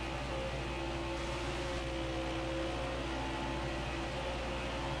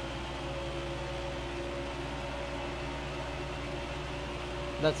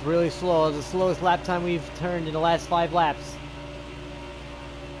 That's really slow. It's the slowest lap time we've turned in the last 5 laps.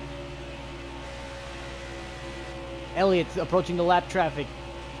 Elliott's approaching the lap traffic.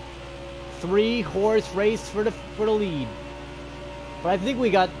 3-horse race for the lead. But I think we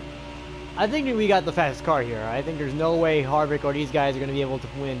got the fastest car here. I think there's no way Harvick or these guys are going to be able to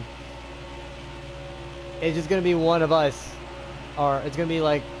win. It's just going to be one of us, or it's going to be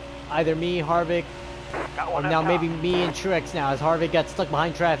like either me, Harvick, Got Or one up now top. maybe me and Truex now as Harvick got stuck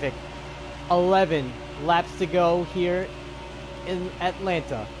behind traffic. 11 laps to go here in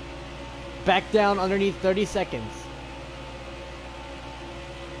Atlanta. Back down underneath 30 seconds.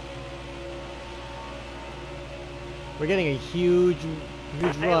 We're getting a huge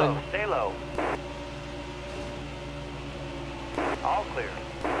Stay run. low, stay low. All clear.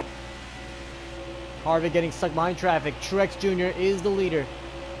 Harvick getting stuck behind traffic. Truex Jr. is the leader.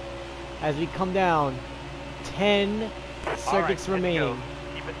 As we come down, 10 circuits All right, let's remaining. go.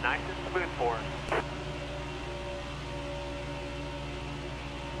 Keep it nice and smooth for us.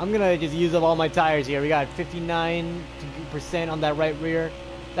 I'm gonna just use up all my tires here. We got 59% on that right rear.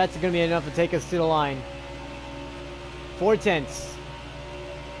 That's gonna be enough to take us to the line. 4/10.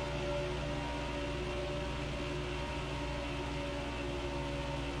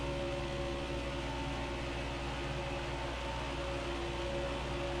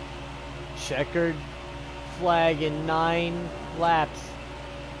 Checkered flag in 9 laps.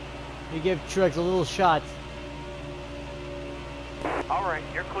 We give Truex a little shot. All right,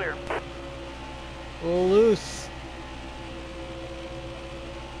 you're clear. A little loose.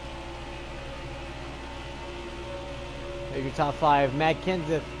 There's your top 5. Matt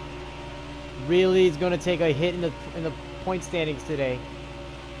Kenseth really is going to take a hit in the point standings today,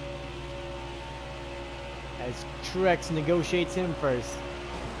 as Truex negotiates him first.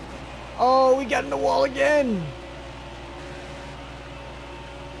 Oh, we got in the wall again.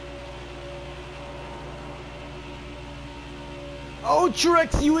 Oh,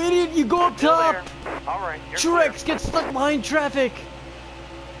 Truex, you idiot! You go up Still top. there. All right, you're Truex gets stuck behind traffic.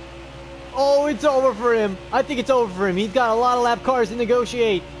 Oh, it's over for him. I think it's over for him. He's got a lot of lap cars to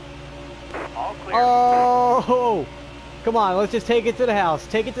negotiate. clear. All clear. Oh, come on. Let's just take it to the house.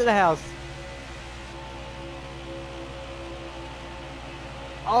 Take it to the house.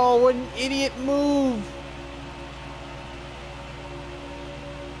 Oh, what an idiot move.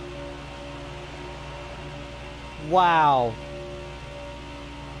 Wow.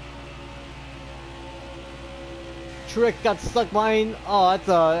 Truex got stuck behind. Oh,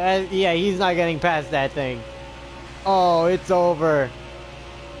 that's yeah, he's not getting past that thing. Oh, it's over.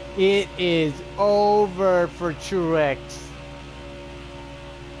 It is over for Truex.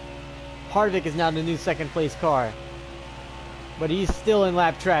 Harvick is now the new second place car, but he's still in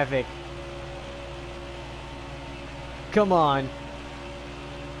lap traffic. Come on.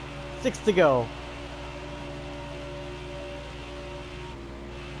 6 to go.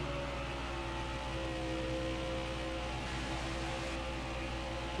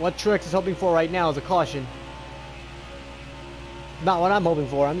 What Truex is hoping for right now is a caution. Not what I'm hoping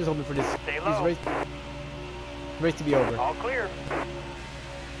for. I'm just hoping for this low. race to be over. All clear.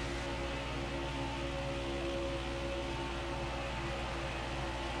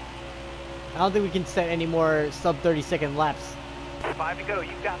 I don't think we can set any more sub 30-second laps. 5 to go. You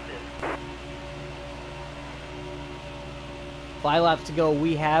got this. 5 laps to go.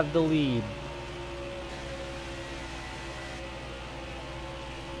 We have the lead.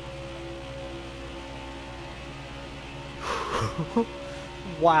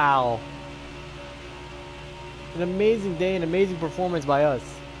 Wow. An amazing day, an amazing performance by us,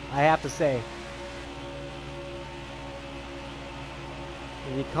 I have to say.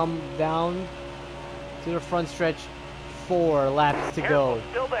 As we come down to the front stretch, 4 laps to go.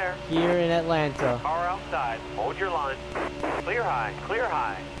 Still there. Here in Atlanta. Car outside. Hold your line. Clear high. Clear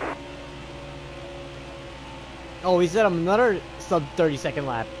high. Oh, we set him another sub 30-second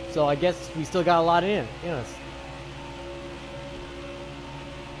lap. So I guess we still got a lot in us.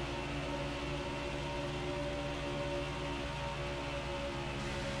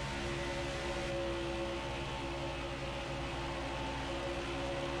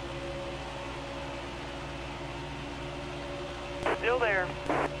 Still there.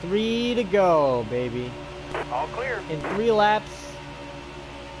 3 to go, baby. All clear. In 3 laps,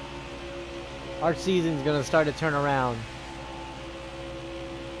 our season's gonna start to turn around.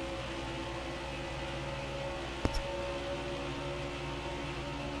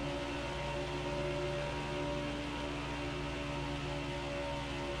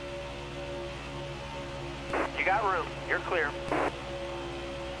 You got room. You're clear.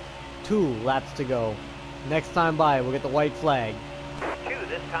 2 laps to go. Next time by, we'll get the white flag. 2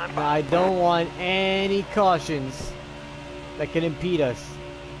 this time. Now, I don't want any cautions that can impede us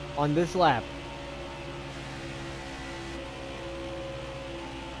on this lap.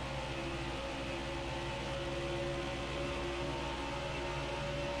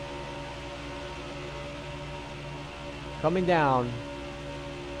 Coming down.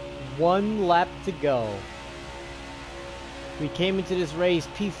 1 lap to go. We came into this race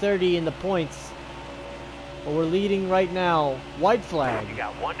P30 in the points. But we're leading right now. White flag. You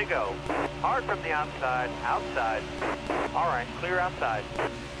got 1 to go. Hard from the outside. Outside. All right, clear outside.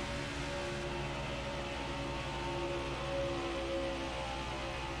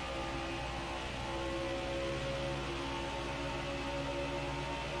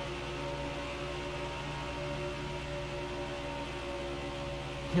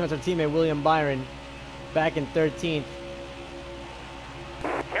 You know, it's our teammate William Byron back in 13th.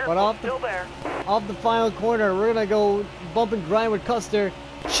 Careful, But still there. off the final corner, we're gonna go bump and grind with Custer.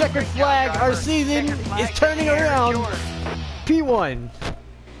 Checkered flag, our season is turning around. P1.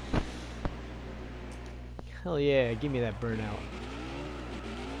 Hell yeah, give me that burnout.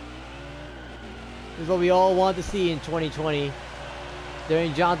 This is what we all want to see in 2020.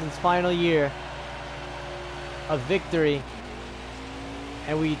 During Johnson's final year. A victory.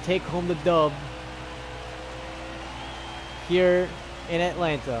 And we take home the dub here in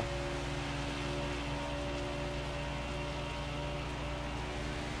Atlanta.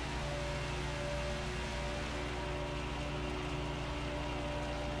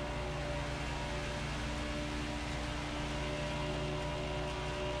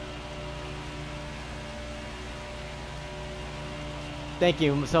 Thank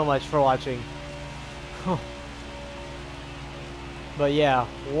you so much for watching. But yeah,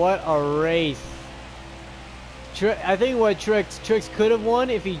 what a race. I think what Trix could have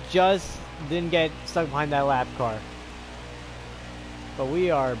won if he just didn't get stuck behind that lap car. But we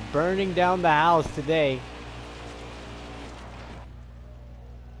are burning down the house today.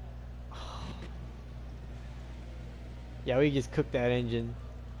 Yeah, we just cooked that engine.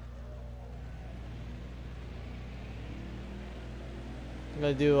 I'm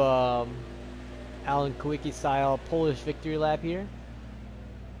gonna do Alan Kwiecki style Polish victory lap here.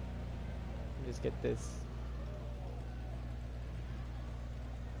 Just get this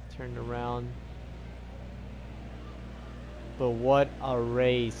turned around. But what a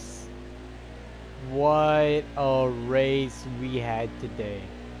race. What a race we had today.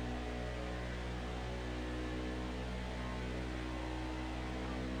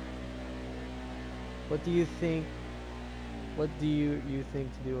 What do you think? What do you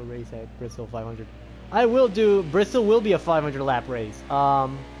think to do a race at Bristol 500? I will do. Bristol will be a 500 lap race.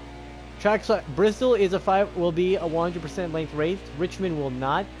 Bristol is will be a 100% length race. Richmond will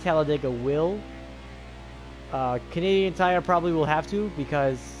not. Talladega will. Canadian Tire probably will have to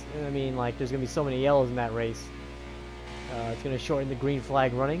because I mean, like, there's gonna be so many yellows in that race. It's gonna shorten the green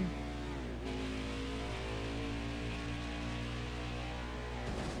flag running.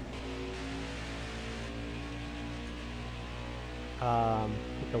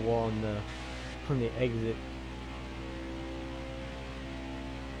 Hit the wall on the exit.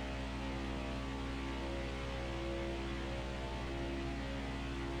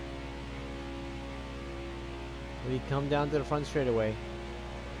 We come down to the front straightaway.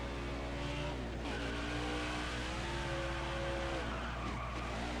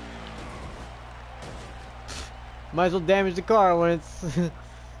 Might as well damage the car when it's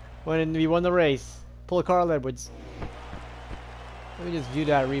when we won the race. Pull the car leftwards. Let me just view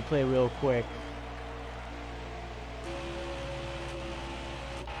that replay real quick.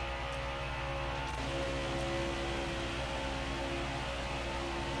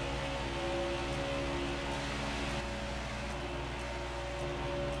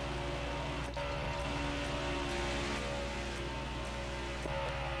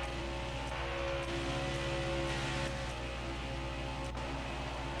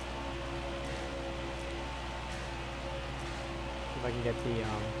 If I can get the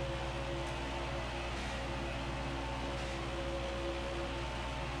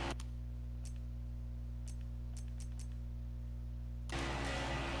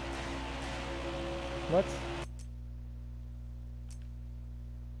what?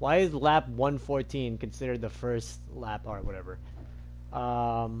 Why is lap 114 considered the first lap or whatever?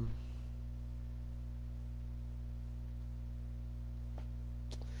 Well,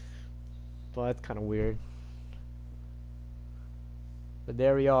 that's kind of weird. But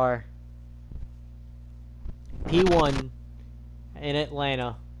there we are. P1 in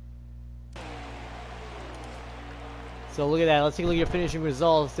Atlanta. So look at that. Let's take a look at your finishing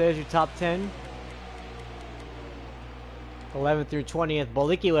results. There's your top 10. 11th through 20th.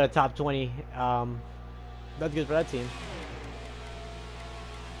 Bolicki with a top 20. That's good for that team.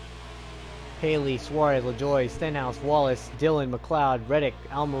 Haley, Suarez, LaJoy, Stenhouse, Wallace, Dillon, McLeod, Reddick,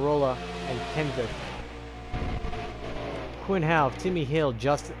 Almirola, and Kenseth. Quinn Howe, Timmy Hill,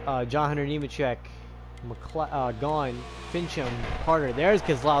 John Hunter Nemechek, Gaughan, Fincham, Carter. There's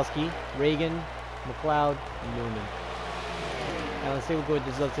Kozlowski, Reagan, McLeod, and Newman. Now let's see what good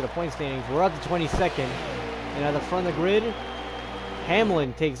results to the point standings. We're up to 22nd. And at the front of the grid,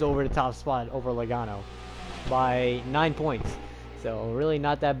 Hamlin takes over the top spot over Logano by 9 points. So really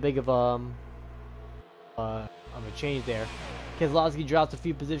not that big of a change there. Keselowski drops a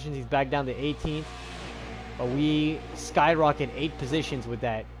few positions. He's back down to 18th. But we skyrocket 8 positions with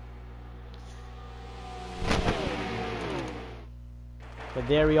that. But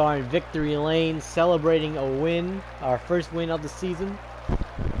there we are in victory lane, celebrating a win, our first win of the season.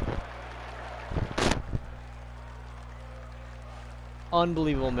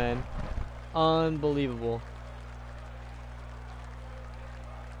 Unbelievable, man. Unbelievable.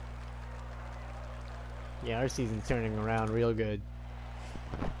 Yeah, our season's turning around real good.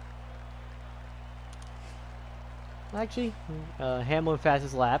 Actually, Hamlin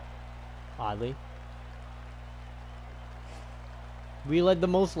fastest lap, oddly. We led the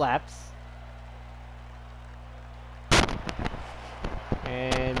most laps.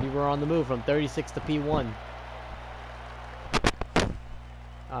 And we were on the move from 36 to P1.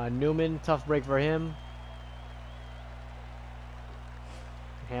 Newman, tough break for him.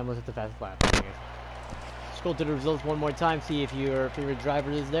 Hamlin's at the fastest lap. Okay. Scroll to the results one more time, see if your favorite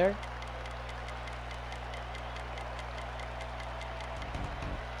driver is there.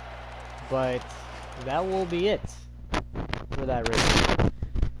 But that will be it for that race.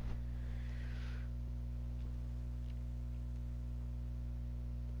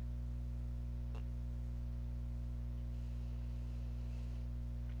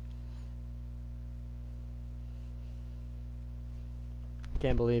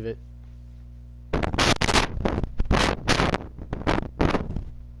 Can't believe it.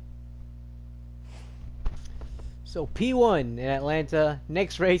 So P1 in Atlanta.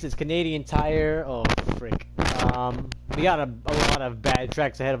 Next race is Canadian Tire. Oh frick. We got a lot of bad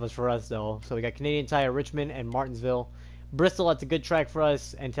tracks ahead of us for us though. So we got Canadian Tire, Richmond, and Martinsville. Bristol, that's a good track for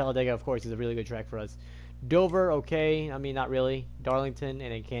us, and Talladega, of course, is a really good track for us. Dover, okay. I mean, not really. Darlington,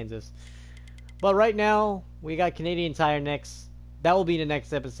 and then Kansas. But right now, we got Canadian Tire next. That will be the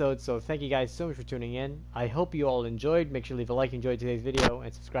next episode. So thank you guys so much for tuning in. I hope you all enjoyed. Make sure to leave a like if you enjoyed today's video,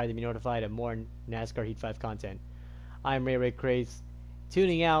 and subscribe to be notified of more NASCAR Heat 5 content. I'm ReyReyCraze,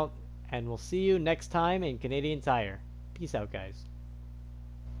 tuning out, and we'll see you next time in Canadian Tire. Peace out, guys.